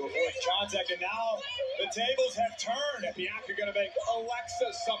to avoid contact, and now the tables have turned. And Bianca going to make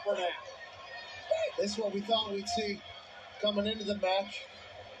Alexa suffer now. This is what we thought we'd see coming into the match.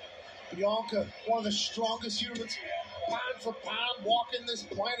 Bianca, one of the strongest humans, pound for pound, walking this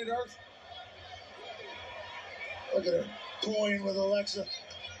planet Earth. Look at her toying with Alexa.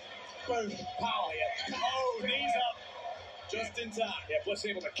 Boom, pow. Oh, knees up. Just in time. Yeah, Bliss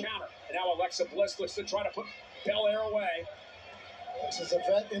able to counter. And now Alexa Bliss looks to try to put Belair away. Alexa's a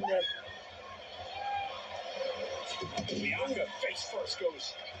vet in there. Bianca face first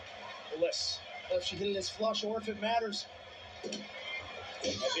goes Bliss. If she hit it as flush or if it matters. As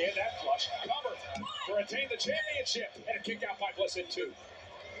he hit that flush, cover to retain the championship. And a kick out by Bliss at 2.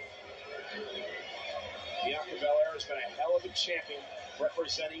 Bianca Belair has been a hell of a champion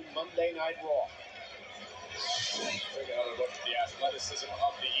representing Monday Night Raw. Take another look at the athleticism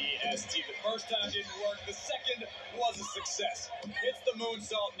of the EST. The first time didn't work. The second was a success. Hits the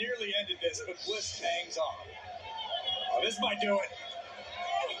moonsault, nearly ended this, but Bliss hangs on. Oh, this might do it.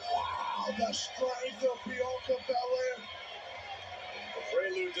 Wow, the strength of Bianca Belair. The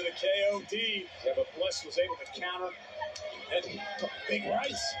prelude to the KOD. Yeah, but Bliss was able to counter. And big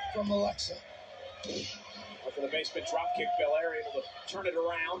rights from Alexa. After the basement dropkick, Belair able to turn it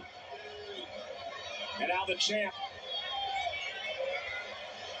around. And now the champ.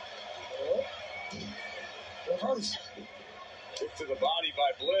 Reverse. Kick to the body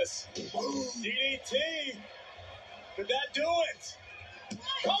by Bliss. DDT. Did that do it?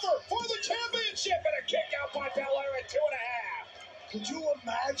 Cover for the championship and a kick out by Belair at 2.5. Could you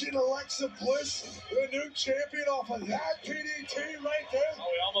imagine Alexa Bliss, the new champion, off of that DDT right there? Oh,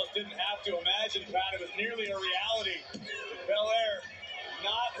 we almost didn't have to imagine, Pat. It was nearly a reality. Belair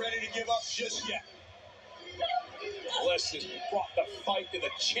not ready to give up just yet. Bliss has brought the fight to the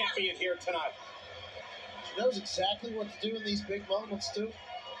champion here tonight. She knows exactly what to do in these big moments, too.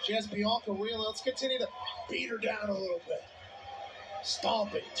 She has Bianca reeling. Let's continue to beat her down a little bit.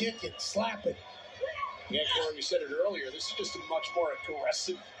 Stomp it, kick it, slap it. Yeah, Corey, we said it earlier. This is just a much more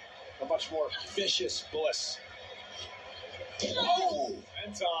aggressive, a much more vicious Bliss. Oh!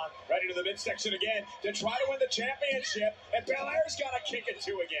 Anton ready to the midsection again to try to win the championship, and Belair's got to kick it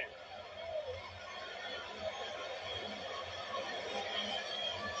 2 again.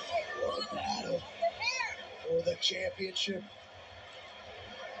 What a battle for the championship.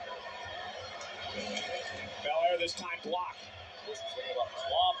 Belair this time blocked. This is a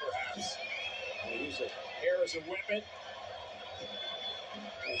claw, perhaps. They use her hair as a weapon.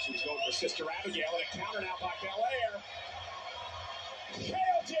 And she's going for Sister Abigail, and a counter now by Belair.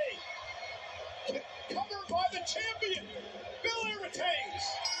 KOD! Covered by the champion! Belair retains!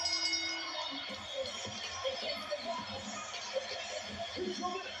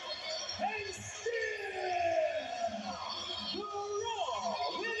 And still, the Raw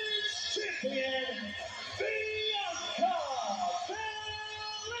Women's Champion, Bianca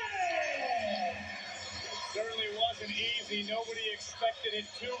Belair! Certainly wasn't easy. Nobody expected it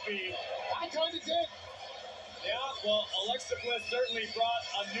to be. I kind of did. Yeah, well, Alexa Bliss certainly brought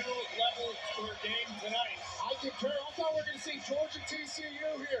a new level to her game tonight. I concur. I thought we were going to see Georgia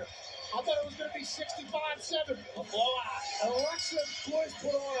TCU here. I thought it was going to be 65-7. A blowout. Alexa Bliss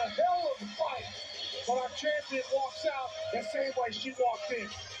put on a hell of a fight. But our champion walks out the same way she walked in.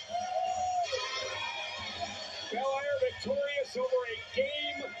 Belair victorious over a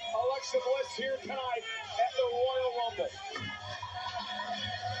game. Alexa Bliss here tonight at the Royal Rumble.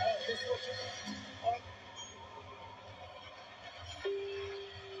 This is what you...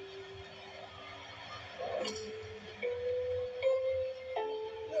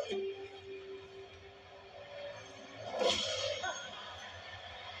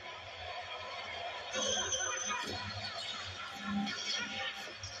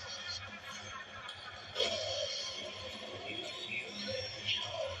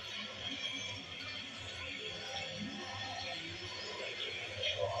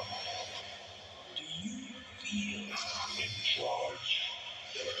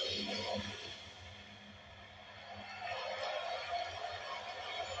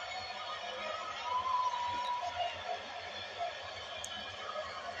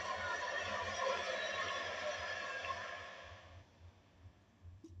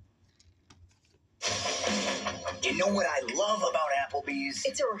 You know what I love about Applebee's?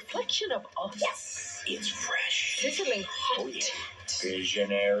 It's a reflection of us. Yes. It's fresh. Sizzling hot. Oh, yeah.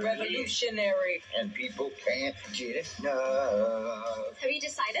 Visionary. Revolutionary. And people can't get enough. Have you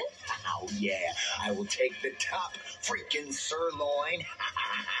decided? Oh, yeah. I will take the top freaking sirloin.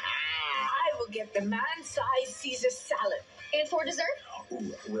 I will get the man-sized Caesar salad. And for dessert?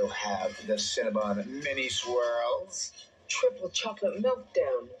 Ooh, we'll have the Cinnabon mini swirls. Triple chocolate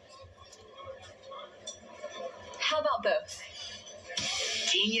meltdown. How about those?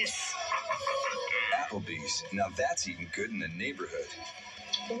 Genius. Applebee's. Now that's eating good in the neighborhood.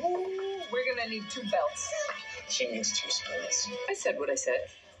 Ooh, we're gonna need 2 belts. She needs 2 spoons. I said what I said.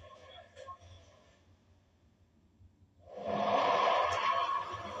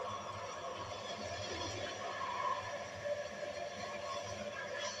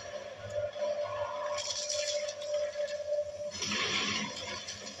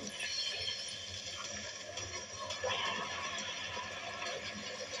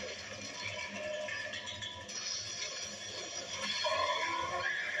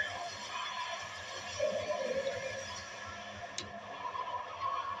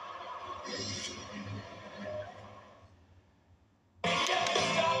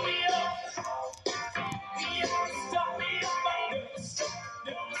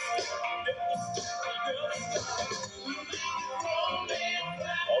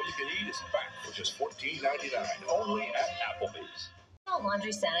 Only at Applebee's.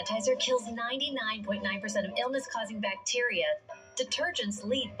 Laundry sanitizer kills 99.9% of illness-causing bacteria detergents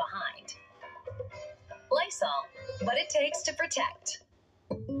leave behind. Lysol, what it takes to protect.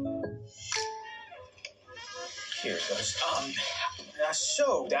 Here it goes.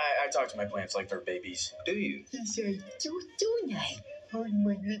 So I talk to my plants like they're babies. Do you? Yes, I do I? Oh,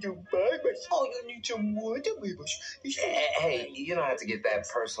 my little babies. Oh, you need some water, babies. Hey, you don't have to get that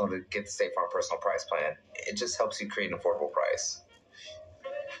personal to get the State Farm Personal Price Plan. It just helps you create an affordable price.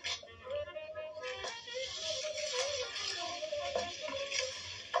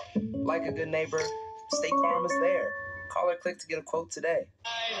 Like a good neighbor, State Farm is there. Call or click to get a quote today.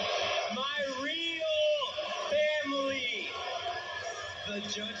 My real family. The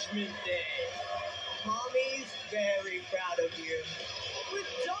Judgment Day. Mommy's very proud of you. With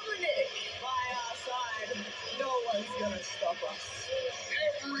Dominic by our side, no one's gonna stop us.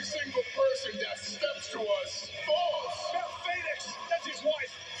 Every single person that steps to us falls. Beth Phoenix, that's his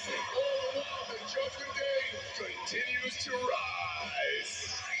wife. All along the Judgment Day continues to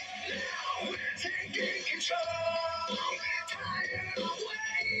rise. We're taking control. Tired of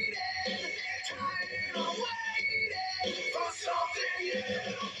waiting. Tired of waiting for something new.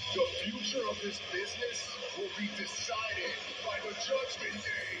 The future of this business will be decided by the Judgment Day.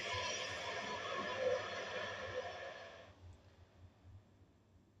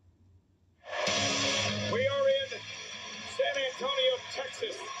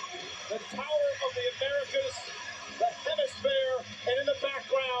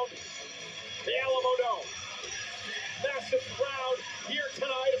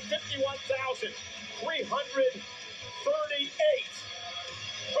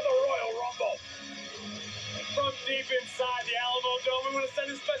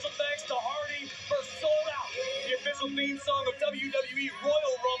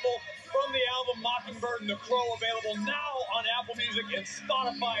 Crow available now on Apple Music and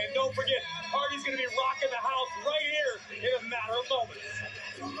Spotify. And don't forget, Hardy's going to be rocking the house right here in a matter of moments.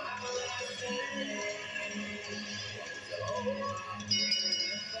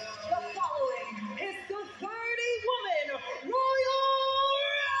 The following is the 30-woman Royal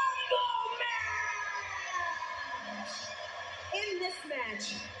Rumble match! In this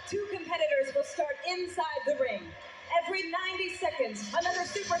match, two competitors will start inside the ring. Every 90 seconds, another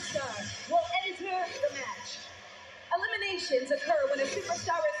superstar will enter the match. Eliminations occur when a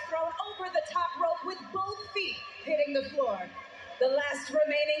superstar is thrown over the top rope with both feet hitting the floor. The last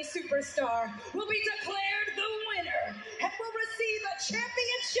remaining superstar will be declared the winner and will receive a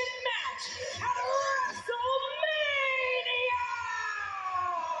championship match at WrestleMania!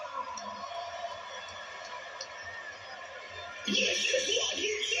 This is what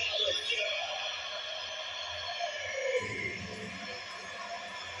you challenge!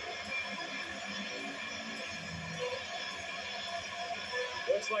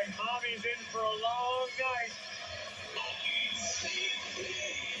 Looks like Mommy's in for a long night.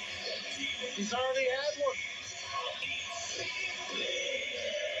 He's already had one.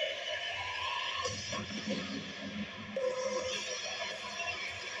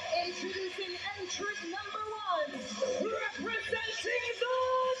 Introducing entrant number 1, representing the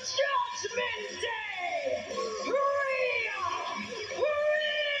Judgment Day, Rhea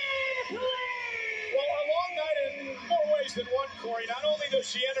Ripley! Well, a long night in more ways than one, Corey. Not only does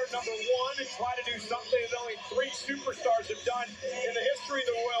she enter number 1 and try to do something that only 3 superstars have done in the history of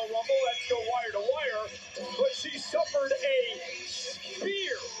the Royal Rumble, let's go wire to wire, but she suffered a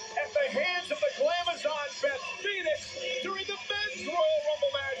spear at the hands of the Glamazon Beth Phoenix during the men's Royal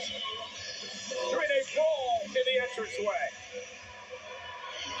Rumble match during a brawl in the entranceway.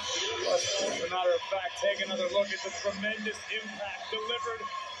 Let's, as a matter of fact, take another look at the tremendous impact delivered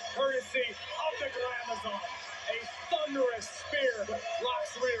courtesy of the Glamazon. A thunderous spear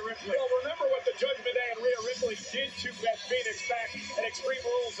rocks Rhea Ripley. Well, remember what the Judgment Day and Rhea Ripley did to Beth Phoenix back at Extreme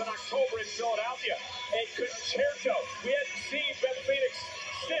Rules in October in Philadelphia. A concerto. We hadn't seen Beth Phoenix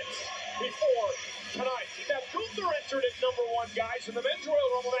since before tonight. Now, Gunther entered at number 1, guys, in the men's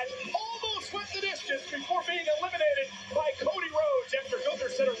Royal Rumble match. Almost went the distance before being eliminated by Cody Rhodes after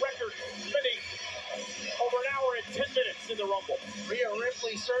Gunther set a record spending over an hour and 10 minutes in the Rumble. Rhea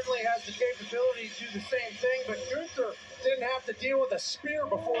Ripley certainly has the capability to do the same thing, but Gunther didn't have to deal with a spear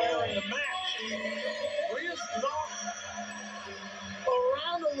before entering the match. Rhea's knocked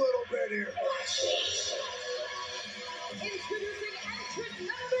around a little bit here. Introducing entrant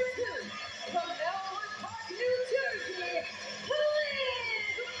number 2, from Elmwood Park, New Jersey,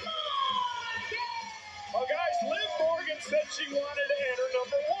 Liv Morgan! Well, guys, Liv Morgan said she wanted to enter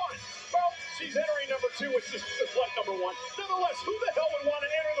number 1. Well, she's entering number 2, which is what number 1. Nonetheless, who the hell would want to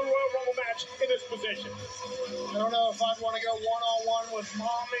enter the Royal Rumble match in this position? I don't know if I'd want to go one-on-one with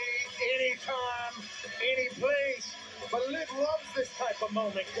Mommy anytime, any place, but Liv loves this type of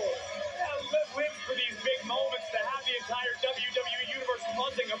moment, Corey. Yeah, Liv lives for these big moments to have the entire WWE Universe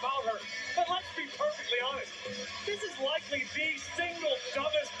buzzing about her. But let's be perfectly honest, this is likely the single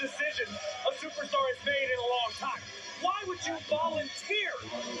dumbest decision a superstar has made in a long time. Why would you volunteer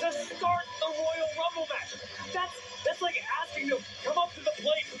to start the Royal Rumble match? That's like asking to come up to the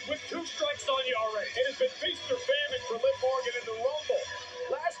plate with 2 strikes on you already. It has been feast or famine for Liv Morgan in the Rumble.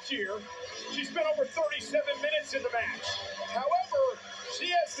 Last year, she spent over 37 minutes in the match. However,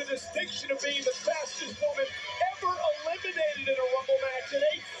 she has the distinction of being the fastest woman ever eliminated in a Rumble match at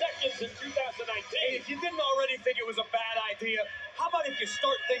 8 seconds in 2019. Hey, if you didn't already think it was a bad idea, how about if you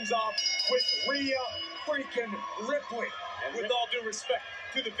start things off with Rhea freaking Ripley? And with all due respect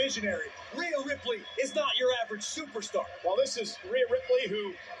to the visionary, Rhea Ripley is not your average superstar. Well, this is Rhea Ripley,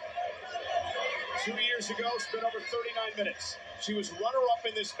 who 2 years ago spent over 39 minutes. She was runner-up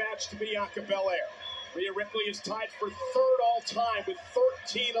in this match to Bianca Belair. Rhea Ripley is tied for 3rd all-time with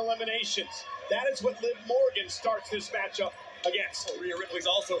 13 eliminations. That is what Liv Morgan starts this matchup against. Rhea Ripley's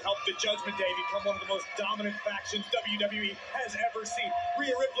also helped the Judgment Day become one of the most dominant factions WWE has ever seen.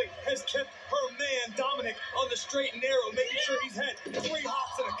 Rhea Ripley has kept her man Dominic on the straight and narrow, making sure he's had 3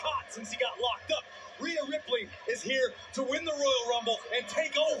 hops and a cot since he got locked up. Rhea Ripley is here to win the Royal Rumble and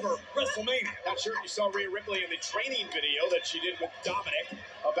take over WrestleMania. Not sure if you saw Rhea Ripley in the training video that she did with Dominic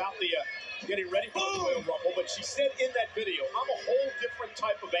about the getting ready for the Royal Rumble, but she said in that video, I'm a whole different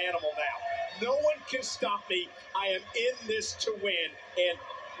type of animal now. No one can stop me. I am in this to win and,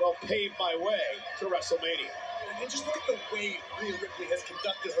 well, pave my way to WrestleMania. And just look at the way Rhea Ripley has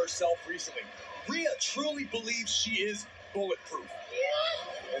conducted herself recently. Rhea truly believes she is bulletproof.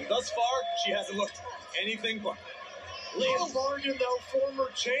 And thus far, she hasn't looked anything but. Liv Morgan, though,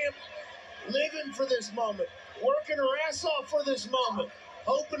 former champ, living for this moment, working her ass off for this moment,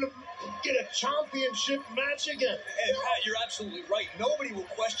 hoping to get a championship match again. And Pat, you're absolutely right. Nobody will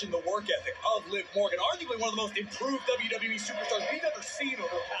question the work ethic of Liv Morgan, arguably one of the most improved WWE superstars we've ever seen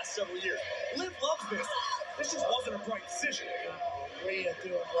over the past several years. Liv loves this. This just wasn't a bright decision. Rhea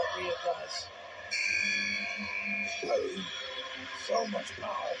doing what Rhea does. So much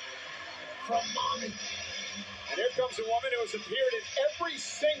power from Mommy. And here comes a woman who has appeared in every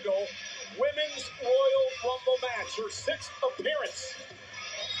single Women's Royal Rumble match, her 6th appearance.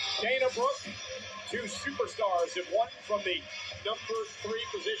 Dana Brooke, 2 superstars have won from the number 3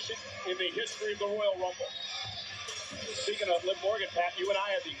 position in the history of the Royal Rumble. Speaking of Liv Morgan, Pat, you and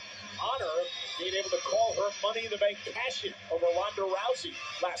I had the honor of being able to call her Money in the Bank cash-in over Ronda Rousey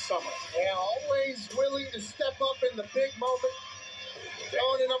last summer. Yeah, always willing to step up in the big moment.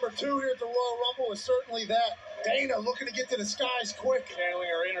 Going to number 2 here at the Royal Rumble is certainly that. Dana looking to get to the skies quick. Channeling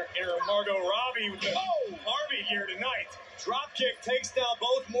her inner Margot Robbie with the Harvey here tonight. Dropkick takes down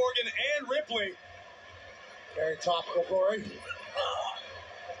both Morgan and Ripley. Very topical, Corey.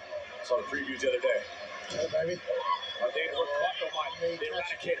 Saw the previews the other day. Yeah, baby. Dana Brooke caught the line. They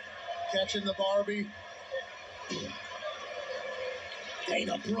eradicated. Catching the Barbie.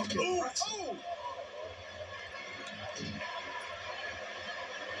 Dana Brooke. Ooh.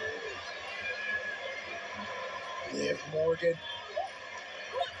 Liv Morgan.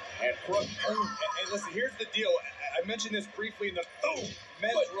 And Brooke. And listen, here's the deal. I mentioned this briefly in the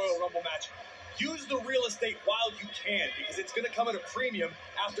men's Royal Rumble match. Use the real estate while you can, because it's going to come at a premium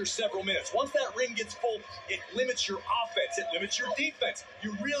after several minutes. Once that ring gets full, it limits your offense. It limits your defense.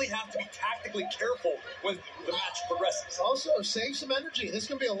 You really have to be tactically careful when the match progresses. Also, save some energy. This is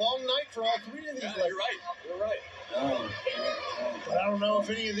going to be a long night for all 3 of these. Yeah, you're right. You're right. But I don't know if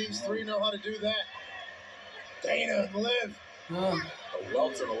any of these 3 know how to do that. Dana and Liv. A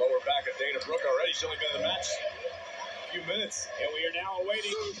welt in the lower back of Dana Brooke already. She's only been in the match a few minutes. And we are now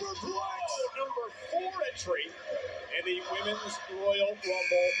awaiting number 4 entry in the Women's Royal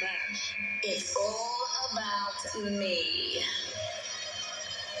Rumble match. It's all about me.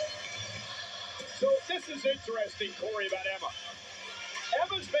 So this is interesting, Corey, about Emma.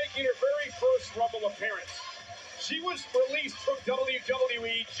 Emma's making her very first Rumble appearance. She was released from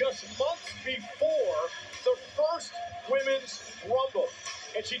WWE just months before the first Women's Rumble.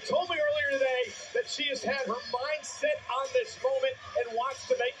 And she told me earlier today that she has had her mind set on this moment and wants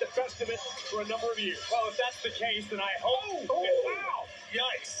to make the best of it for a number of years. Well, if that's the case, then I hope. Wow!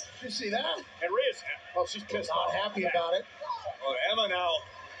 Yikes! Did you see that? And Rhea's, well, she's pissed off. Not happy about it. Well, Emma now.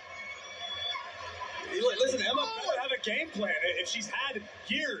 Listen, Emma better have a game plan. If she's had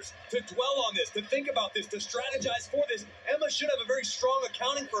years to dwell on this, to think about this, to strategize for this, Emma should have a very strong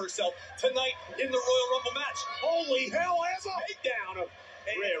accounting for herself tonight in the Royal Rumble match. Holy hell, Emma! Takedown of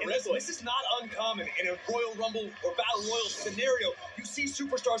Ripley. This is not uncommon in a Royal Rumble or Battle Royal scenario. You see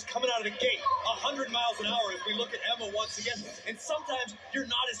superstars coming out of the gate 100 miles an hour as we look at Emma once again. And sometimes you're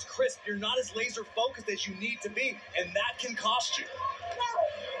not as crisp, you're not as laser focused as you need to be, and that can cost you.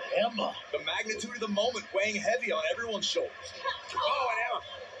 Emma. The magnitude of the moment weighing heavy on everyone's shoulders. Oh, and Emma.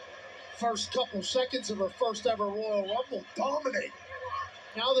 First couple seconds of her first ever Royal Rumble, dominating.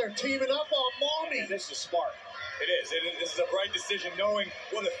 Now they're teaming up on Mommy. And this is smart. It is. This is a bright decision, knowing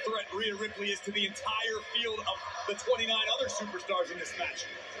what a threat Rhea Ripley is to the entire field of the 29 other superstars in this match.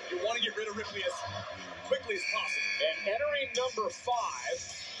 You want to get rid of Ripley as quickly as possible. And entering number 5.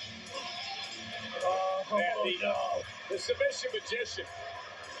 The submission magician.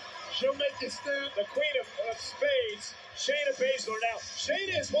 She'll make you snap. The Queen of Spades, Shayna Baszler. Now,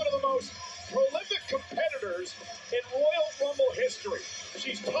 Shayna is one of the most prolific competitors in Royal Rumble history.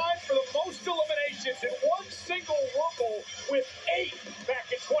 She's tied for the most eliminations in one single Rumble with 8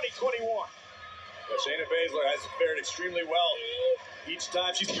 back in 2021. Well, Shayna Baszler has fared extremely well each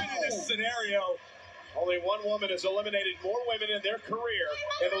time she's been in this scenario. Only one woman has eliminated more women in their career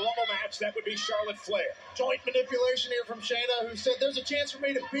in a Rumble match. That would be Charlotte Flair. Joint manipulation here from Shayna, who said there's a chance for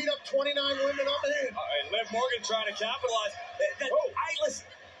me to beat up 29 women. I'm in. And Liv Morgan trying to capitalize. Listen,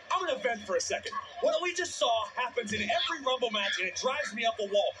 I'm going to vent for a second. What we just saw happens in every Rumble match, and it drives me up a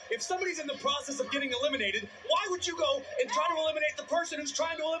wall. If somebody's in the process of getting eliminated, why would you go and try to eliminate the person who's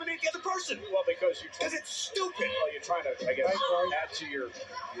trying to eliminate the other person? Well, because it's stupid. Well, you're trying to, I guess, add to your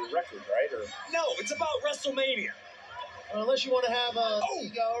record, right? Or no, it's about WrestleMania. Unless you want to have a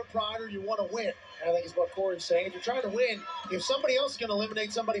ego or pride, or you want to win. I think is what Corey's saying. If you're trying to win, if somebody else is going to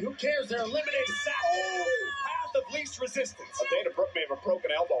eliminate somebody, who cares? They're eliminated. Path of least resistance. Dana Brooke may have a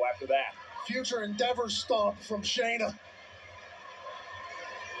broken elbow after that. Future Endeavor stomp from Shayna.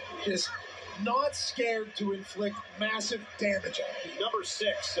 Just not scared to inflict massive damage on him. Number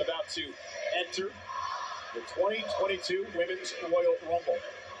 6 about to enter the 2022 Women's Royal Rumble.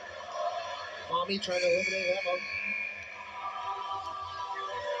 Mommy trying to eliminate Emma.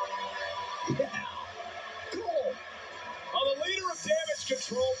 Cool. The leader of Damage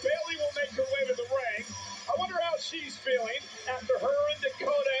Control, Bayley, will make her way to the ring. I wonder how she's feeling after her and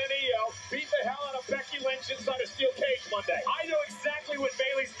Dakota and Io beat the hell out of Becky Lynch inside a steel cage Monday. I know exactly what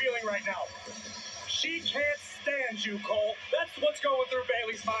Bayley's feeling right now. She can't stand you, Cole. That's what's going through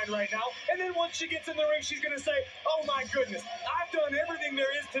Bayley's mind right now. And then once she gets in the ring, she's going to say, oh my goodness, I've done everything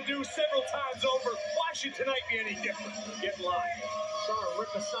there is to do several times over. Why should tonight be any different? Get in line. Saw her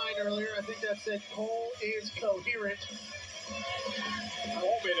rip a sign earlier. I think that said Cole is coherent. I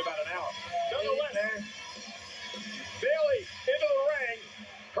won't be in about an hour. Nonetheless, Bayley into the ring.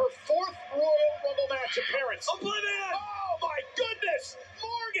 Her 4th Royal Rumble match appearance. Oblivion! Oh my goodness!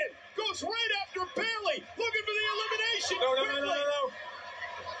 Morgan goes right after Bayley, looking for the elimination. No.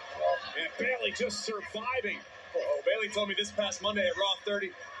 And Bayley just surviving. Bayley told me this past Monday at Raw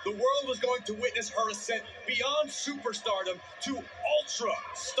 30, the world was going to witness her ascent beyond superstardom to ultra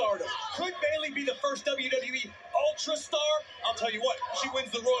stardom. Could Bayley be the first WWE ultra star? I'll tell you what, she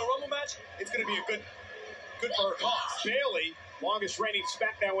wins the Royal Rumble match, it's going to be a good for her cause. Bayley, longest reigning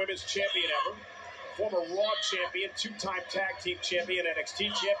SmackDown Women's Champion ever. Former Raw Champion, 2-time Tag Team Champion,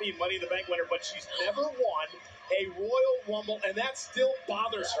 NXT Champion, Money in the Bank winner, but she's never won a Royal Rumble, and that still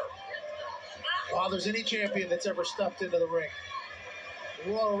bothers her. Bothers any champion that's ever stepped into the ring.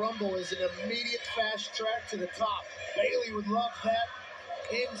 The Royal Rumble is an immediate fast track to the top. Bayley would love that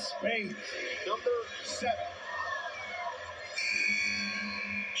in spades. Number 7.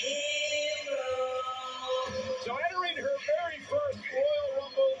 So entering her very first Royal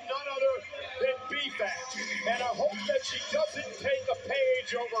Rumble, none other than B-Fab. And I hope that she doesn't take a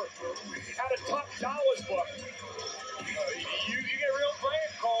page over out of Top Dollar's book. You get real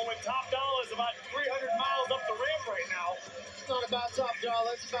brave, Cole, when Top Dollar is about 300 miles up the ramp right now. It's not about Top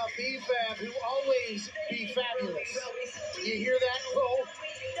Dollar, it's about B-Fab, who always be fabulous. You hear that, Cole?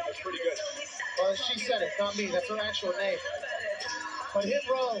 That's pretty good. Well, she said it, not me. That's her actual name. But Hit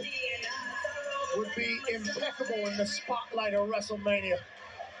Row would be impeccable in the spotlight of WrestleMania.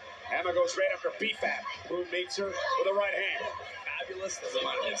 Emma goes right after B-Fab. Boone meets her with a right hand. Fabulous. That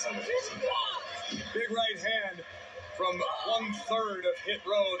reminded me of something. Big right hand from 1/3 of Hit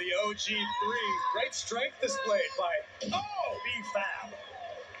Row, the OG3. Great strength displayed by B-Fab.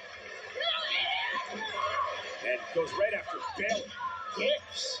 And goes right after Bayley.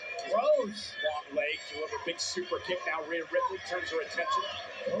 Kicks. Throws. Long leg, deliver big super kick. Now Rhea Ripley turns her attention.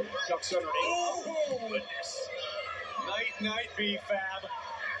 Ducks underneath. Oh, goodness. Night, B-Fab.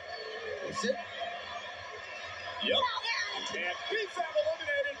 Is it? Yep. And B-Fab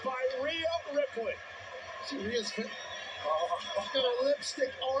eliminated by Rhea Ripley. See, Rhea's fit. She's got a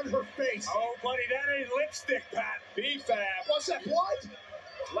lipstick on her face. Oh, buddy, that ain't lipstick, Pat. B-Fab. What's that, blood?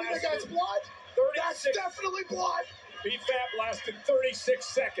 You think that's blood? That's definitely blood. B-Fab lasted 36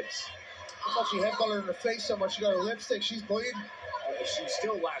 seconds. I thought she headbutted her in the face so much she got her lipstick. She's bleeding. She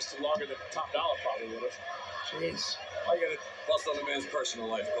still lasted longer than Top Dollar probably would have. Jeez. I got to bust on the man's personal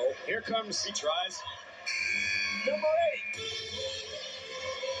life, Cole. Here comes... He tries. Number 8.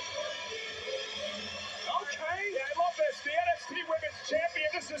 Okay. Yeah, I love this. The NXT Women's Champion.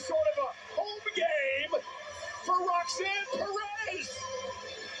 This is sort of a home game for Roxanne Perez.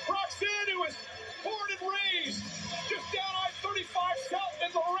 Roxanne, who was born and raised just down I-35 South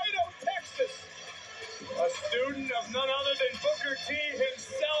in Laredo, Texas. A student of none other than Booker T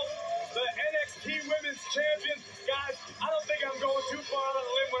himself, the NXT Women's Champion. Guys, I don't think I'm going too far on a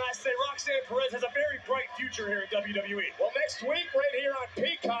limb when I say Roxanne Perez has a very bright future here in WWE. Well, next week, right here on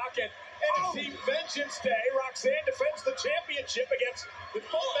Peacock at NXT Vengeance Day, Roxanne defends the championship against the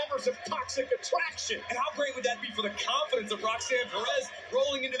full members of Toxic Attraction. And how great would that be for the confidence of Roxanne Perez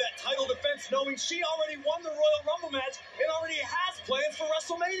rolling into that title defense knowing she already won the Royal Rumble match and already has plans for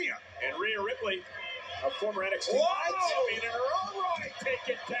WrestleMania? And Rhea Ripley, a former NXT champion in her own right, take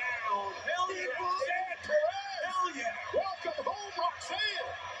it down. Hell yeah. Roxanne Perez. Hell yeah. Welcome home, Roxanne.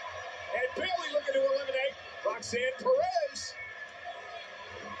 And Bayley looking to eliminate Roxanne Perez.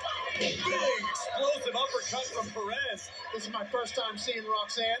 Big explosive uppercut from Perez. This is my first time seeing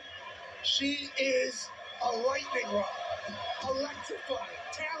Roxanne. She is a lightning rod. Electrifying,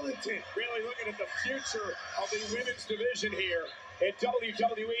 talented. Really looking at the future of the women's division here in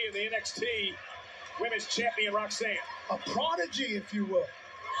WWE and the NXT Women's Champion Roxanne. A prodigy, if you will.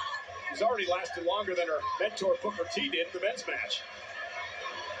 She's already lasted longer than her mentor Booker T did in the men's match.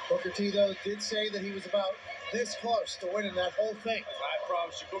 Booker T, though, did say that he was about this close to winning that whole thing. I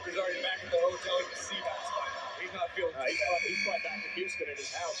promise you, Booker's already back at the hotel in the Seabass by now. He's not feeling too bad. He's probably back in Houston at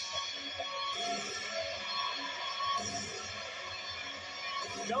his house.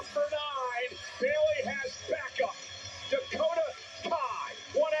 Number 9, Bayley has backup. Dakota Kai,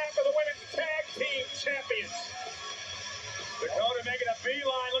 one half of the women's tag team champions. Dakota making a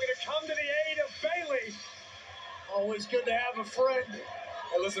beeline, looking to come to the aid of Bayley. Always good to have a friend.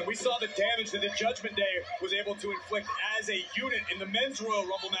 Hey, listen, we saw the damage that the Judgment Day was able to inflict as a unit in the men's Royal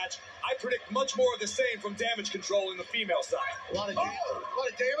Rumble match. I predict much more of the same from Damage Control in the female side. A lot of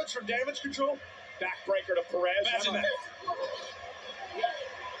damage from Damage Control. Backbreaker to Perez. Imagine that.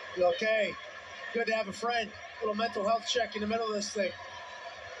 Okay, good to have a friend. Little mental health check in the middle of this thing.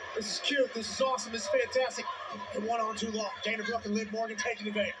 This is cute. This is awesome. This is fantastic. It went on too long. Dana Brooke and Liv Morgan taking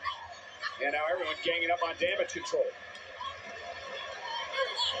advantage. And now everyone ganging up on Damage Control.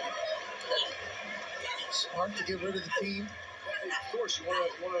 Smart to get rid of the team. Of course, you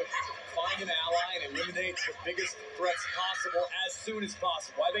want to find an ally and eliminate the biggest threats possible as soon as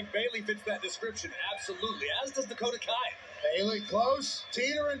possible. I think Bayley fits that description, absolutely, as does Dakota Kai. Bayley close,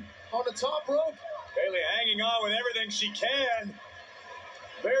 teetering on the top rope. Bayley hanging on with everything she can.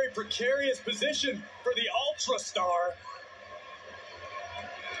 Very precarious position for the Ultra Star.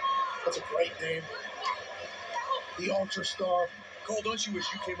 That's a great name. The Ultra Star. Cole, don't you wish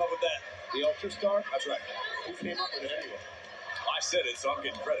you came up with that? The Ultra Star? That's right. Who came up with it anyway? I said it, so I'm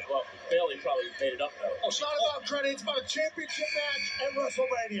getting credit. Well, Bayley probably made it up, though. Oh, it's not about credit. It's about a championship match at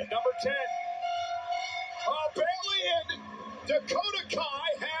WrestleMania. Number 10. Bayley and Dakota Kai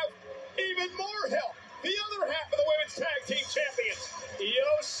have even more help. The other half of the women's tag team champions,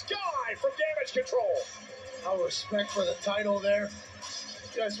 Io Sky from Damage Control. No respect for the title there.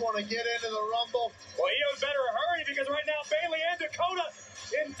 You guys want to get into the Rumble? Well, Io's better hurry because right now Bayley and Dakota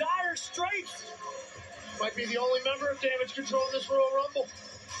in dire straits. Might be the only member of Damage Control in this Royal Rumble.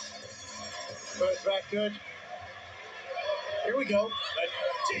 But back good. Here we go.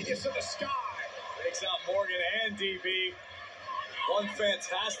 The Genius of the Sky takes out Morgan and DB. One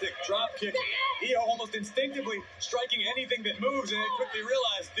fantastic drop kick. Io almost instinctively striking anything that moves, and then quickly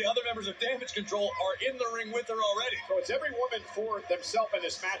realized the other members of Damage Control are in the ring with her already. So it's every woman for themselves in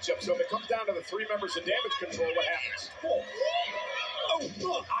this matchup. So if it comes down to the 3 members of Damage Control, what happens?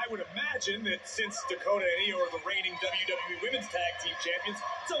 Well, I would imagine that since Dakota and Io are the reigning WWE Women's Tag Team Champions,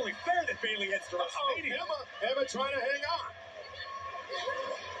 it's only fair that Bayley heads to WrestleMania. Emma trying to hang on.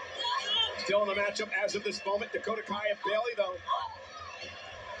 Still in the matchup as of this moment, Dakota Kai and Bayley, though.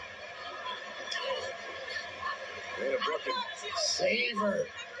 Dana Brooke Save her.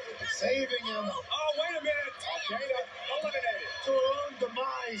 Saving him. Oh, wait a minute. Dana eliminated. To her own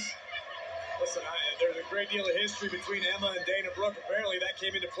demise. Listen, there's a great deal of history between Emma and Dana Brooke. Apparently, that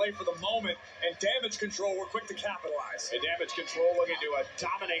came into play for the moment, and Damage Control were quick to capitalize. And Damage Control looking to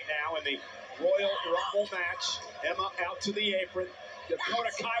dominate now in the Royal Rumble match. Emma out to the apron.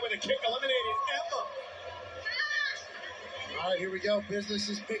 Dakota Kai with a kick eliminated Emma. All right, here we go. Business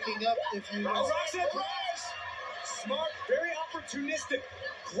is picking up. If you Roxanne Perez. Smart, very opportunistic.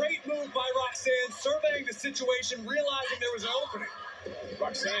 Great move by Roxanne, surveying the situation, realizing there was an opening.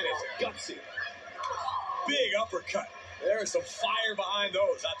 Roxanne is gutsy. Big uppercut. There is some fire behind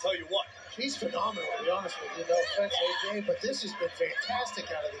those, I'll tell you what. She's phenomenal, to be honest with you. No offense, AJ, but this has been fantastic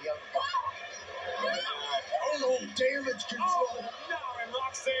out of the young buck. Oh, Damage Control. Oh, no, and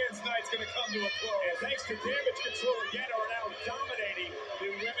Roxanne's night's going to come to a close. And thanks to Damage Control again, are now dominating the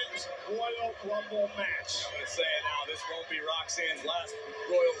Women's Royal Rumble match. I'm going to say it now, this won't be Roxanne's last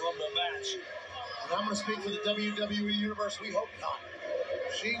Royal Rumble match. And I'm going to speak for the WWE Universe. We hope not.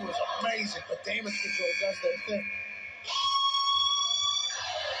 She was amazing, but Damage Control does their thing.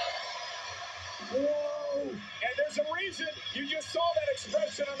 Whoa! And there's a reason you just saw that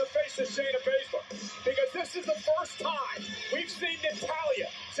expression on the face of Shayna Baszler. Because this is the first time we've seen Natalya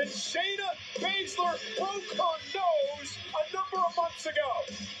since Shayna Baszler broke her nose a number of months ago.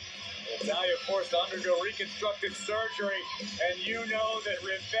 Natalya forced to undergo reconstructive surgery, and you know that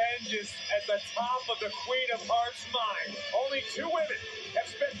revenge is at the top of the Queen of Hearts' mind. Only 2 women have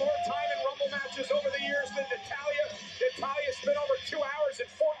spent more time in Rumble matches over the years than Natalya. Natalya spent over 2 hours and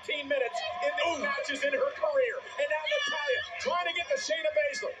 14 minutes in these matches in her career. And now Natalya trying to get to Shayna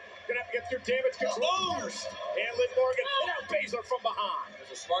Baszler. Gonna have to get through Damage Control first. And Liv Morgan, and now Baszler from behind.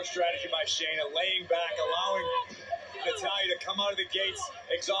 It's a smart strategy by Shayna, laying back, allowing Natalya to come out of the gates,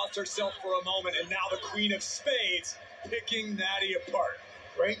 exhaust herself for a moment, and now the Queen of Spades picking Natty apart.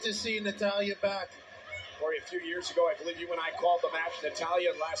 Great to see Natalya back. Corey, a few years ago, I believe you and I called the match.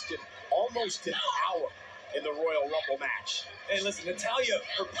 Natalya lasted almost an hour. in the Royal Rumble match. Hey, listen, Natalya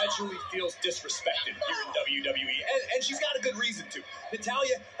perpetually feels disrespected here in WWE, and she's got a good reason to.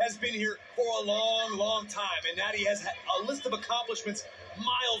 Natalya has been here for a long, long time, and Natty has had a list of accomplishments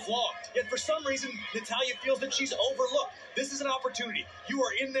miles long. Yet for some reason, Natalya feels that she's overlooked. This is an opportunity. You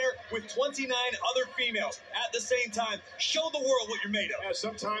are in there with 29 other females at the same time. Show the world what you're made of. Yeah,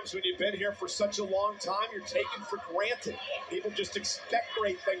 sometimes when you've been here for such a long time, you're taken for granted. People just expect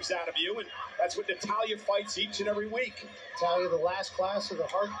great things out of you, and that's what Natalya fights each and every week. Natalya, the last class of the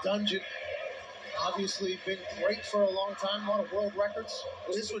Hart Dungeon. Obviously been great for a long time, a lot of world records.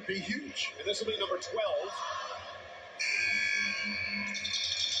 This would be huge. And this will be number 12.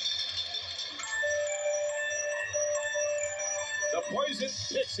 The Poison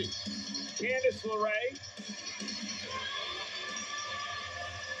Pixie, Candice LeRae.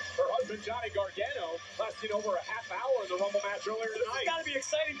 Her husband, Johnny Gargano, lasting over a half hour in the Rumble match earlier tonight. It's got to be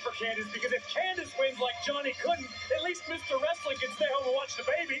exciting for Candice, because if Candice wins like Johnny couldn't, at least Mr. Wrestling can stay home and watch the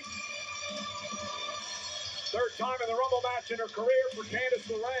baby. Third time in the Rumble match in her career for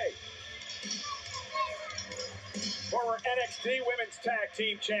Candice LeRae. Former NXT Women's Tag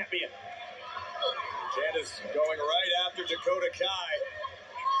Team Champion. Candice going right after Dakota Kai.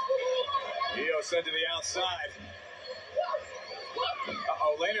 Io sent to the outside.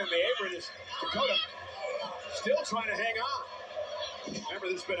 Uh-oh, Lana in the apron is Dakota still trying to hang on. Remember,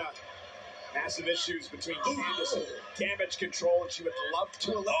 there's been massive issues between Candice and Damage Control, and she would love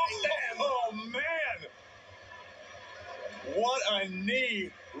to eliminate them. Oh, man! What a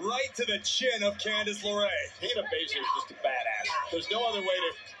knee right to the chin of Candice LeRae. Shayna Baszler is just a badass. There's no other way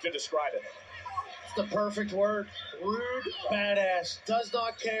to describe it. The perfect word. Rude, badass, does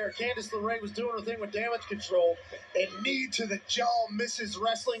not care. Candice LeRae was doing her thing with Damage Control, and knee to the jaw, Mrs.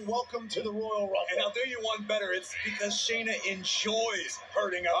 Wrestling. Welcome to the Royal Rumble. And I'll do you one better. It's because Shayna enjoys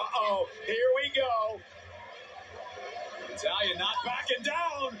hurting up. Uh-oh, here we go. Natalya not backing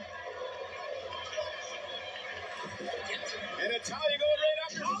down. And Natalya going right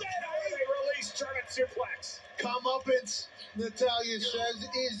after they release German suplex. Comeuppance, Natalya says,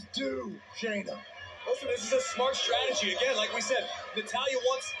 is due, Shayna. Listen, this is a smart strategy. Again, like we said, Natalya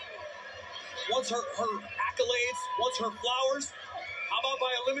wants her accolades, wants her flowers. How about by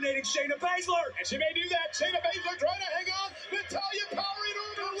eliminating Shayna Baszler? And she may do that. Shayna Baszler trying to hang on. Natalya powering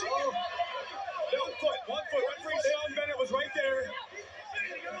over. Oh. One foot. Referee Sean Bennett was right there.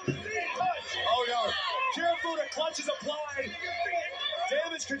 Oh, no. Kirifuda clutch is applied.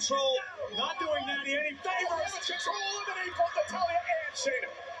 Damage Control not doing Natty any favors. Damage Control eliminating both Natalya and Shayna.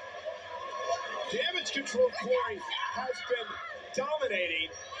 Damage Control, Corey, has been dominating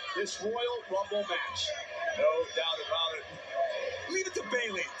this Royal Rumble match. No doubt about it. Leave it to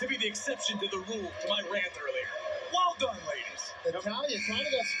Bayley to be the exception to the rule to my rant earlier. Well done, ladies. Natalya kind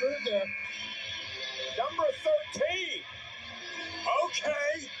of got screwed there. Number 13.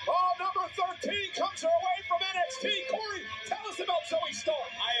 Okay. Oh, number 13 comes her way from NXT. Corey, tell us about Zoe Stark.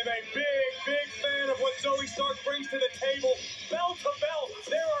 I am a big fan of what Zoe Stark brings to the table. Bell to bell,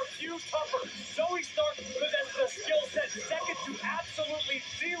 there are few tougher. Zoe Stark possesses a skill set second to absolutely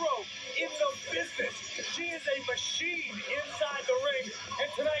zero in the business. She is a machine inside the ring, and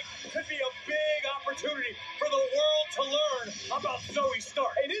tonight could be a big opportunity for the world to learn about Zoe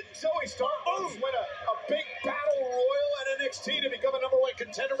Stark. And didn't Zoe Stark win a big battle royal at NXT to become a #1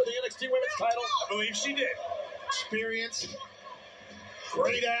 contender for the NXT Women's title? I believe she did. Experience.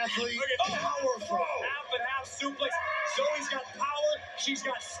 Great athlete. Look at powerful. Half and half suplex. Zoe's got power. She's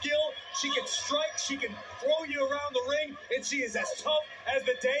got skill. She can strike. She can throw you around the ring. And she is as tough as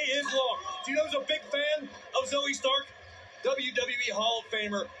the day is long. Do you know who's a big fan of Zoe Stark? WWE Hall of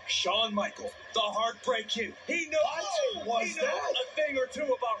Famer Shawn Michaels, the Heartbreak Kid. He knows a thing or two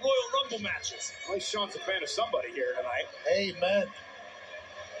about Royal Rumble matches. At least Shawn's a fan of somebody here tonight. Amen.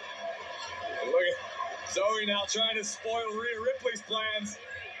 Look at Zoe now trying to spoil Rhea Ripley's plans.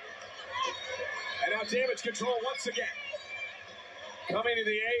 And now Damage Control once again. Coming to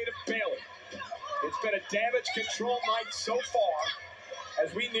the aid of Bayley. It's been a Damage Control night so far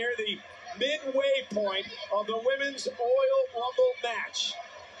as we near the midway point of the Women's Royal Rumble match.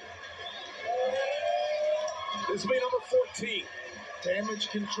 This will be number 14. Damage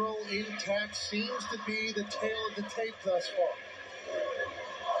Control intact seems to be the tail of the tape thus far.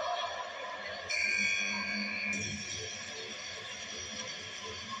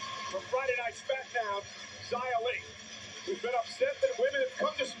 From Friday Night SmackDown, Xia Li, who's been upset that women have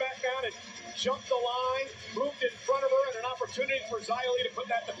come to SmackDown and jumped the line, moved in front of her, and an opportunity for Xia Li to put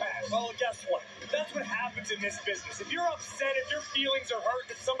that to pass. Well, guess what? That's what happens in this business. If you're upset, if your feelings are hurt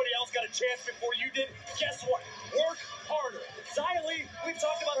that somebody else got a chance before you did, guess what? Work harder. Xia Li, we've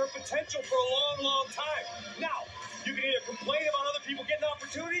talked about her potential for a long, long time. Now, you can either complain about other people getting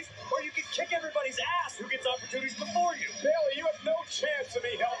opportunities, or you can kick everybody's ass who gets opportunities before you. Bailey, you have no chance of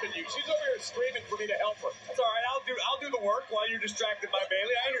me helping you. She's over here screaming for me to help her. That's all right. I'll do the work while you're distracted by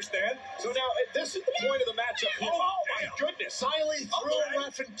Bailey. I understand. So now, this is the point of the matchup. Oh my goodness. Xia Li threw a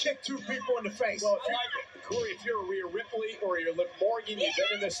ref and kicked 2 people in the face. Well, Corey, if you're Rhea Ripley or you're Liv Morgan, you've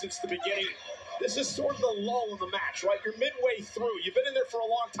been in this since the beginning. This is sort of the lull in the match, right? You're midway through. You've been in there for a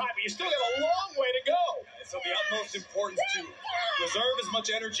long time, but you still got a long way to go. It's of the utmost importance to reserve as much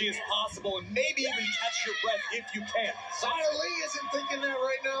energy as possible and maybe even catch your breath if you can. Xia Li isn't thinking that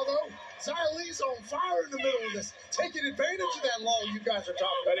right now, though. Xia Li's on fire in the middle of this, taking advantage of that lull you guys are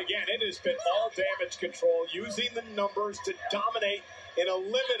talking about. But again, it has been all damage control, using the numbers to dominate and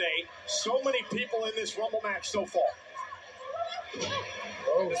eliminate so many people in this Rumble match so far.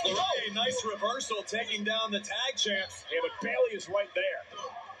 A nice reversal, taking down the tag champs. Yeah, but Bailey is right there.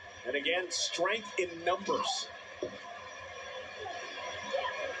 And again, strength in numbers.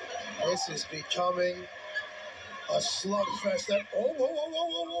 This is becoming a slugfest. The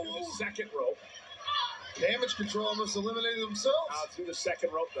second rope. Damage control almost eliminated themselves. Through the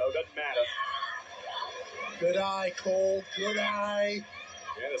second rope, though. Doesn't matter. Good eye, Cole. Good eye.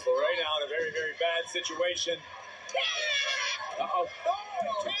 Candice LeRae now in a very, very bad situation. Uh-oh.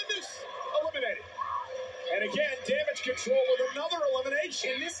 Oh, Candice eliminated. And again, damage control with another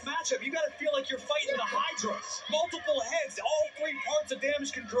elimination. In this matchup, you got to feel like you're fighting the Hydra. Multiple heads, all 3 parts of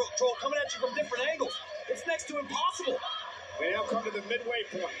damage control coming at you from different angles. It's next to impossible. We now come to the midway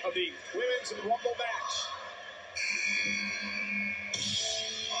point of the Women's Rumble match.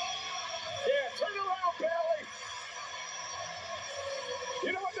 Yeah, turn around, Bailey.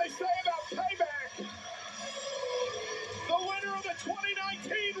 You know what they say about payback? The winner of the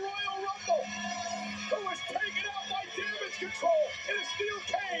 2019 Royal Rumble, who was taken out by damage control in a steel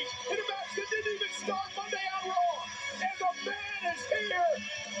cage in a match that didn't even start Monday on Raw. And the man is here.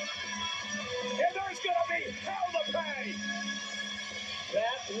 And there's going to be hell to pay.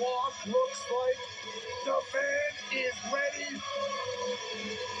 That walk looks like the man is ready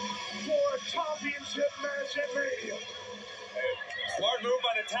for a championship match at Mania. Smart move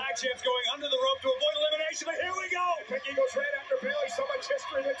by the tag champs going under the rope to avoid elimination, but here we go. Becky goes right after Bailey. So much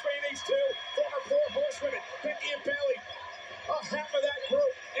history between these two. Former 4 horsewomen, Becky and Bailey. Half of that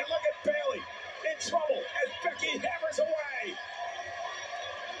group. And look at Bailey in trouble as Becky hammers away.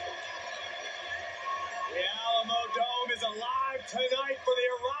 The Alamo Dome is alive tonight for the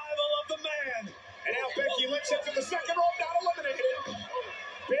arrival of the man. And now Becky licks it to the second rope, not eliminated.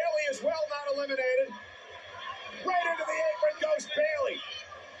 Bailey as well, not eliminated. Right into the apron goes Bailey.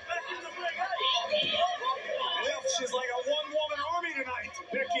 And now she's like a one-woman army tonight.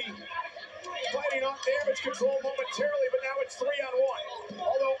 Becky fighting off damage control momentarily, but now it's 3-on-1.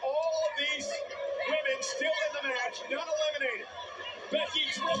 Although all of these women still in the match, none eliminated. Becky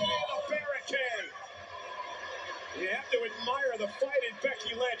driven into the barricade. You have to admire the fight in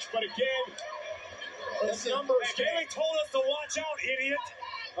Becky Lynch, but again, the numbers. Bailey told us to watch out, idiot.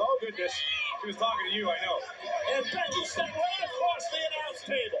 Oh, goodness. She was talking to you, I know. And Becky stepped right across the announce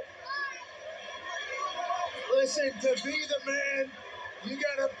table. Listen, to be the man, you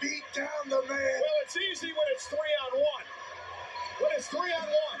got to beat down the man. Well, it's easy when it's 3-on-1. When it's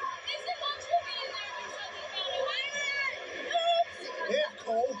 3-on-1. Yeah,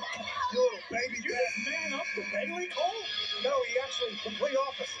 Cole. You little baby. You just man up to Bailey, Cole? No, he actually complete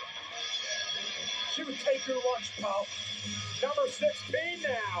opposite. She would take your lunch, pal. Number 16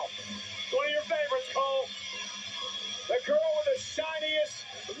 now. One of your favorites, Cole. The girl with the shiniest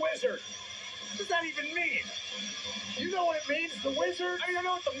wizard. What does that even mean? You know what it means, the wizard? I don't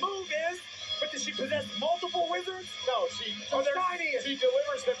know what the move is, but does she possess multiple wizards? No, she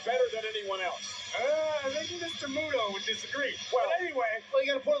delivers them better than anyone else. I think Mr. Muto would disagree. Well, but anyway. Well,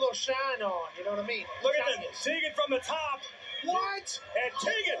 you got to put a little shine on, you know what I mean? Look at this. Tegan from the top. What? And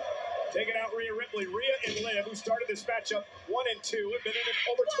Tegan taking out Rhea Ripley. Rhea and Liv, who started this matchup 1 and 2, have been in it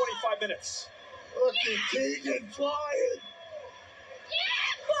over 25 minutes. Look at Tegan flying.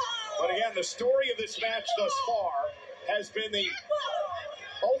 But again, the story of this match thus far has been the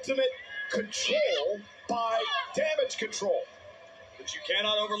ultimate control by damage control. But you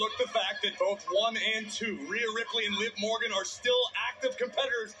cannot overlook the fact that both 1 and 2, Rhea Ripley and Liv Morgan, are still active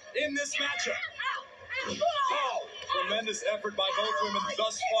competitors in this matchup. Oh, tremendous effort by both women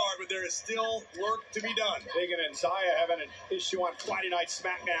thus far, but there is still work to be done. Tegan and Xia having an issue on Friday Night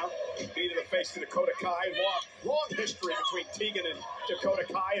SmackDown. Beat in the face to Dakota Kai. Long history between Tegan and Dakota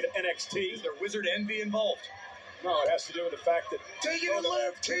Kai at NXT. Is there wizard envy involved? No, it has to do with the fact that Tegan and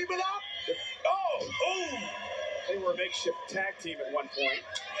Liv teaming up. Oh! They were a makeshift tag team at one point.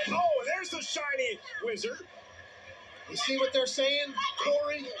 Oh, there's the shiny wizard. You see what they're saying,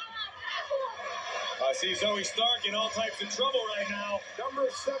 Corey? I see Zoe Stark in all types of trouble right now. Number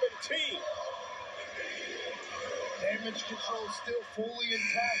 17. Damage control still fully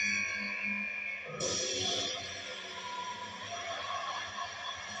intact.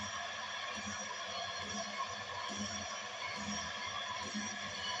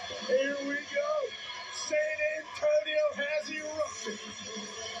 Here we go. San Antonio has erupted.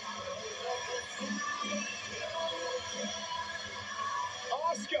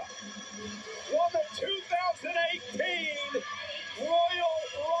 Asuka won the 2018 Royal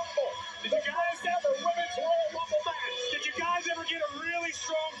Rumble. Did you guys have a Women's Royal Rumble match? Did you guys ever get a really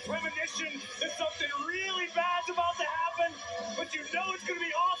strong premonition that something really bad's about to happen? But you know it's going to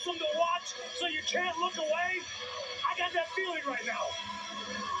be awesome to watch, so you can't look away? I got that feeling right now.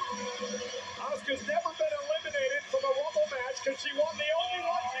 Asuka's never been eliminated from a Rumble match because she won the only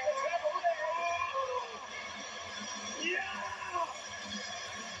one she was ever in. Yeah!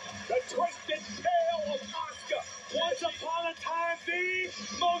 The twisted tale of Asuka. Once upon a time, the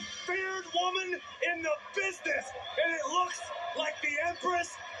most feared woman in the business. And it looks like the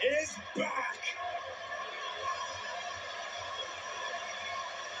Empress is back.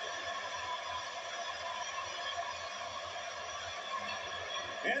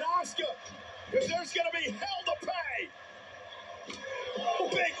 And Asuka, because there's going to be hell to pay.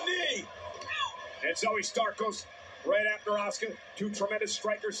 Big knee. And Zoe Stark goes right after Asuka. Two tremendous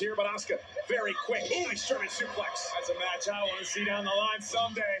strikers here, but Asuka very quick. Nice German suplex. That's a match I want to see down the line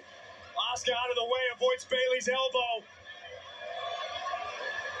someday. Asuka out of the way, avoids Bayley's elbow.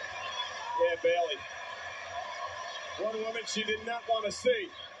 Yeah, Bayley. One woman she did not want to see.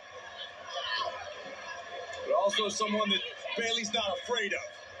 But also someone that Bayley's not afraid of.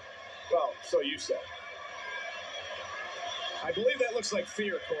 Well, so you said. I believe that looks like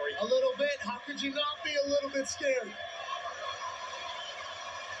fear, Corey. A little bit. How could you not be a little bit scared?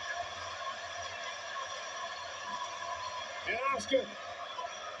 And Asuka,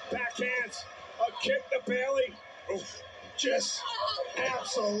 backhands, a kick to Bayley. Oof. Just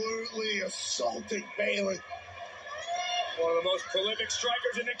absolutely assaulting Bayley. One of the most prolific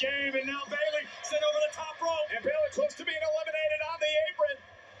strikers in the game, and now Bayley sent over the top rope. And Bayley close to being eliminated on the apron.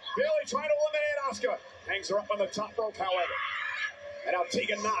 Bayley trying to eliminate Asuka. Hangs her up on the top rope, however. And now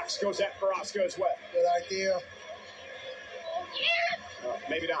Tegan Knox goes after Asuka as well. Good idea.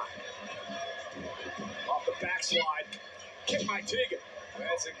 Maybe not. Off the backslide. Kick by Tegan.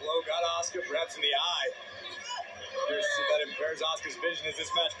 Advancing blow got Asuka, perhaps in the eye. Here's see that impairs Asuka's vision as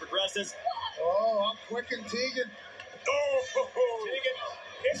this match progresses. Oh, I'm quicking Tegan. Oh, Tegan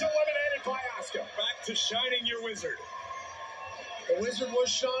is eliminated by Asuka. Back to shining your wizard. The wizard was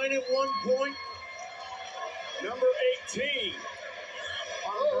shining 1 point. Number 18.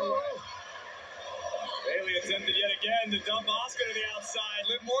 Bayley attempted yet again to dump Asuka to the outside.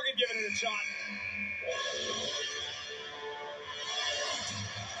 Liv Morgan giving it a shot.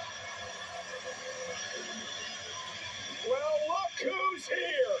 Well, look who's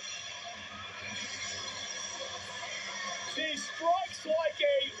here. She strikes like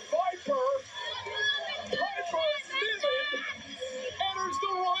a viper. Piper Niven enters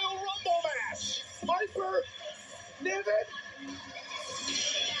the Royal Rumble match. Piper Niven.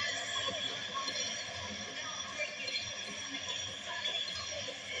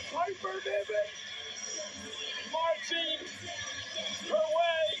 Piper Niven marching her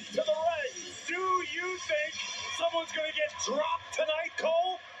way to the ring. Do you think someone's going to get dropped tonight,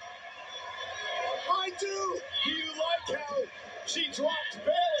 Cole? I do. Do you like how she dropped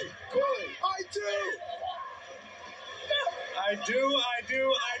Bayley, Corey? I do. I do.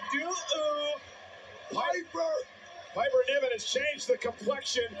 Piper Niven has changed the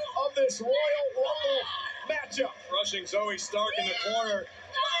complexion of this Royal Rumble matchup. Rushing Zoe Stark in the corner.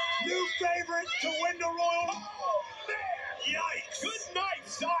 New favorite to win the Royal Rumble. Oh, man. Yikes. Good night,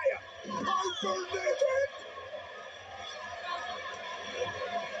 Zaya. Piper Niven.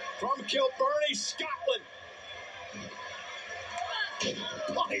 From Kilburnie, Scotland.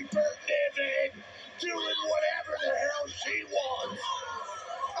 Piper Niven doing whatever the hell she wants.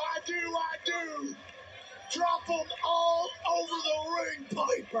 I do. Drop them all over the ring,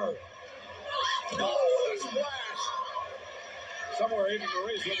 Piper. Oh, the splash. Somewhere Eva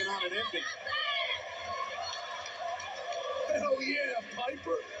Marie's looking on an empty. Hell yeah,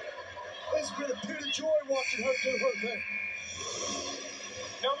 Piper. It's been a pit of joy watching her do her thing.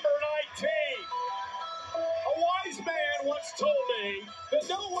 Number 19. A wise man once told me say that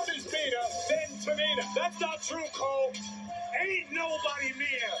no one is meaner than Tamina. That's not true, Cole. Ain't nobody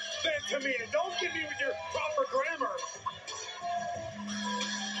meaner than Tamina. Don't get me with your proper grammar.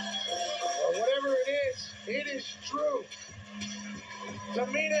 Well, whatever it is true.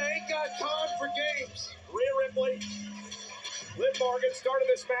 Tamina ain't got time for games. Rhea Ripley, Liv Morgan started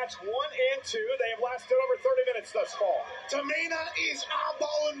this match 1 and 2. They have lasted over 30 minutes thus far. Tamina is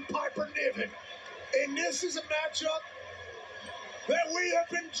eyeballing Piper Niven. And this is a matchup that we have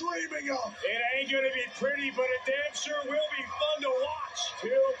been dreaming of. It ain't gonna be pretty, but it damn sure will be fun to watch.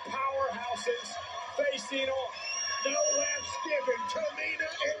 Two powerhouses facing off. No laughs given. Tamina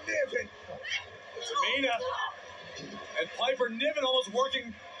and Niven. Tamina and Piper Niven almost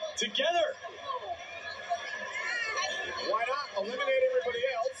working together. Why not eliminate everybody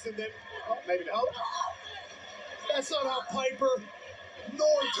else and then, maybe not. That's not how Piper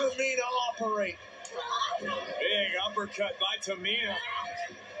nor Tamina operate. Big uppercut by Tamina.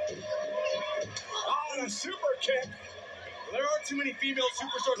 Oh, and a super kick. There aren't too many female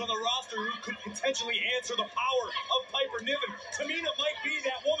superstars on the roster who could potentially answer the power of Piper Niven. Tamina might be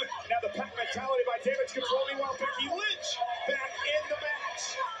that woman. Now the pack mentality by Damage Control. Meanwhile, Becky Lynch back in the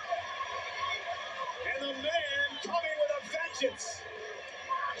match. And the man coming with a vengeance.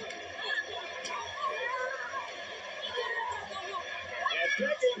 And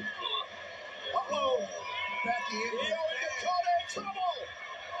Becky. Uh-oh. Becky in Io and Dakota in trouble.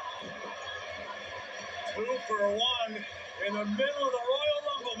 2 for 1 in the middle of the Royal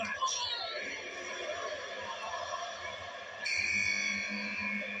Rumble match.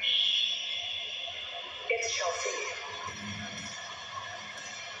 It's Chelsea.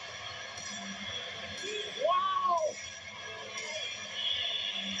 Wow!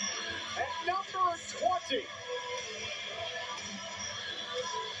 At number 20.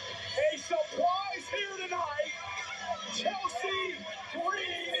 A surprise here tonight. Chelsea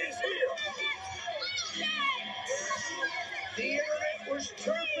Green is here. The internet was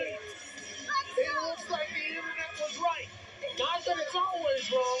chirping. It looks like the internet was right. Not that it's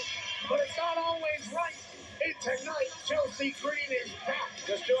always wrong, but it's not always right. And tonight, Chelsea Green is back.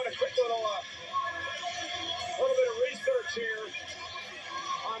 Just doing a quick little bit of research here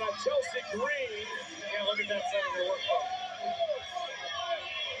on a Chelsea Green. Yeah, look at that side of your work phone.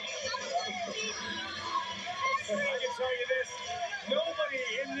 I can tell you this, nobody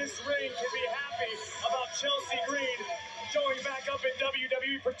in this ring can be happy about Chelsea Green showing back up in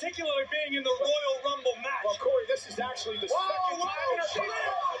WWE, particularly being in the Royal Rumble match. Well, Corey, this is actually the second time in her career.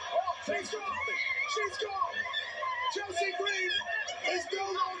 She's gone. She's gone. Chelsea Green is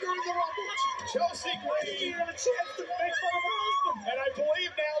no longer in the Rumble. Chelsea Green have a chance to make fun of her husband. And I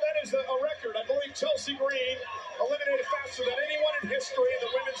believe now that is a record. I believe Chelsea Green eliminated faster than anyone in history in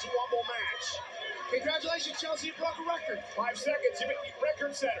the Women's Rumble match. Congratulations, Chelsea. You broke a record. 5 seconds. You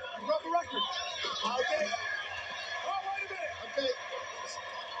record setter. You broke a record. Okay. Oh, wait a minute. Okay.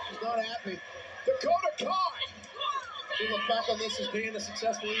 She's not happy. Dakota Kai. She look back on this as being a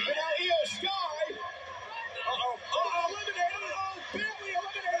successful evening. And now Io Sky. Eliminated. Bailey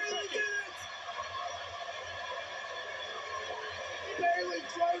eliminated. Bailey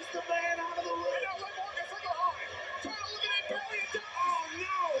throws the man out of the ring. And now Liv Morgan from behind. Trying to eliminate Bailey and down. Oh,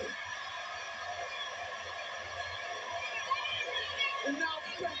 no. And now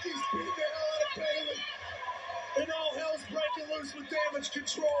Becky's beating the hell out of Bailey. And all hell's breaking loose with Damage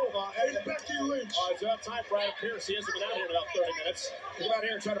Control. And Becky Lynch. It's about time for Adam Pearce. He hasn't been out here in about 30 minutes. He's out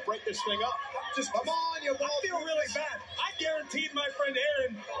here trying to break this thing up. Just come on, you ball. I feel really bad. I guaranteed my friend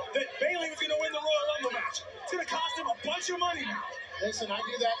Aaron that Bailey was going to win the Royal Rumble match. It's going to cost him a bunch of money now. Listen, I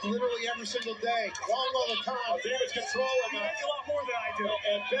do that literally every single day. Wrong all the time. Damage Control. You make a lot more than I do.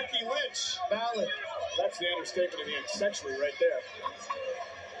 And Becky Lynch. Valid. That's the understatement of the century right there.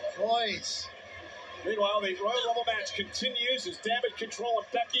 Boys. Meanwhile, the Royal Rumble match continues as Damage Control and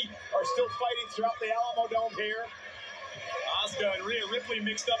Becky are still fighting throughout the Alamo Dome here. Asuka and Rhea Ripley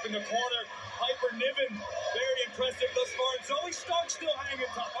mixed up in the corner. Piper Niven, very impressive thus far. And Zoe Stark still hanging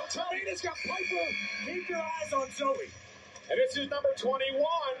top. Oh, Tamina's got Piper. Keep your eyes on Zoe. And this is number 21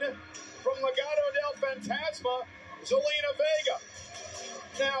 from Legado del Fantasma, Zelina Vega.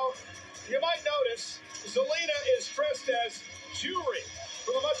 Now, you might notice Zelina is dressed as jewelry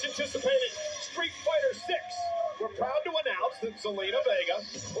for the much-anticipated Street Fighter 6. We're proud to announce that Zelina Vega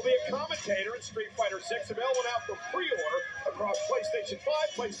will be a commentator in Street Fighter 6, available now for pre-order across PlayStation 5,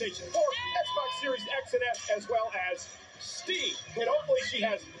 PlayStation 4, Xbox Series X and S, as well as Steam. And hopefully she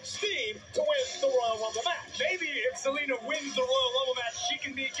has Steam to win the Royal Rumble match. Maybe if Zelina wins the Royal Rumble match, she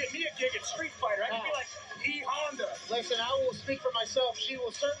can get me a gig at Street Fighter. I can be like E Honda. Listen, I will speak for myself. She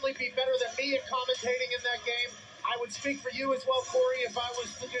will certainly be better than me at commentating in that game. I would speak for you as well, Corey, if I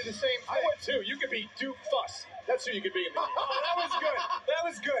was to do the same thing. I would too. You could be Duke Fuss. That's who you could be. Oh, that was good. That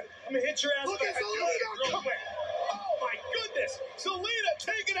was good. I'm going to hit your ass. Look at Zelina. Real quick. Oh, my goodness. Zelina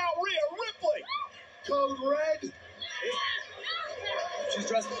taking out Rhea Ripley. Code Red. She's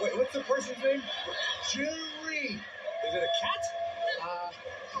dressed. Wait, what's the person's name? Jury. Is it a cat?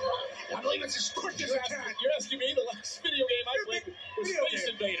 I believe it's as quick as a cat. You're asking me? The last video game I played was Space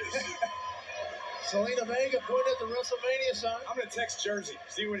Invaders. Zelina Vega pointed at the WrestleMania sign. I'm going to text Jersey,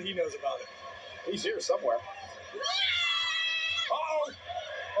 see what he knows about it. He's here somewhere. Uh-oh.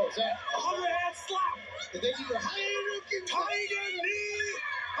 Oh, is that? Overhand slap. Did they give her Hadouken? Tiger knee.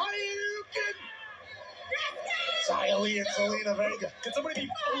 Hadouken. Xia Li and Zelina Vega. Can somebody be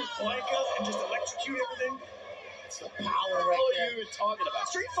Blanca and just electrocute everything? It's the power right What there. are you even talking about?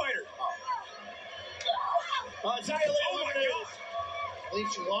 Street Fighter. Xia Li. Oh, my God. I believe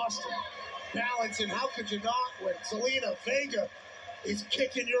she lost her balance, and how could you not when Zelina Vega is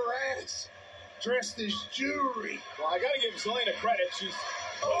kicking your ass, dressed as Jury? Well, I got to give Zelina credit. She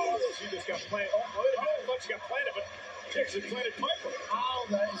just got planted. Oh, wait a minute. I thought she got planted, but she actually planted Piper. Oh,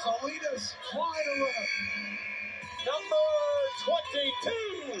 that is Zelina's flying around. Number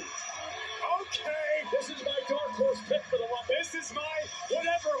 22. Okay, this is my dark horse pick for the Rumble. This is my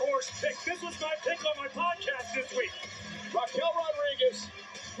whatever horse pick. This was my pick on my podcast this week. Raquel Rodriguez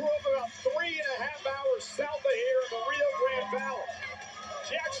grew up about 3.5 hours south of here in the Rio Grande Valley.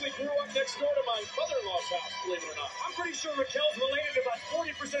 She actually grew up next door to my mother-in-law's house, believe it or not. I'm pretty sure Raquel's related to about 40%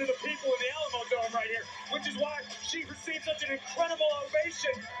 of the people in the Alamo Dome right here, which is why she received such an incredible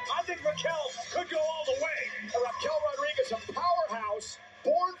ovation. I think Raquel could go all the way. Raquel Rodriguez, a powerhouse,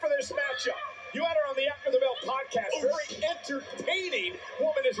 born for this matchup. You had her on the After the Bell podcast. Very entertaining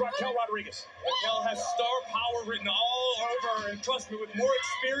woman is Raquel Rodriguez. Raquel has star power written all over her, and trust me, with more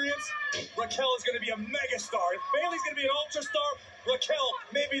experience, Raquel is going to be a megastar. If Bayley's going to be an ultra star, Raquel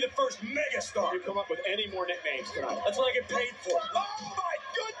may be the first megastar. You come up with any more nicknames tonight. That's what I get paid for. Oh my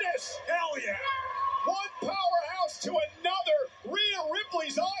goodness! Hell yeah! One powerhouse to another. Rhea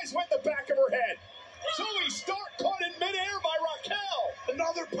Ripley's eyes went in the back of her head. Zoe Stark caught in midair by Raquel.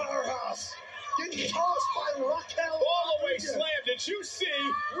 Another powerhouse. Getting tossed by Raquel. All the way slammed. Did you see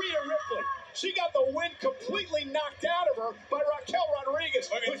Rhea Ripley? She got the wind completely knocked out of her by Raquel Rodriguez,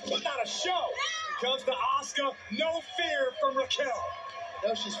 who's putting on a show. It comes to Asuka, no fear from Raquel.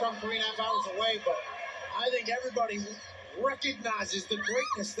 No, she's from 3.5 hours away, but I think everybody recognizes the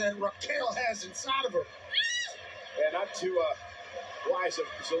greatness that Raquel has inside of her. Yeah, not too wise of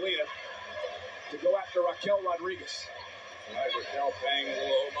Zelina to go after Raquel Rodriguez. All right, Raquel paying a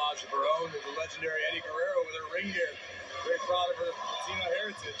little homage of her own to the legendary Eddie Guerrero with her ring gear. Very proud of her Latino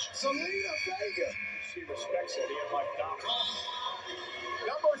heritage. Zelina Vega. She respects Eddie and Mike Donovan.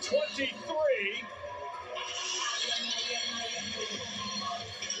 Number 23.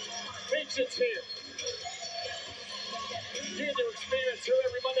 Meechin's here. You get to experience her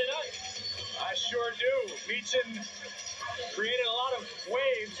every Monday night. I sure do. Meechin created a lot of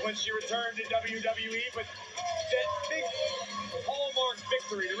waves when she returned to WWE, but that big hallmark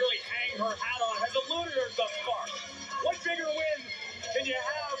victory to really hang her hat on has eluded her thus far. What bigger win can you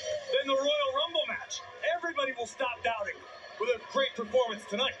have than the Royal Rumble match? Everybody will stop doubting with a great performance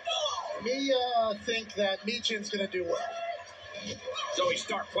tonight. Me think that Meechin's going to do well. Zoe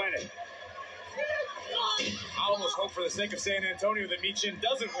Stark planted. I almost hope for the sake of San Antonio that Meechin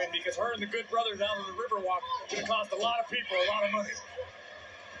doesn't win, because her and the Good Brothers out on the Riverwalk is going to cost a lot of people a lot of money.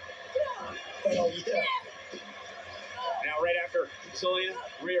 Hell yeah. Now, right after Zelina,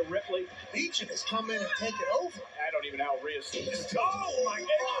 Rhea Ripley. Meechin has come in and taken over. I don't even know how Rhea's oh my God! On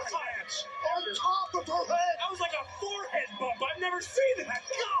top of her head. That was like a forehead bump. I've never seen that.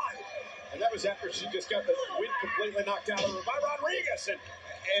 God! And that was after she just got the wind completely knocked out of her by Rodriguez. And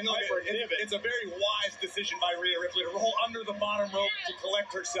look, it's a very wise decision by Rhea Ripley to roll under the bottom rope to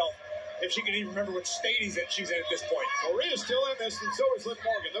collect herself. If she can even remember which state she's in at this point. Well, Rhea's still in this, and so is Liv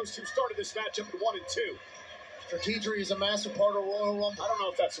Morgan. Those two started this matchup at 1 and 2. Strategery is a massive part of Royal Rumble. I don't know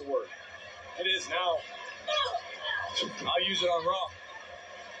if that's a word. It is now. I'll use it on Raw.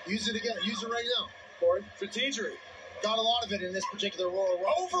 Use it again. Use it right now. Corey. Strategery. Got a lot of it in this particular Royal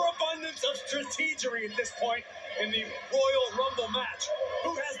Rumble. Overabundance of strategery at this point in the Royal Rumble match.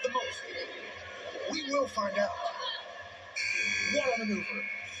 Who has the most? We will find out. What a maneuver.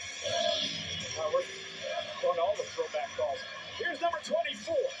 We're going to all the throwback calls. Here's number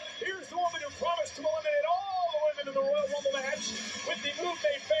 24. Here's the woman who promised to eliminate all the women in the Royal Rumble match with the move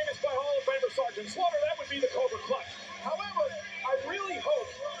made famous by Hall of Famer Sergeant Slaughter. That would be the Cobra Clutch. However, I really hope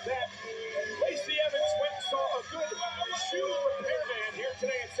that Lacey Evans went and saw a good shoe repairman here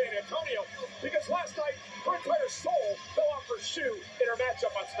today in San Antonio, because last night her entire soul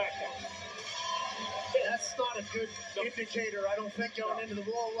SmackDown. That's not a good indicator, I don't think, going into the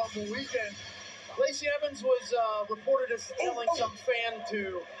Royal Rumble weekend. Lacey Evans was reported as telling some fan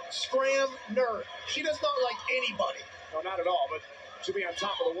to scram nerd. She does not like anybody. No, not at all, but she'll be on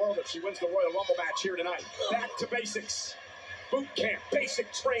top of the world if she wins the Royal Rumble match here tonight. Back to basics. Boot camp,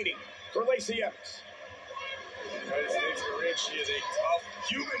 basic training for Lacey Evans. United States of the ring, she is a tough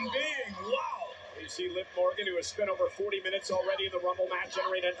human being. Wow. You see Liv Morgan, who has spent over 40 minutes already in the Rumble match,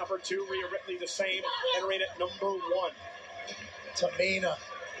 entering at number 2. Rhea Ripley the same, entering at number 1. Tamina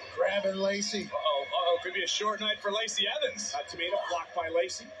grabbing Lacey. Could be a short night for Lacey Evans. Tamina blocked by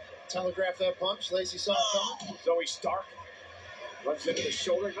Lacey. Telegraphed that punch. Lacey saw it coming. Zoe Stark runs into the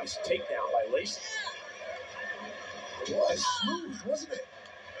shoulder. Nice takedown by Lacey. It was smooth, wasn't it?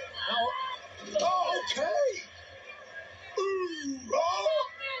 Oh, okay. Ooh, oh.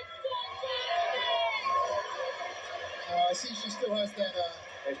 I see she still has that.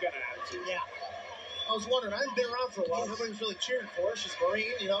 They've got an attitude. Yeah. I was wondering. I haven't been around for a while. Nobody was really cheering for her. She's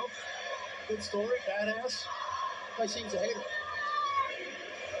Marine, you know. Good story, badass. Nobody seems to hate her.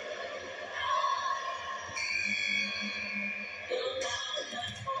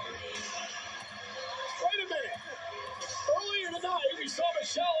 Wait a minute. Earlier tonight, we saw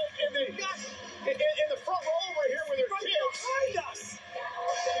Michelle in the front row over here with her kids. Behind us.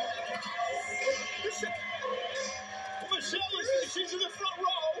 Michelle she's in the front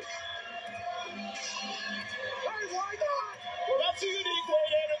row. Hey, why not? Well, that's a unique way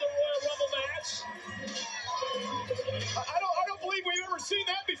to enter the Royal Rumble match. I don't believe we've ever seen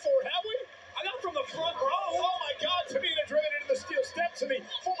that before, have we? Not from the front row. Oh my God, Tamina driven into the steel steps, and the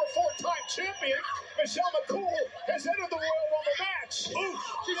former 4-time champion, Michelle McCool, has entered the Royal Rumble match. Ooh,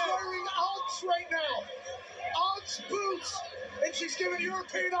 she's wearing Uggs right now. Uggs boots. And she's giving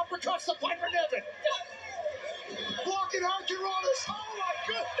European uppercuts to Piper Niven. Blocking Arqueronis. Oh my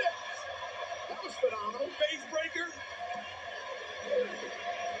goodness. That was phenomenal. Phase breaker.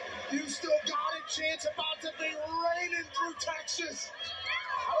 You still got it, Chance, about to be raining through Texas.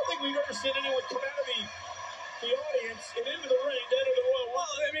 I don't think we've ever seen anyone come out of the audience and into the ring to enter the Royal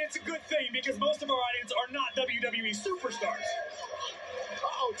Rumble. Well, I mean, it's a good thing because most of our audience are not WWE superstars.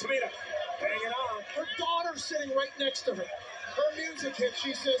 Uh-oh, Tamina hanging on. Her daughter's sitting right next to her. Her music hit.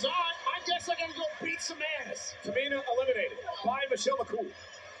 She says, all right, I guess I gotta go beat some ass. Tamina eliminated by Michelle McCool.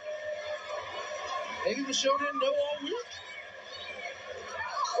 Maybe Michelle didn't know all week.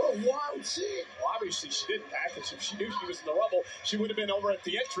 What a wild scene. Well, obviously she didn't, because if she knew she was in the Rumble, she would have been over at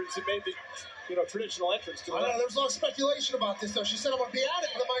the entrance and made the traditional entrance to the I know, there was a lot of speculation about this, though. She said, I'm going to be at it,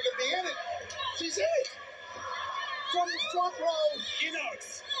 but am I going to be in it? She's in it. From the front row. In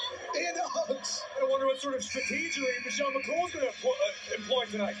Uggs. In Uggs. I wonder what sort of strategy Michelle McCool's going to employ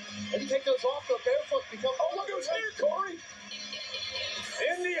tonight. Maybe take those off, the barefoot become... Oh, look who's here, Corey.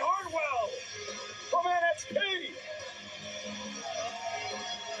 Indy Hartwell from NXT.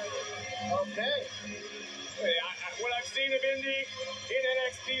 Okay. Hey, what I've seen of Indy in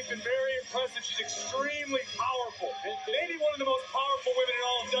NXT has been very impressive. She's extremely powerful. Maybe one of the most powerful women in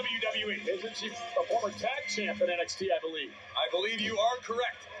all of WWE. Isn't she a former tag champ in NXT, I believe? I believe you are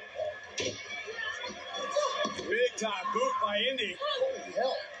correct. Big time boot by Indy. Holy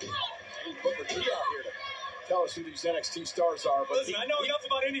hell. Booker T out here to tell us who these NXT stars are. But listen, I know enough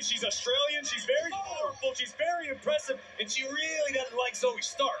about Indy. She's Australian. She's very powerful. She's very impressive. And she really doesn't like Zoe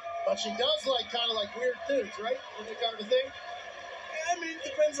Stark. But she does like kind of like weird dudes, right? Isn't that kind of a thing? I mean, it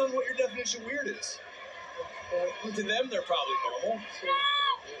depends on what your definition of weird is. To them, they're probably normal. So,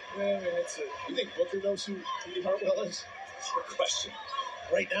 I mean, you think Booker knows who Indy Hartwell is? That's the question.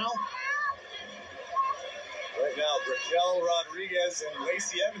 Right now? Right now, Raquel Rodriguez and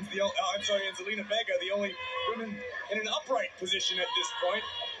Lacey Evans, and Zelina Vega, the only women in an upright position at this point.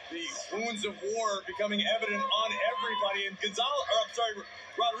 The wounds of war becoming evident on everybody. And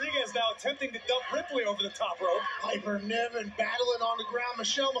Rodriguez now attempting to dump Ripley over the top rope. Piper Niven battling on the ground.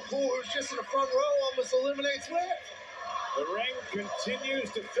 Michelle McCool, who's just in the front row, almost eliminates Liv. The ring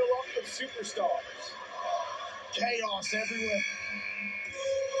continues to fill up with superstars. Chaos everywhere.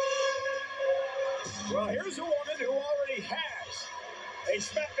 Well, here's a woman who already has a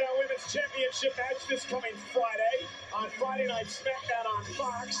SmackDown Women's Championship match this coming Friday. On Friday Night SmackDown on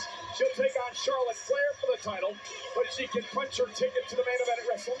Fox, she'll take on Charlotte Flair for the title, but she can punch her ticket to the main event at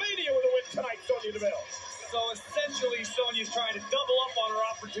WrestleMania with a win tonight, Sonya Deville. So essentially, Sonya's trying to double up on her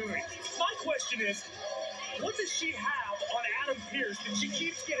opportunity. My question is, what does she have on Adam Pearce that she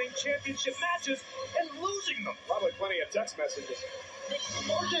keeps getting championship matches and losing them? Probably plenty of text messages.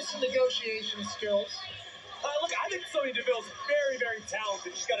 Or just negotiation skills. Look, I think Sonya Deville's very, very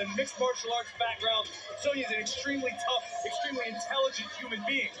talented. She's got a mixed martial arts background. Sonya's an extremely tough, extremely intelligent human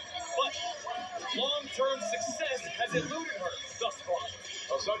being. But long-term success has eluded her thus far.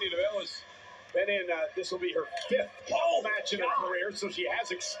 Well, Sonya Deville has been in, this will be her 5th match in her career, so she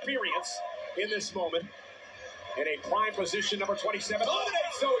has experience in this moment. In a prime position, number 27,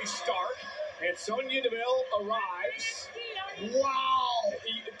 eliminates Zoe Stark, and Sonya Deville arrives. Wow!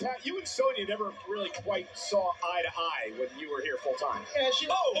 Pat, you and Sonya never really quite saw eye to eye when you were here full time. Yeah, she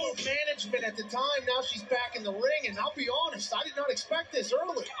was management at the time. Now she's back in the ring, and I'll be honest, I did not expect this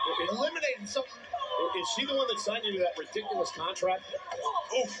early. Eliminating something. Is she the one that signed you to that ridiculous contract?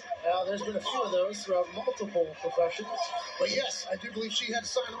 Oof. Well, there's been a few of those throughout multiple professions. But yes, I do believe she had to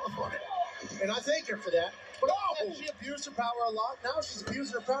sign off on it. And I thank her for that. But she abused her power a lot. Now she's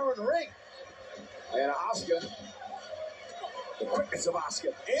abusing her power in the ring. And Asuka. The quickness of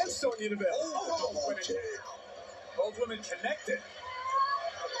Asuka and Sonya Deville. Both women connected.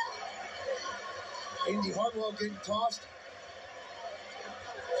 Indy Hartwell getting tossed.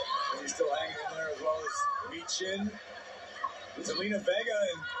 And he's still hanging in there as well as Lee Chin. Zelina Vega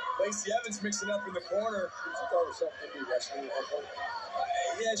and Lacey Evans mixing up in the corner. Did you call herself Indy Wrestling at one point?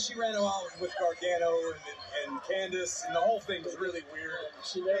 Yeah, she ran around with Gargano and Candice, and the whole thing was really weird.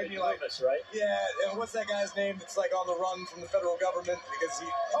 She married Elvis, right? Yeah, and what's that guy's name that's like on the run from the federal government because he...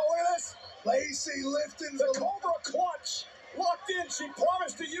 Oh, look at this! Lacey lifting the Cobra Clutch. Locked in. She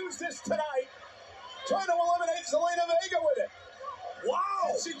promised to use this tonight. Trying to eliminate Zelina Vega with it.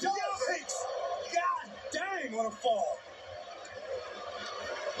 Wow! She does. God dang, what a fall.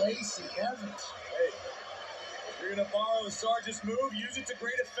 Lacey Evans. Hey, if you're going to borrow Sarge's move, use it to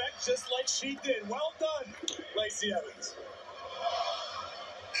great effect just like she did. Well done, Lacey Evans.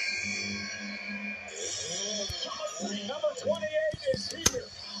 Number 28 is here.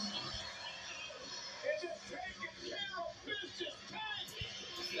 Is it taking care of business?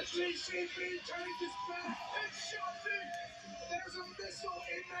 The CCB tank is back. It's Shotzi. There's a missile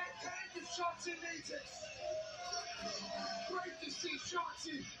in that tank if Shotzi needs it. Great to see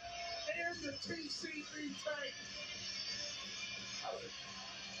Shotzi and the TCB tank. I would have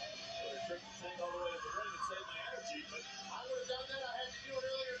tricked the tank all the way to the ring and saved my energy, but I would have done that. I had to do it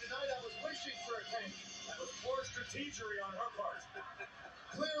earlier tonight. I was wishing for a tank. that was poor strategery on her part.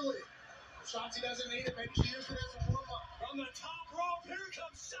 Clearly. If Shotzi doesn't need it, maybe she used it as a warm-up. From the top rope, here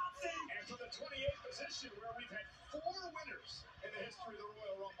comes Shotzi! And from the 28th position, where we've had 4 winners in the history of the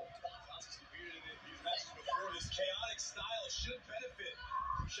Royal Rumble. Shotzi's competed in these matches before. This chaotic style should benefit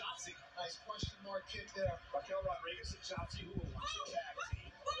from Shotzi. Nice question mark kick there. Raquel Rodriguez and Shotzi, who will watch a tag team.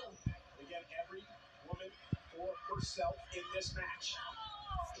 Again, every woman for herself in this match.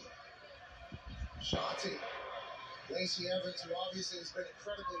 Shotzi. Lacey Evans, who obviously has been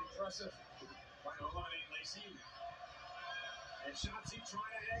incredibly impressive. Trying to eliminate Lacey. And Shotzi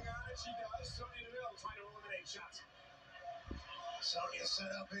trying to hang on, and she does. Sonya Deville trying to eliminate Shotzi. Sonya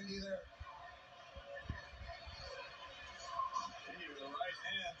set up Indy there. Indy with the right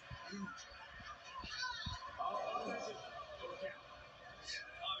hand. Huge. Oh, that's it. Double count.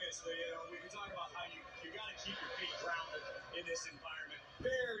 Obviously, we can talk about how you got to keep your feet grounded in this environment.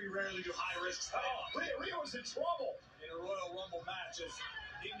 Very rarely do high risks pay off. Rio's in trouble. In a Royal Rumble match, as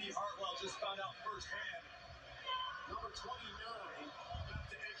Indy Hartwell just found out firsthand. Number 29, about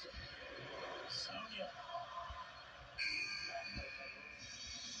to enter. Sonya.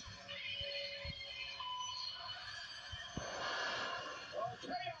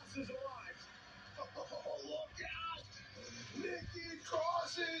 Chaos has arrived. Oh, look out! Nikki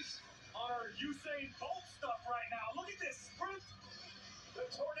crosses! On her Usain Bolt stuff right now. Look at this sprint. The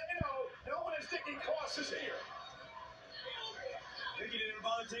tornado. No one is Nikki Crosses here. Nikki didn't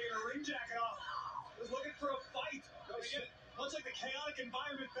bother taking her ring jacket off. Was looking for a fight. Again, much like the chaotic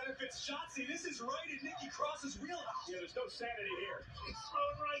environment benefits Shotzi, this is right in Nikki Cross's wheelhouse. Yeah, there's no sanity here. She's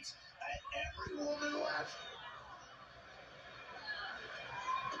thrown rights at every woman left.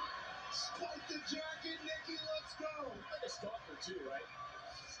 Spike the jacket, Nikki, let's go. Like a stalker, too, right?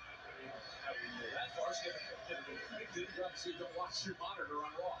 How do you know that far? She never been convicted. You obviously don't watch your monitor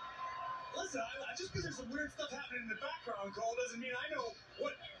on Raw. Listen, just because there's some weird stuff happening in the background, Cole, doesn't mean I know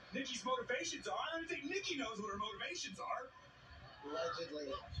what Nikki's motivations are. I don't think Nikki knows what her motivations are. Allegedly.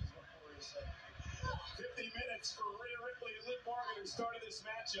 50 minutes for Rhea Ripley and Liv Morgan, who started this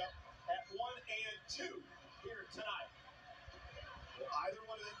matchup at 1 and 2 here tonight. Will either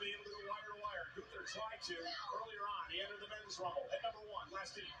one of them be able to go wire to wire? Gunther tried to earlier on. He entered the men's rumble at number 1,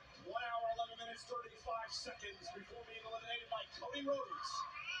 lasting 1 hour, 11 minutes, 35 seconds before being eliminated by Cody Rhodes.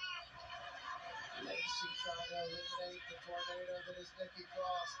 Lacey trying to eliminate the tornado that is Nikki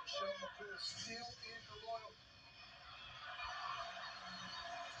Cross. Michelle McCool still in the Royal.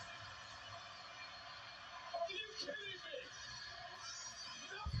 Are you kidding me?